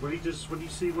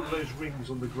see one of those rings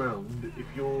on the ground. If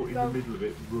you're in the middle of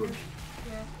it, run.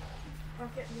 Yeah, I'll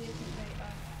get the indicator.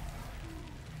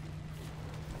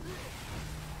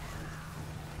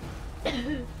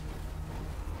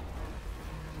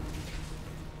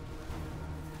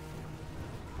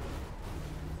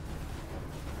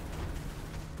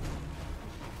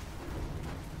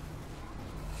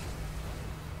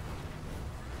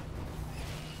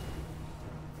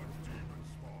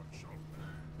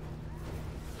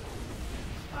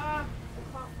 Ah, I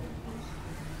can't focus.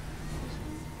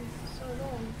 It's so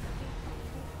long.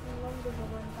 It's longer than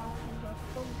I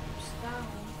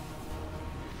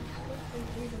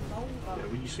Yeah,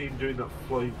 when you see him doing that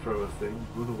flamethrower thing,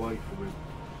 run away from him.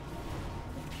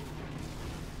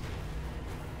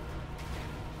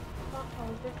 That's how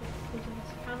different because of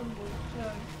his cannonballs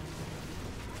too.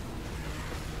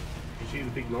 You see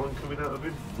the big line coming out of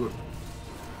him? Run.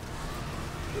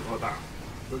 Just like that.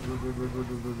 Run, run, run, run, run, run,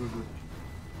 run, run, run.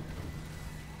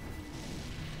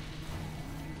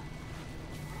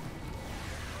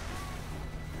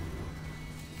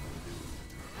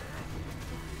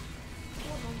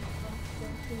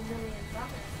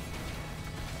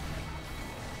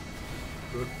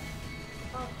 Good.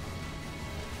 Oh.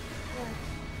 Yeah.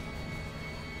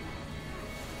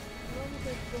 As long as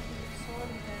there's nothing inside of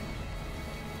him.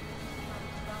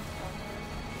 That's on there.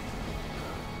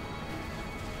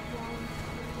 One,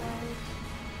 two ways.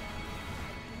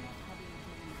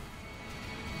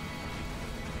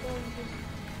 One,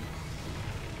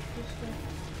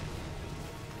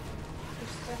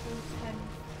 just settle his head.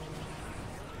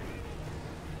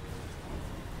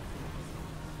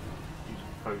 Use a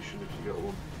potion if you got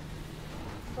one.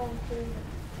 Don't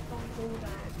fall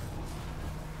down.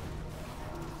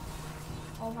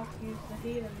 I'll have to use the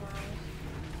healing rounds.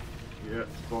 Yeah,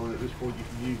 it's fine. At this point you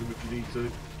can use them if you need to.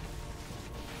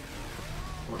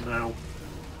 What now?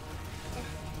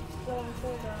 Don't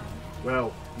fall down.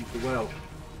 Well, use the well.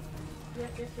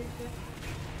 Yes.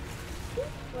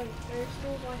 Wait, there's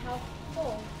still my health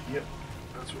full. Yep,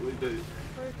 that's what they do.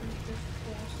 Broken just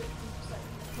for 60%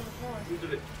 of the life. We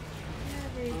did it.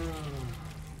 Yeah,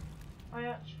 I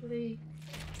actually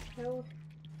killed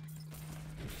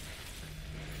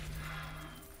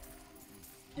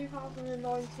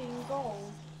 2019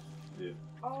 gold. Yeah.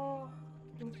 Oh,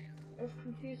 it was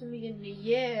confusing me in the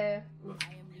year.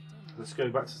 Let's go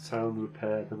back to town,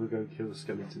 repair, then we'll go kill the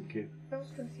skeleton kid. It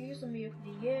was confusing me with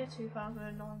the year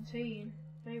 2019.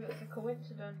 Maybe it's a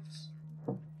coincidence.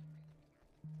 Oh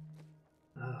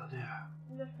dear.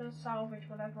 I'm just gonna salvage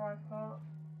whatever I've got.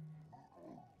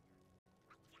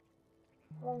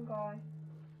 One guy.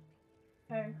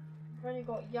 Okay, I've only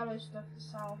got yellow stuff to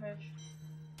salvage.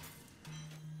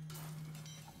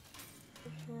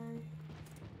 Okay.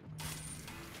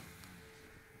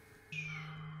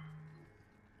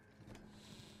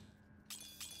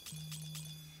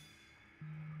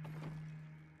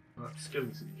 Right,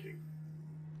 Skeleton King.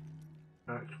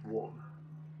 Act 1.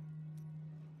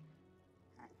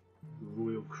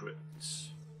 Royal Crypts.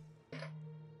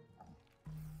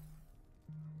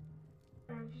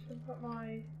 I'm just gonna put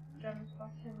my gems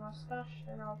back in my stash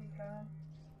and I'll be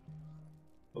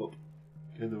going. Up.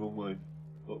 In the wrong way.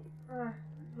 Up.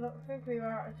 Look, I think we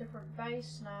are at a different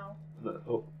base now. No,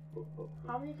 up.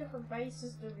 How many different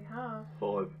bases do we have?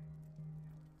 5.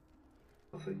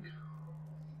 I think.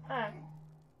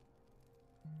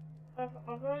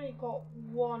 I've only got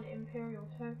one Imperial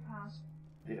Topaz.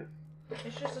 Yeah.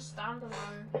 It's just a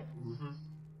standalone. Mm-hmm.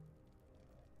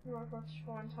 You're not going to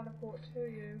try and teleport to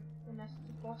you unless it's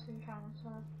a boss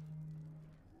encounter.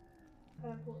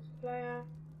 Teleport to player.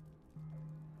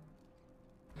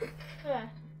 Yeah,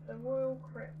 the Royal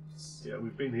Crypts. Yeah,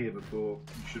 we've been here before.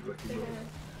 You should Yeah, recognise it.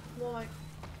 more like,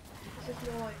 this is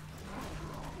more like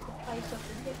the place of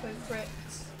the Hippo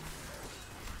Crypts.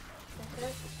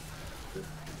 Okay.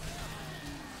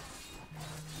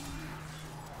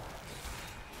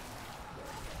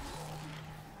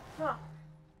 Huh.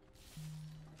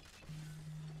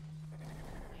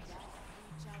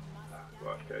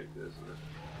 Right, okay, there's a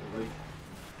link.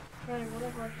 Okay,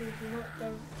 whatever I do, do not go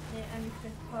near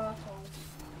anything purple.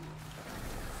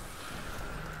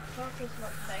 Purple's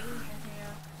like danger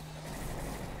here.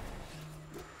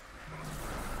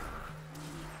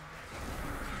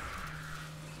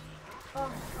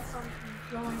 Oh, that's something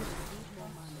giant.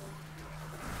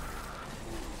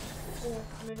 Oh,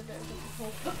 I'm in a bit of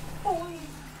difficulty. Oh,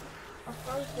 I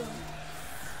froze them.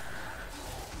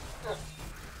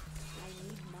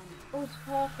 Oh, it's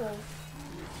purple.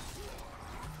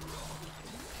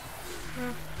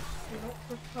 Do not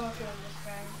push purple in this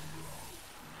game.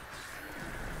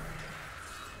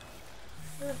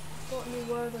 I've got a new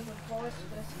word of advice for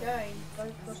this game.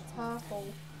 Don't push purple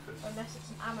unless it's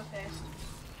an amethyst.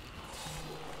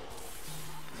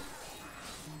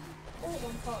 Oh,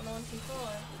 1 part 95.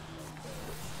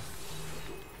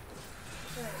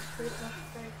 Okay, it's pretty much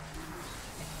big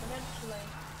exponentially.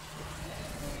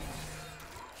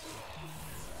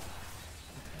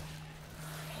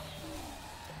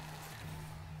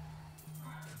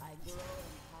 I grow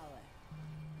in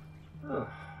power.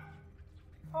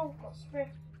 Oh, got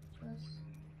swiftness.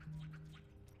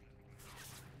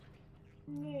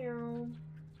 Meow.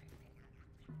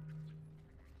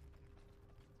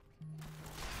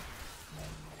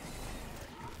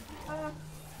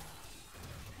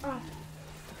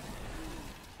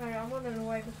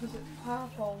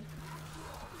 purple.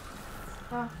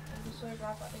 Ah, I'm just so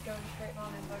glad that they go in a straight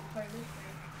line and don't play with me.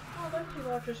 Oh, those two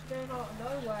are just going out of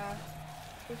nowhere.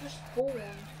 They're just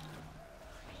spawned.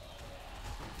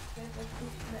 They're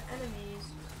the enemies.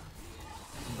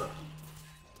 No.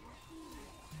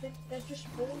 They're just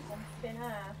spawned from thin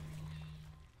air.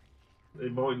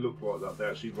 It might look like that,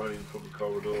 they're actually running from the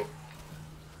corridor.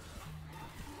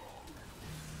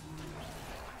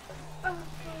 Oh,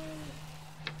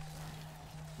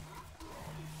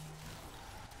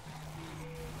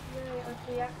 yeah, I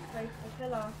deactivate the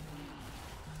pillar.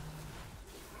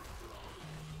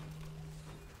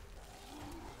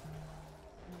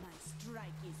 My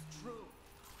strike is true.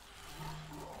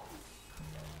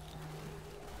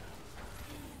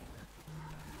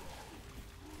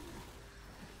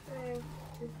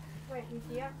 Wait, we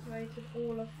deactivated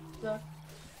all of the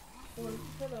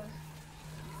pillars.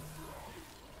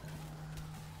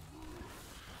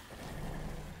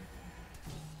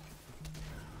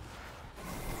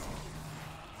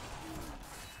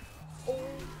 All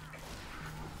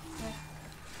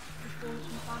destroy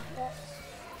some packets.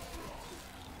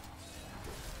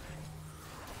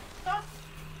 Ah!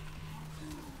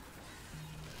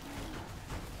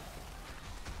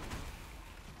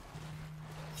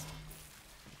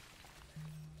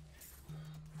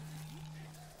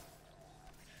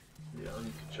 Yeah, I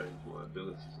need to change my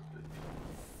abilities, I think.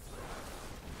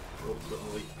 Oh, got an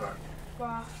elite pack.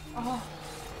 Wow. Oh.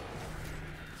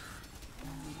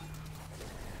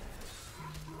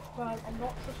 Well, I'm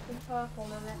not trusting purple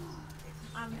unless it's an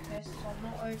amethyst, so I'm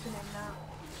not opening that.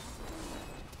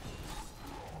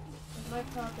 There's no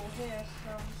purple here, so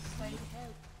I'm safe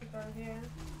to go here.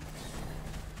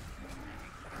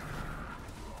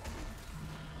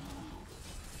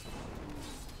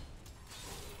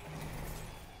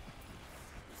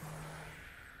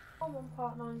 I'm on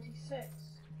part 96.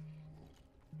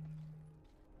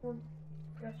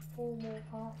 Just 4 more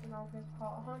parts and I'll get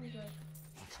part 100. A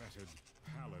fetid,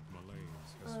 pallid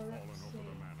malaise has Oh, fallen let's over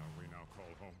the see. manor we now call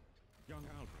home. Young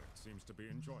Albrecht seems to be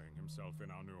enjoying himself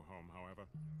in our new home, however.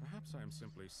 Perhaps I am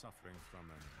simply suffering from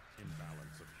an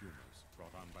imbalance of humors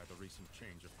brought on by the recent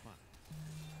change of climate.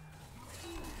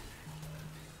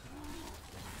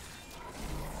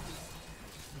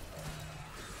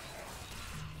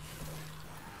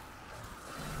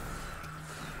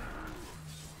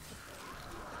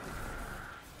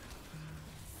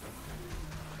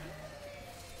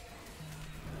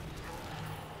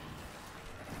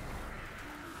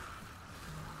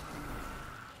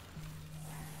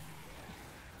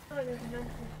 Oh, there's a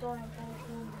mental diabolical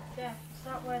wound of death. Is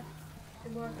that where the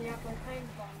word Diablo came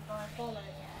from? Diabolic.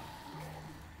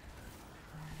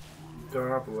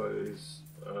 Diablo is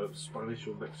Spanish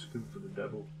or Mexican for the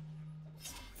devil.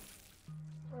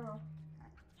 Oh.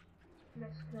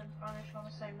 Mexican and Spanish are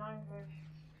the same language.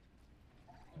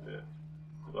 Yeah.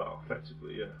 Well,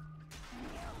 effectively, yeah.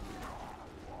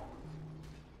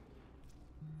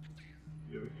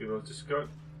 You want to disco?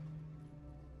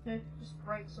 Yeah, just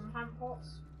break some hand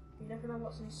pots. You never know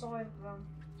what's inside of them.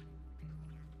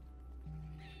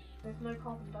 There's no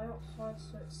carbon dioxide,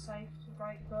 so it's safe to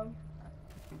break them.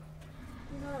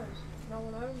 Who knows? No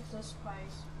one owns this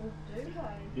place. Or do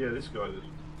they? Yeah, this guy does.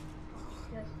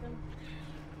 Yes, then.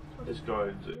 This guy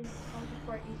owns it. I'll just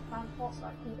break these hand pots that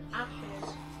are called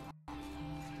ashes.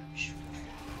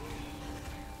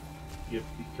 You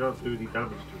can't do any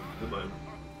damage to him at the moment.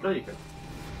 There you go.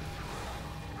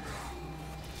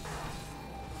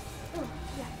 Oh,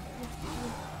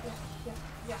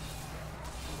 yeah.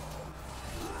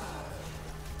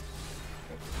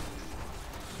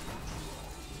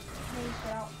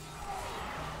 Hands out.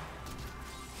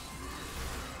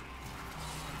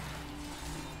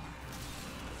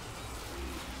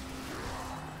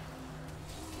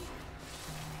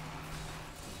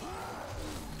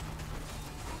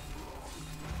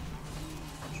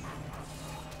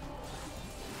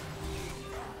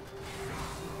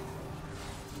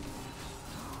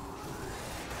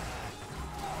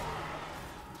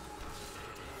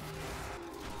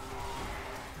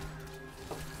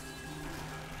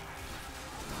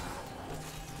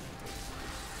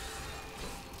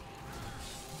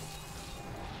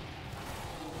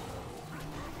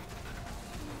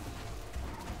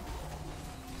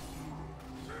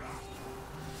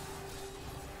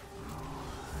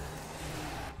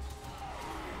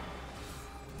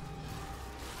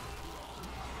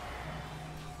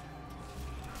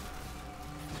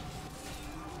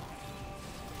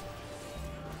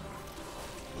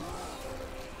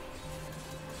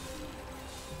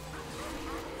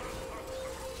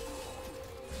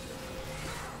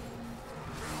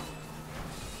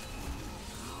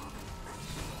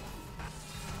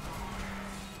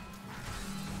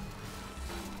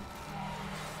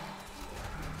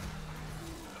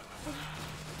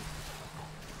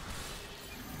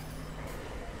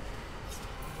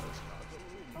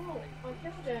 I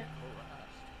killed it.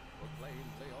 harassed,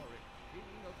 proclaimed Leoric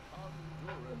king of The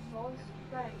Honduras voice many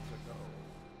breaks. years ago.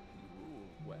 He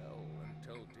ruled well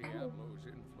until Diablo's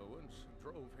influence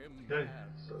drove him Okay,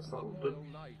 mad. so that's The that one loyal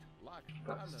done. knight Black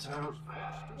Back to Banas town. was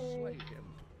forced to slay him.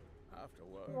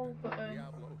 Afterward, Wrong button.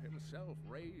 Diablo himself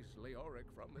raised Leoric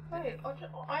from the Wait, dead.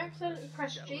 I accidentally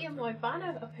pressed G and my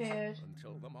banner appeared.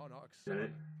 Until the monarch's Okay.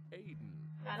 son, Aiden,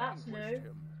 Now that's new. vanquished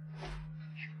him.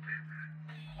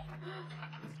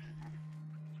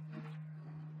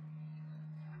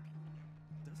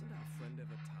 Doesn't our friend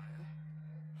ever tire?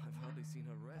 I've hardly seen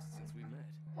her rest since we met.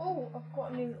 Oh, I've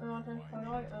got a new unidentified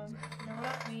item. You know what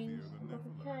that means? I've got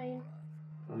a cane.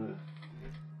 Right.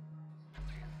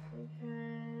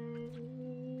 Okay.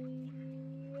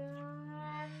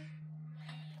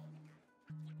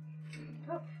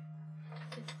 Oh.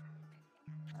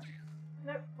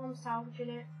 Nope, I'm salvaging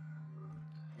it.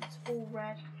 It's all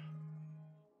red.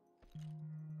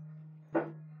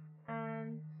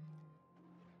 And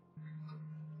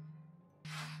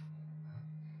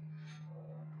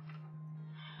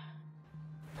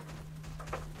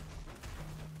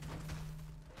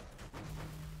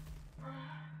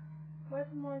where's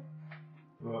my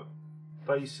Right.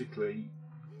 Basically,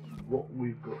 what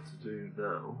we've got to do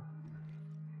now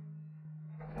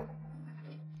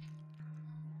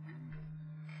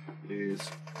is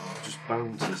just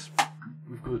bounties.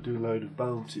 We've got to do a load of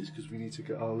bounties because we need to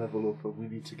get our level up and we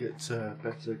need to get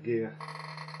better gear.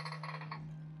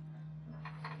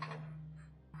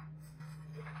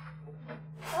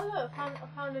 oh look, I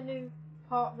found a new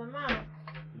part of the map.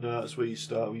 No, that's where you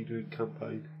start when you're doing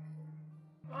campaign.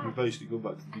 Ah, You've basically gone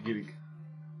back to the beginning.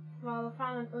 well, I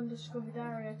found an undiscovered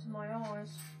area to my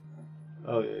eyes.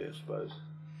 Oh yeah, I suppose.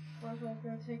 Might as well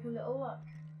go take a little look.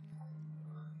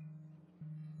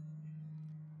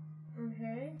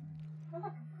 Okay. I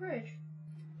like a bridge.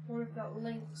 I wonder if that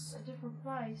links a different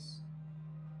place.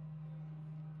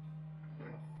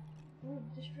 Ooh,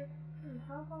 district.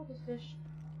 How hard is this?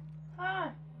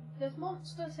 Ah! There's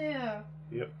monsters here!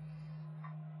 Yep.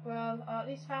 Well, I at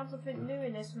least found something new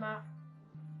in this map.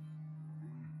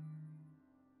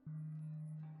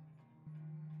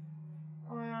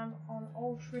 I am on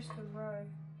Old Tristan Road.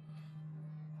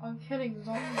 I'm killing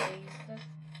zombies.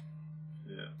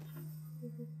 Yeah.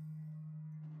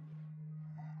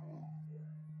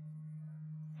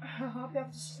 I'll be able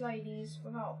to slay these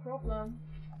without a problem.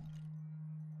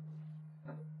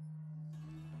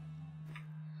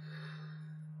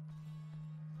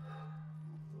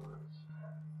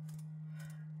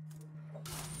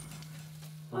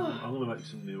 I'm gonna make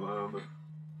some new armour.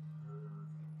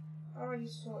 I already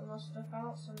sorted my stuff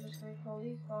out, so I'm just gonna kill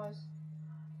these guys.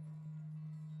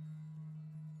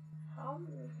 How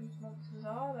many of these monsters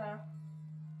are there?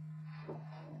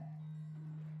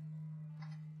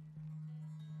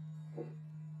 Oh,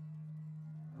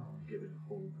 I'm getting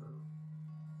full now.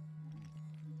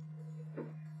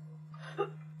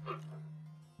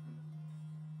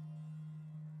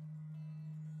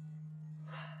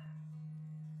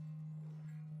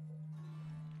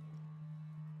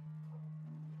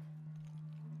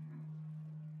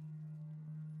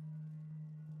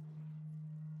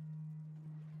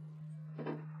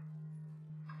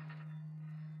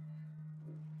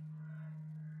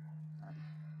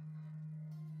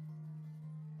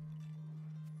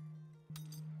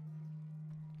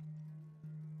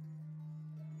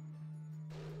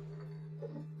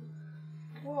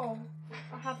 Whoa,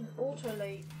 I had an auto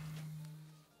leap.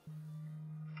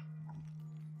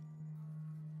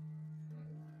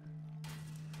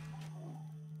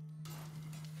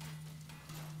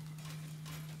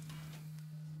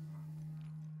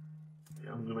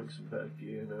 Yeah, I'm gonna make some better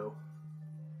gear now.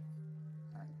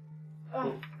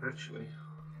 Oh, Oh, actually,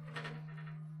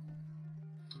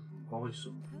 buy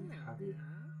something, have you?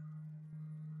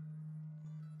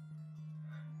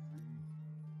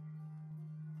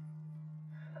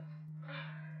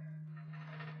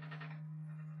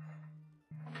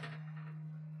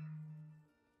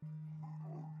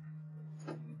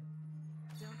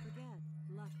 Don't forget,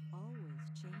 luck always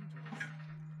changes.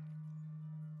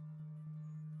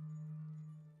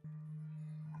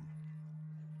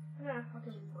 no, that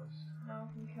doesn't work. Now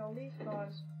I can kill these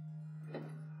guys.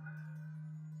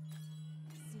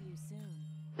 See you soon.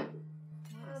 What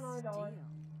And a I died. steal.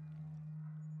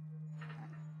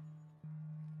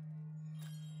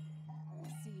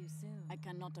 See you soon. I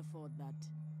cannot afford that.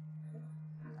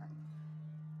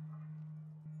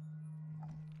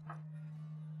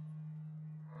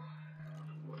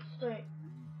 Wait.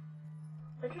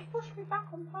 They just pushed me back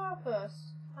on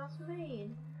purpose. That's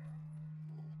mean.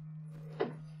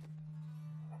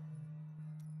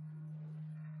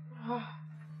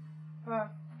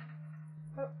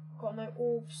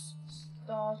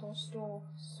 or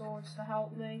swords to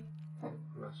help me.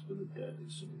 Grasp of the Dead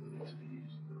is something I need to be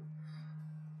using now.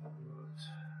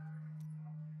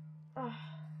 Right.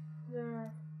 Yeah.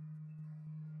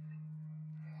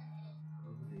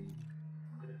 How many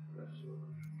death breaths are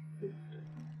 150?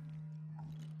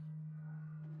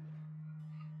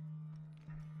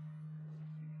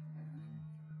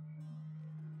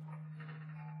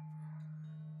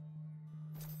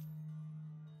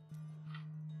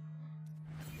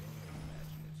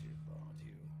 Imaginative, aren't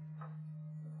you?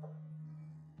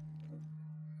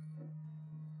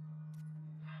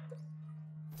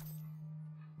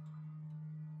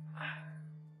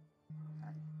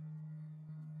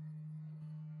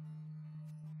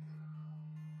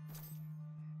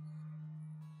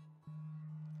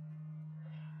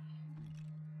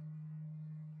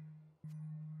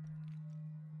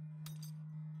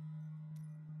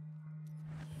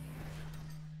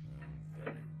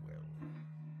 Very well.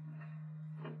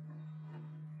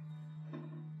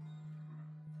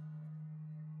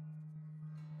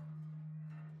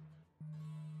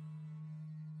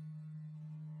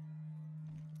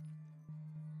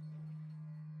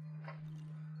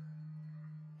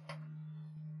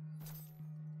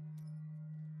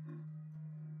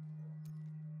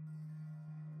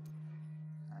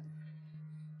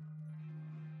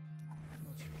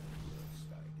 Not your worst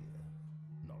idea.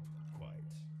 Not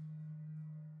quite.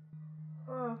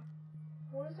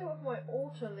 What is it with my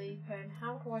auto-leaping?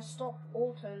 How do I stop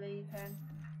auto-leaping?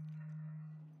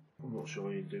 I'm not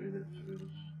sure you're doing it, to be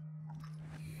honest.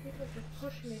 People just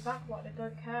push me back like they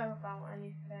don't care about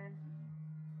anything.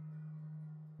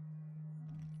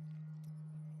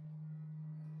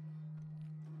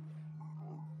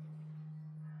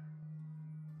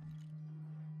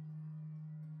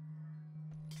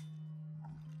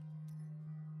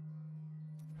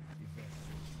 If that's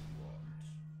what you want.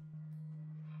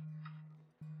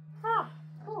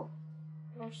 Cool.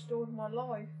 I restored my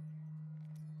life.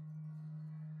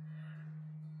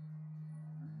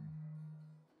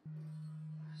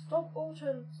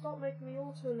 Stop making me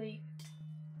auto-leap.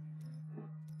 You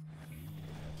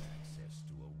have access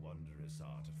to a wondrous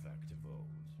artifact of old,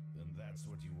 and that's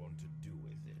what you want to do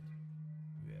with it.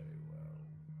 Very well.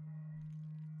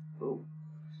 Oh,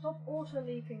 Stop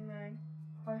auto-leaping me.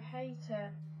 I hate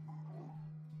it.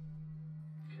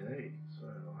 okay. So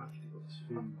I've actually got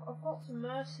two. I've got some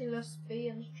merciless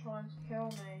beings trying to kill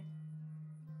me.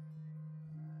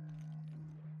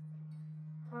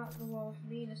 Part of the world's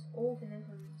meanest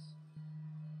organisms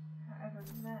that ever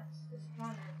met this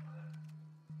planet.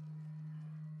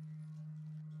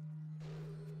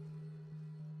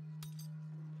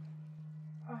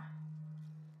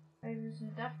 Maybe some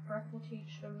death breath will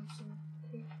teach them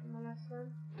a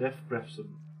lesson. Death breath's a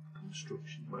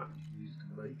construction mat you can use to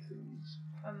make things.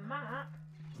 A map?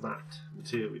 Mat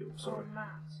material, sorry. Or a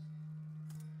mat.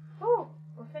 Oh,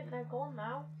 I think they're gone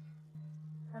now.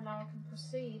 And now I can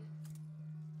proceed.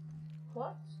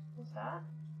 What? What's that?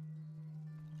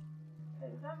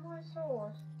 Is that my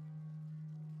sword?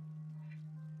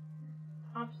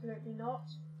 Absolutely not.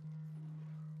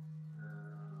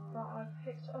 But I've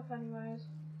picked it up anyways.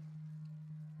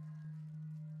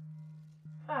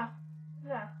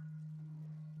 Yeah.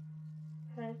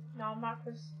 Okay,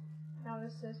 now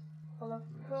this is full of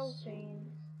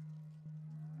proteins.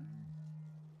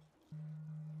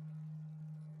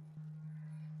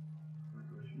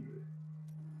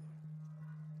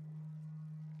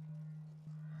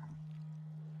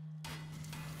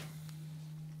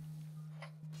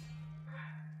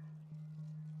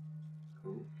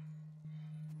 Cool.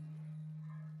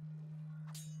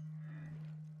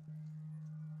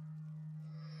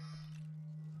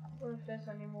 Or if there's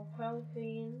any more quell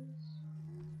fiends.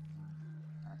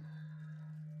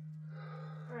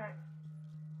 Right.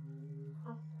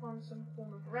 I'll find some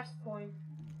form of rest point.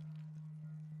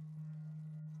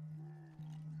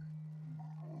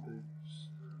 Boots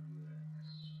and legs.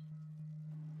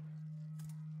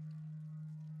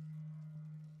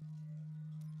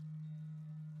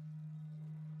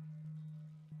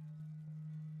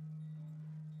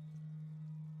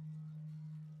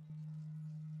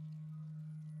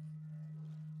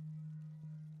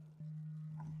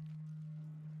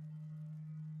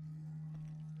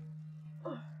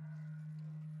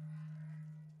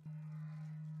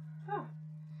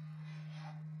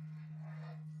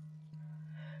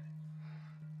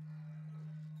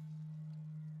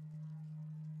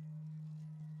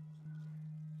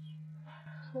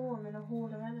 Oh, I'm in a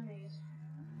horde of enemies.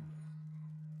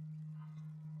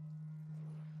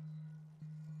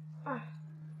 I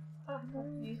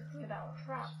need to get out of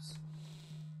traps.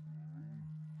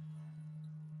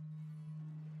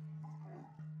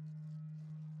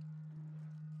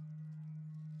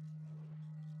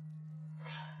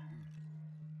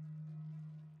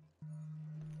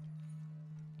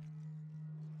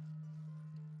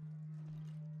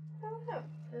 look,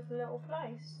 there's a little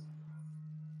place.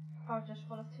 Oh, just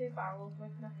full of 2 barrels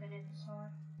with nothing inside.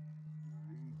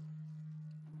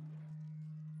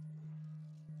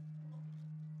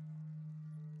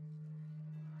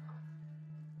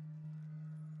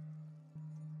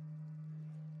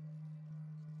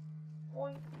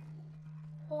 Boing,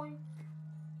 boing,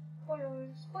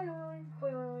 boing, boing,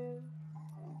 boing.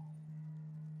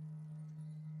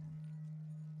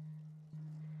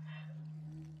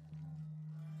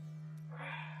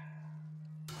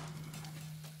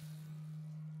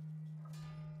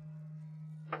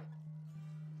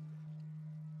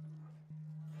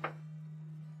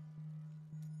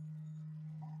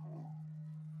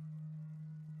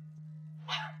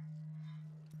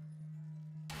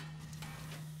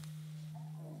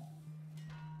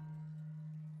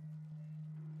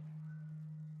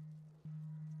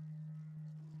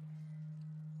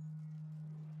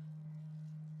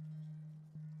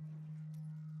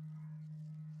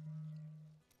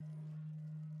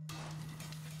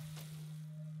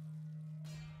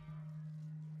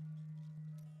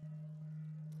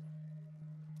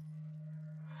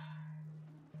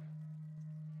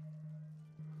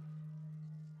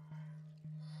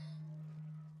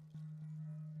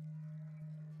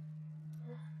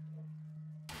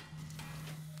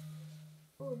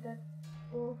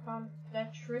 Found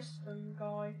that Tristan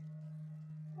guy.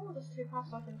 Oh, there's 2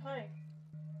 paths I can take.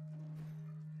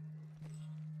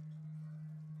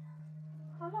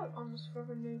 Oh look, I'm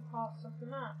discovering new parts of the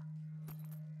map.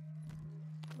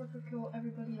 Look at kill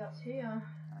everybody that's here.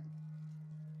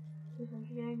 We can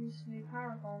gain these new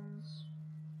paragons.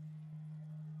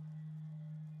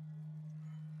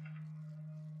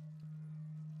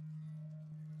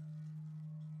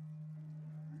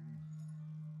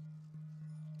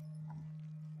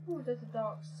 Ooh, there's a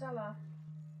dark cellar.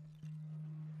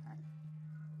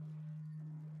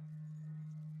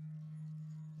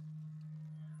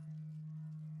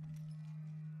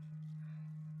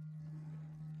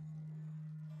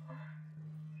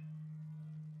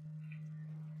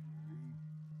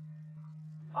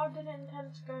 I didn't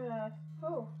intend to go there.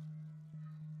 Oh.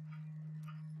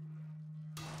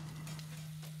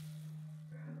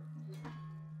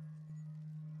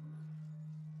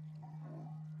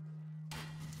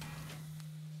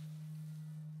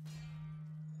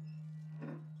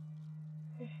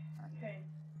 Okay.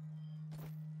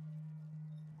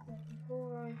 So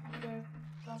before I go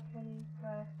back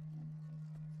anywhere.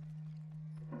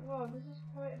 Wow, this is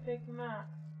quite a big map.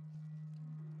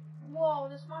 Whoa,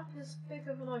 this map is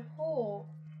bigger than I thought.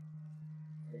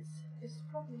 It's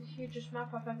probably the hugest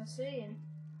map I've ever seen.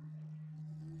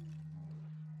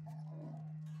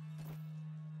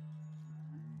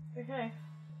 Okay,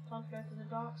 time to go to the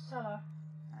dark cellar.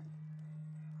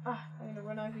 Ah, I'm gonna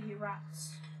run over you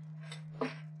rats.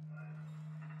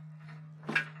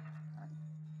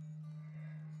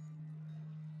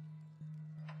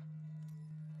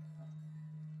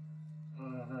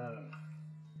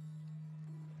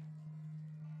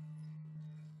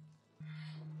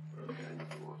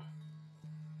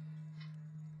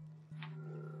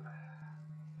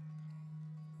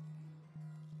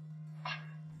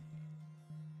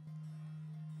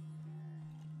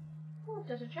 Oh,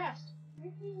 there's a chest.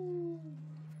 Whee!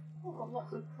 Oh, got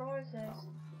lots of prizes.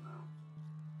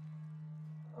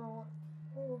 Oh,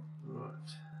 oh. Right.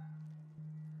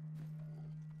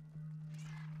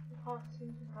 I can't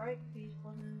seem to break these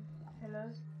wooden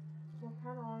pillars. Or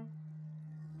can I?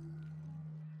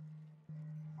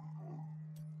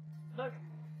 Look!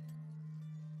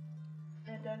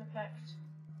 They don't affect.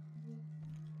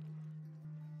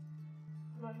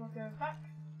 Might as well go back.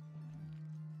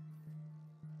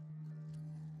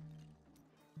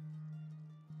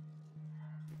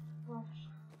 Oh,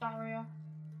 barrier.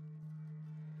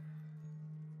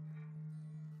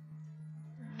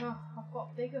 Oh, I've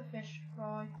got bigger fish to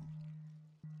fry.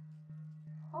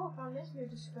 Oh, I found this new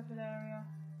discovered area.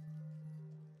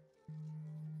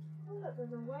 Oh look,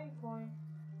 there's a waypoint.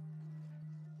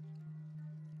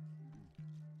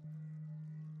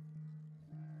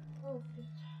 Oh, just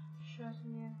shows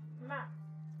me a map.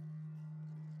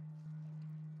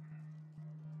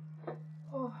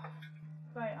 Oh,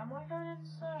 wait, am I going in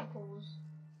circles?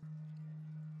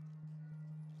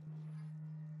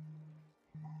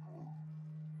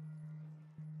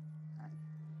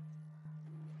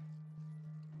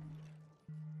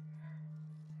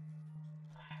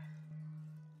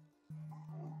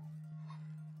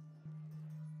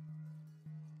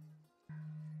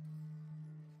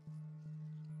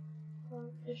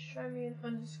 Just show me an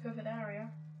undiscovered area.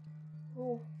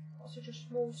 Oh, got such a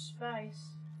small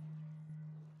space.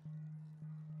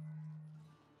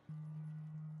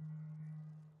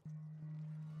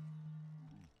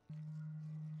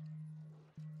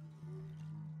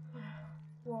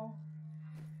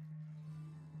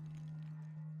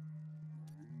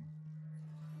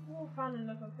 Oh, found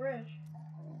another bridge.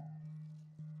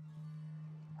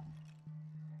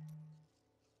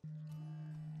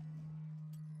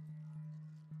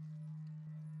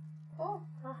 Oh,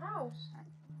 a house.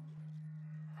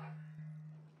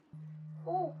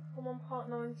 Oh, I'm on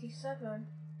part 97.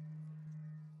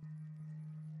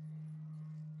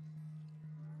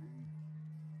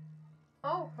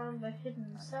 Oh, found the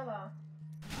hidden cellar.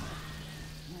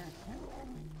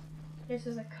 This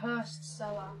is a cursed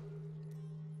cellar.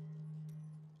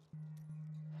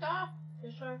 Ah!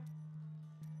 Just show.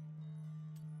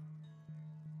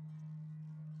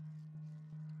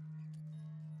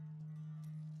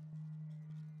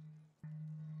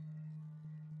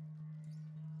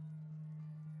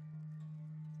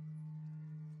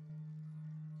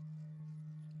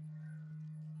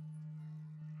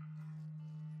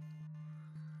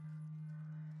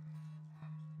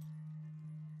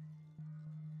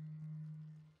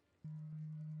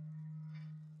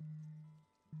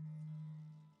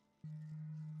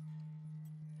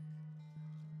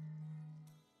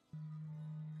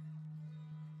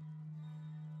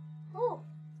 Oh!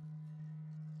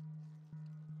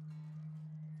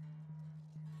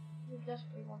 You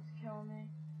desperately want to kill me.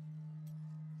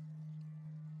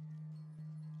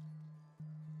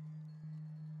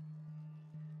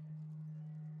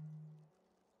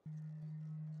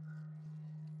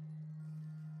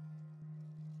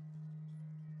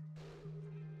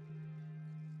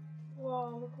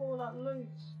 Whoa, look at all that loot.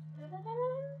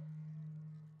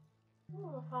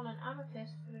 Oh, I found an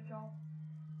amethyst for the job.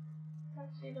 Can't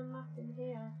see the map in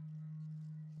here.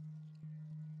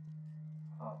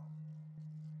 Oh.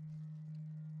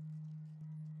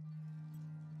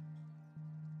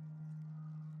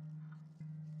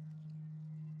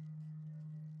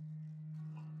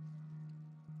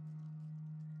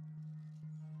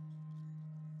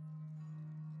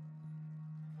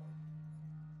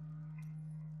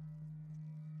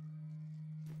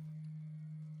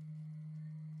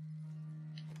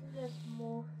 There's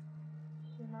more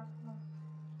synapses.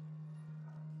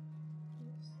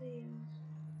 It seems.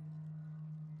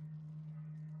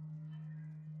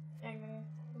 Anyway,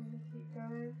 I'm gonna keep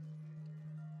going.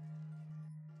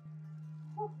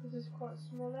 Oh, this is quite a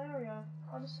small area.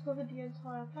 I discovered the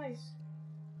entire place.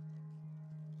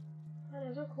 And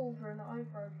there's a cauldron that I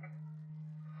broke.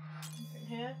 Nothing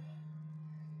here.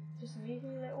 Just an easy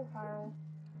little barrel.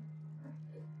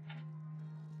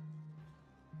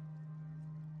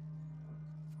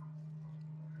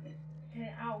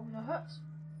 Get out of the hut.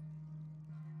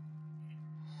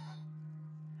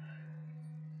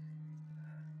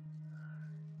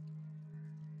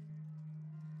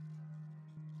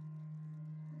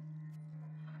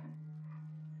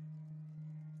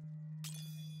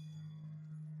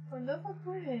 Another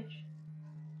bridge.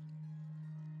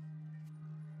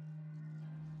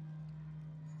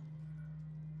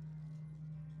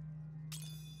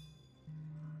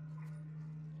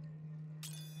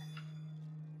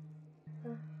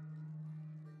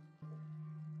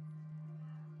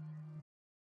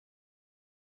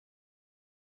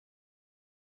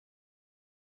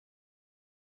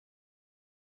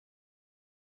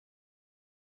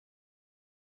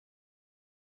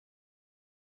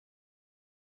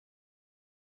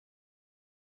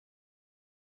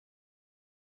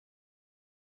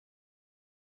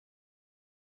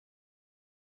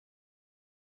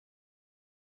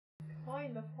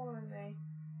 Kind of following me.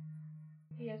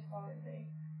 He is following me.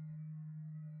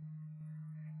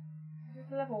 This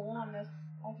is level 1, there's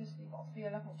obviously got to be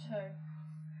a level 2.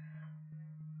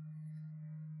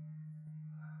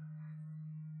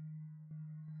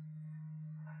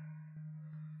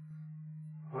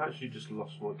 I actually just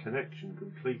lost my connection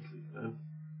completely then.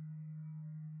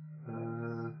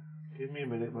 Give me a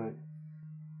minute, mate.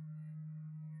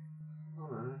 Oh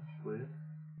no, that's weird.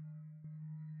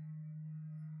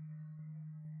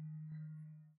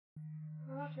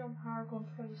 I'm actually on Paragon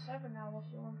 27 now, whilst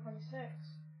you're on 26.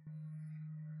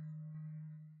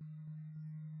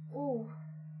 Ooh.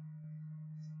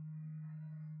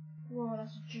 Whoa,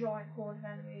 that's a giant horde of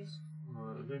enemies.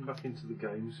 Right, I'm going back into the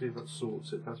game, see if that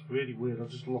sorts it. That's really weird, I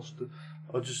just lost it.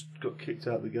 I just got kicked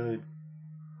out of the game.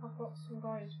 I've got some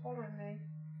guys following me.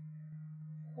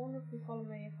 I wonder if they follow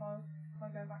me if I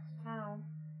go back to town.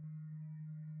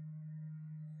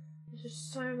 There's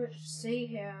just so much to see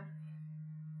here.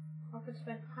 I could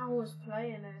spend hours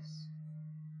playing this.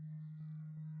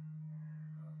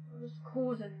 I'm just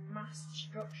causing mass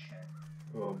destruction.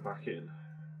 Oh, I'm back in.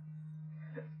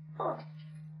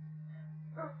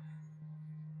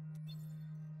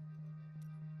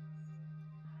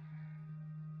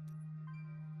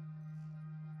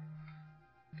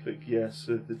 Click yes,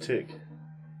 the tick.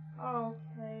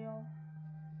 Okay, I'll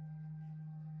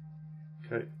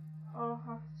Okay. I'll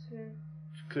have to.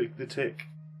 Click the tick.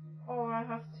 Oh, I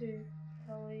have to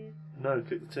delete. No,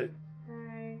 click the tick.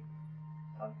 Okay.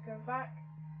 I'll go back.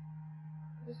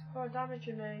 This is quite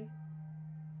damaging me.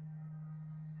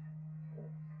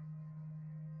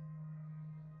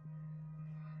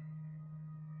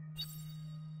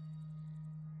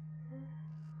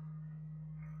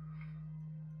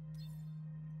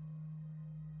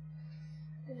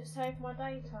 Did it save my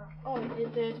data? Oh,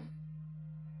 it did.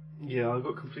 Yeah, I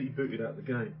got completely booted out of the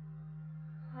game.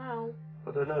 How?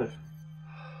 I don't know.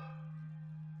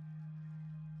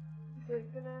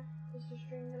 Is the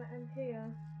stream gonna end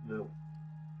here? No.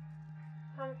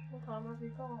 How much more time have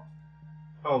you got?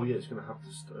 Oh yeah, it's gonna have to.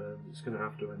 It's gonna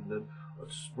have to end then. I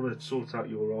just want to sort out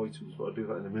your items, but I'll do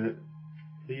that in a minute.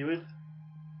 Are you in?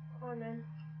 I'm in.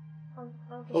 I'll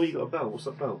just... Oh, you got a belt. What's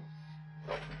that belt?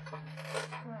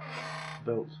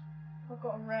 Belt. I've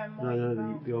got a rare No, mighty no,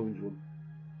 belt. the orange one.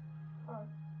 Oh.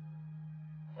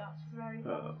 That's very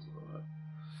good.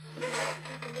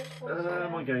 That's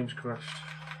alright. My game's crashed.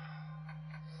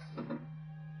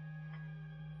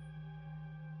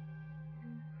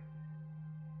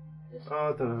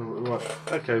 I don't know. Right.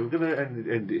 Okay, we're going to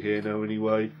end it here now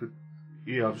anyway. But,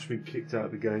 yeah, I've just been kicked out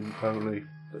of the game apparently.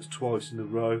 That's twice in a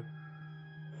row.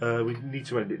 We need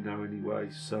to end it now anyway,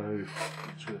 so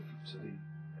let's go to the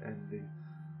ending.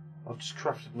 I've just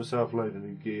crafted myself a load of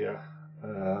new gear.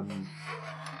 I'm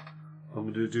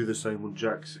going to do the same on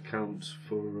Jack's account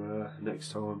for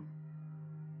next time.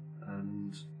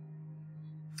 And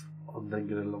I'm then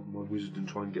going to log my wizard and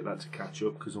try and get that to catch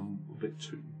up because I'm a bit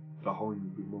too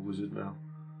behind with my wizard now.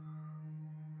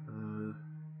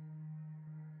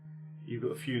 You've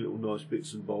got a few little nice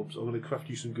bits and bobs. I'm going to craft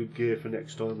you some good gear for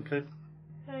next time, okay?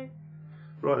 Okay.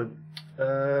 Right then.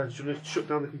 Do you want to shut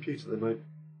down the computer then, mate?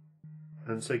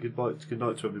 And say good night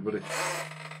to everybody.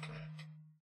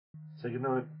 Say good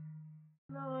night.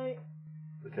 Night.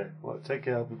 Okay, right, take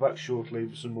care. I'll be back shortly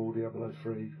with some more Diablo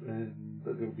 3, and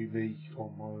it'll be me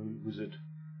on my wizard,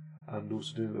 and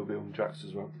also doing a little bit on Jax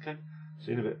as well. Okay,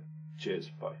 see you in a bit. Cheers,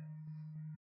 bye.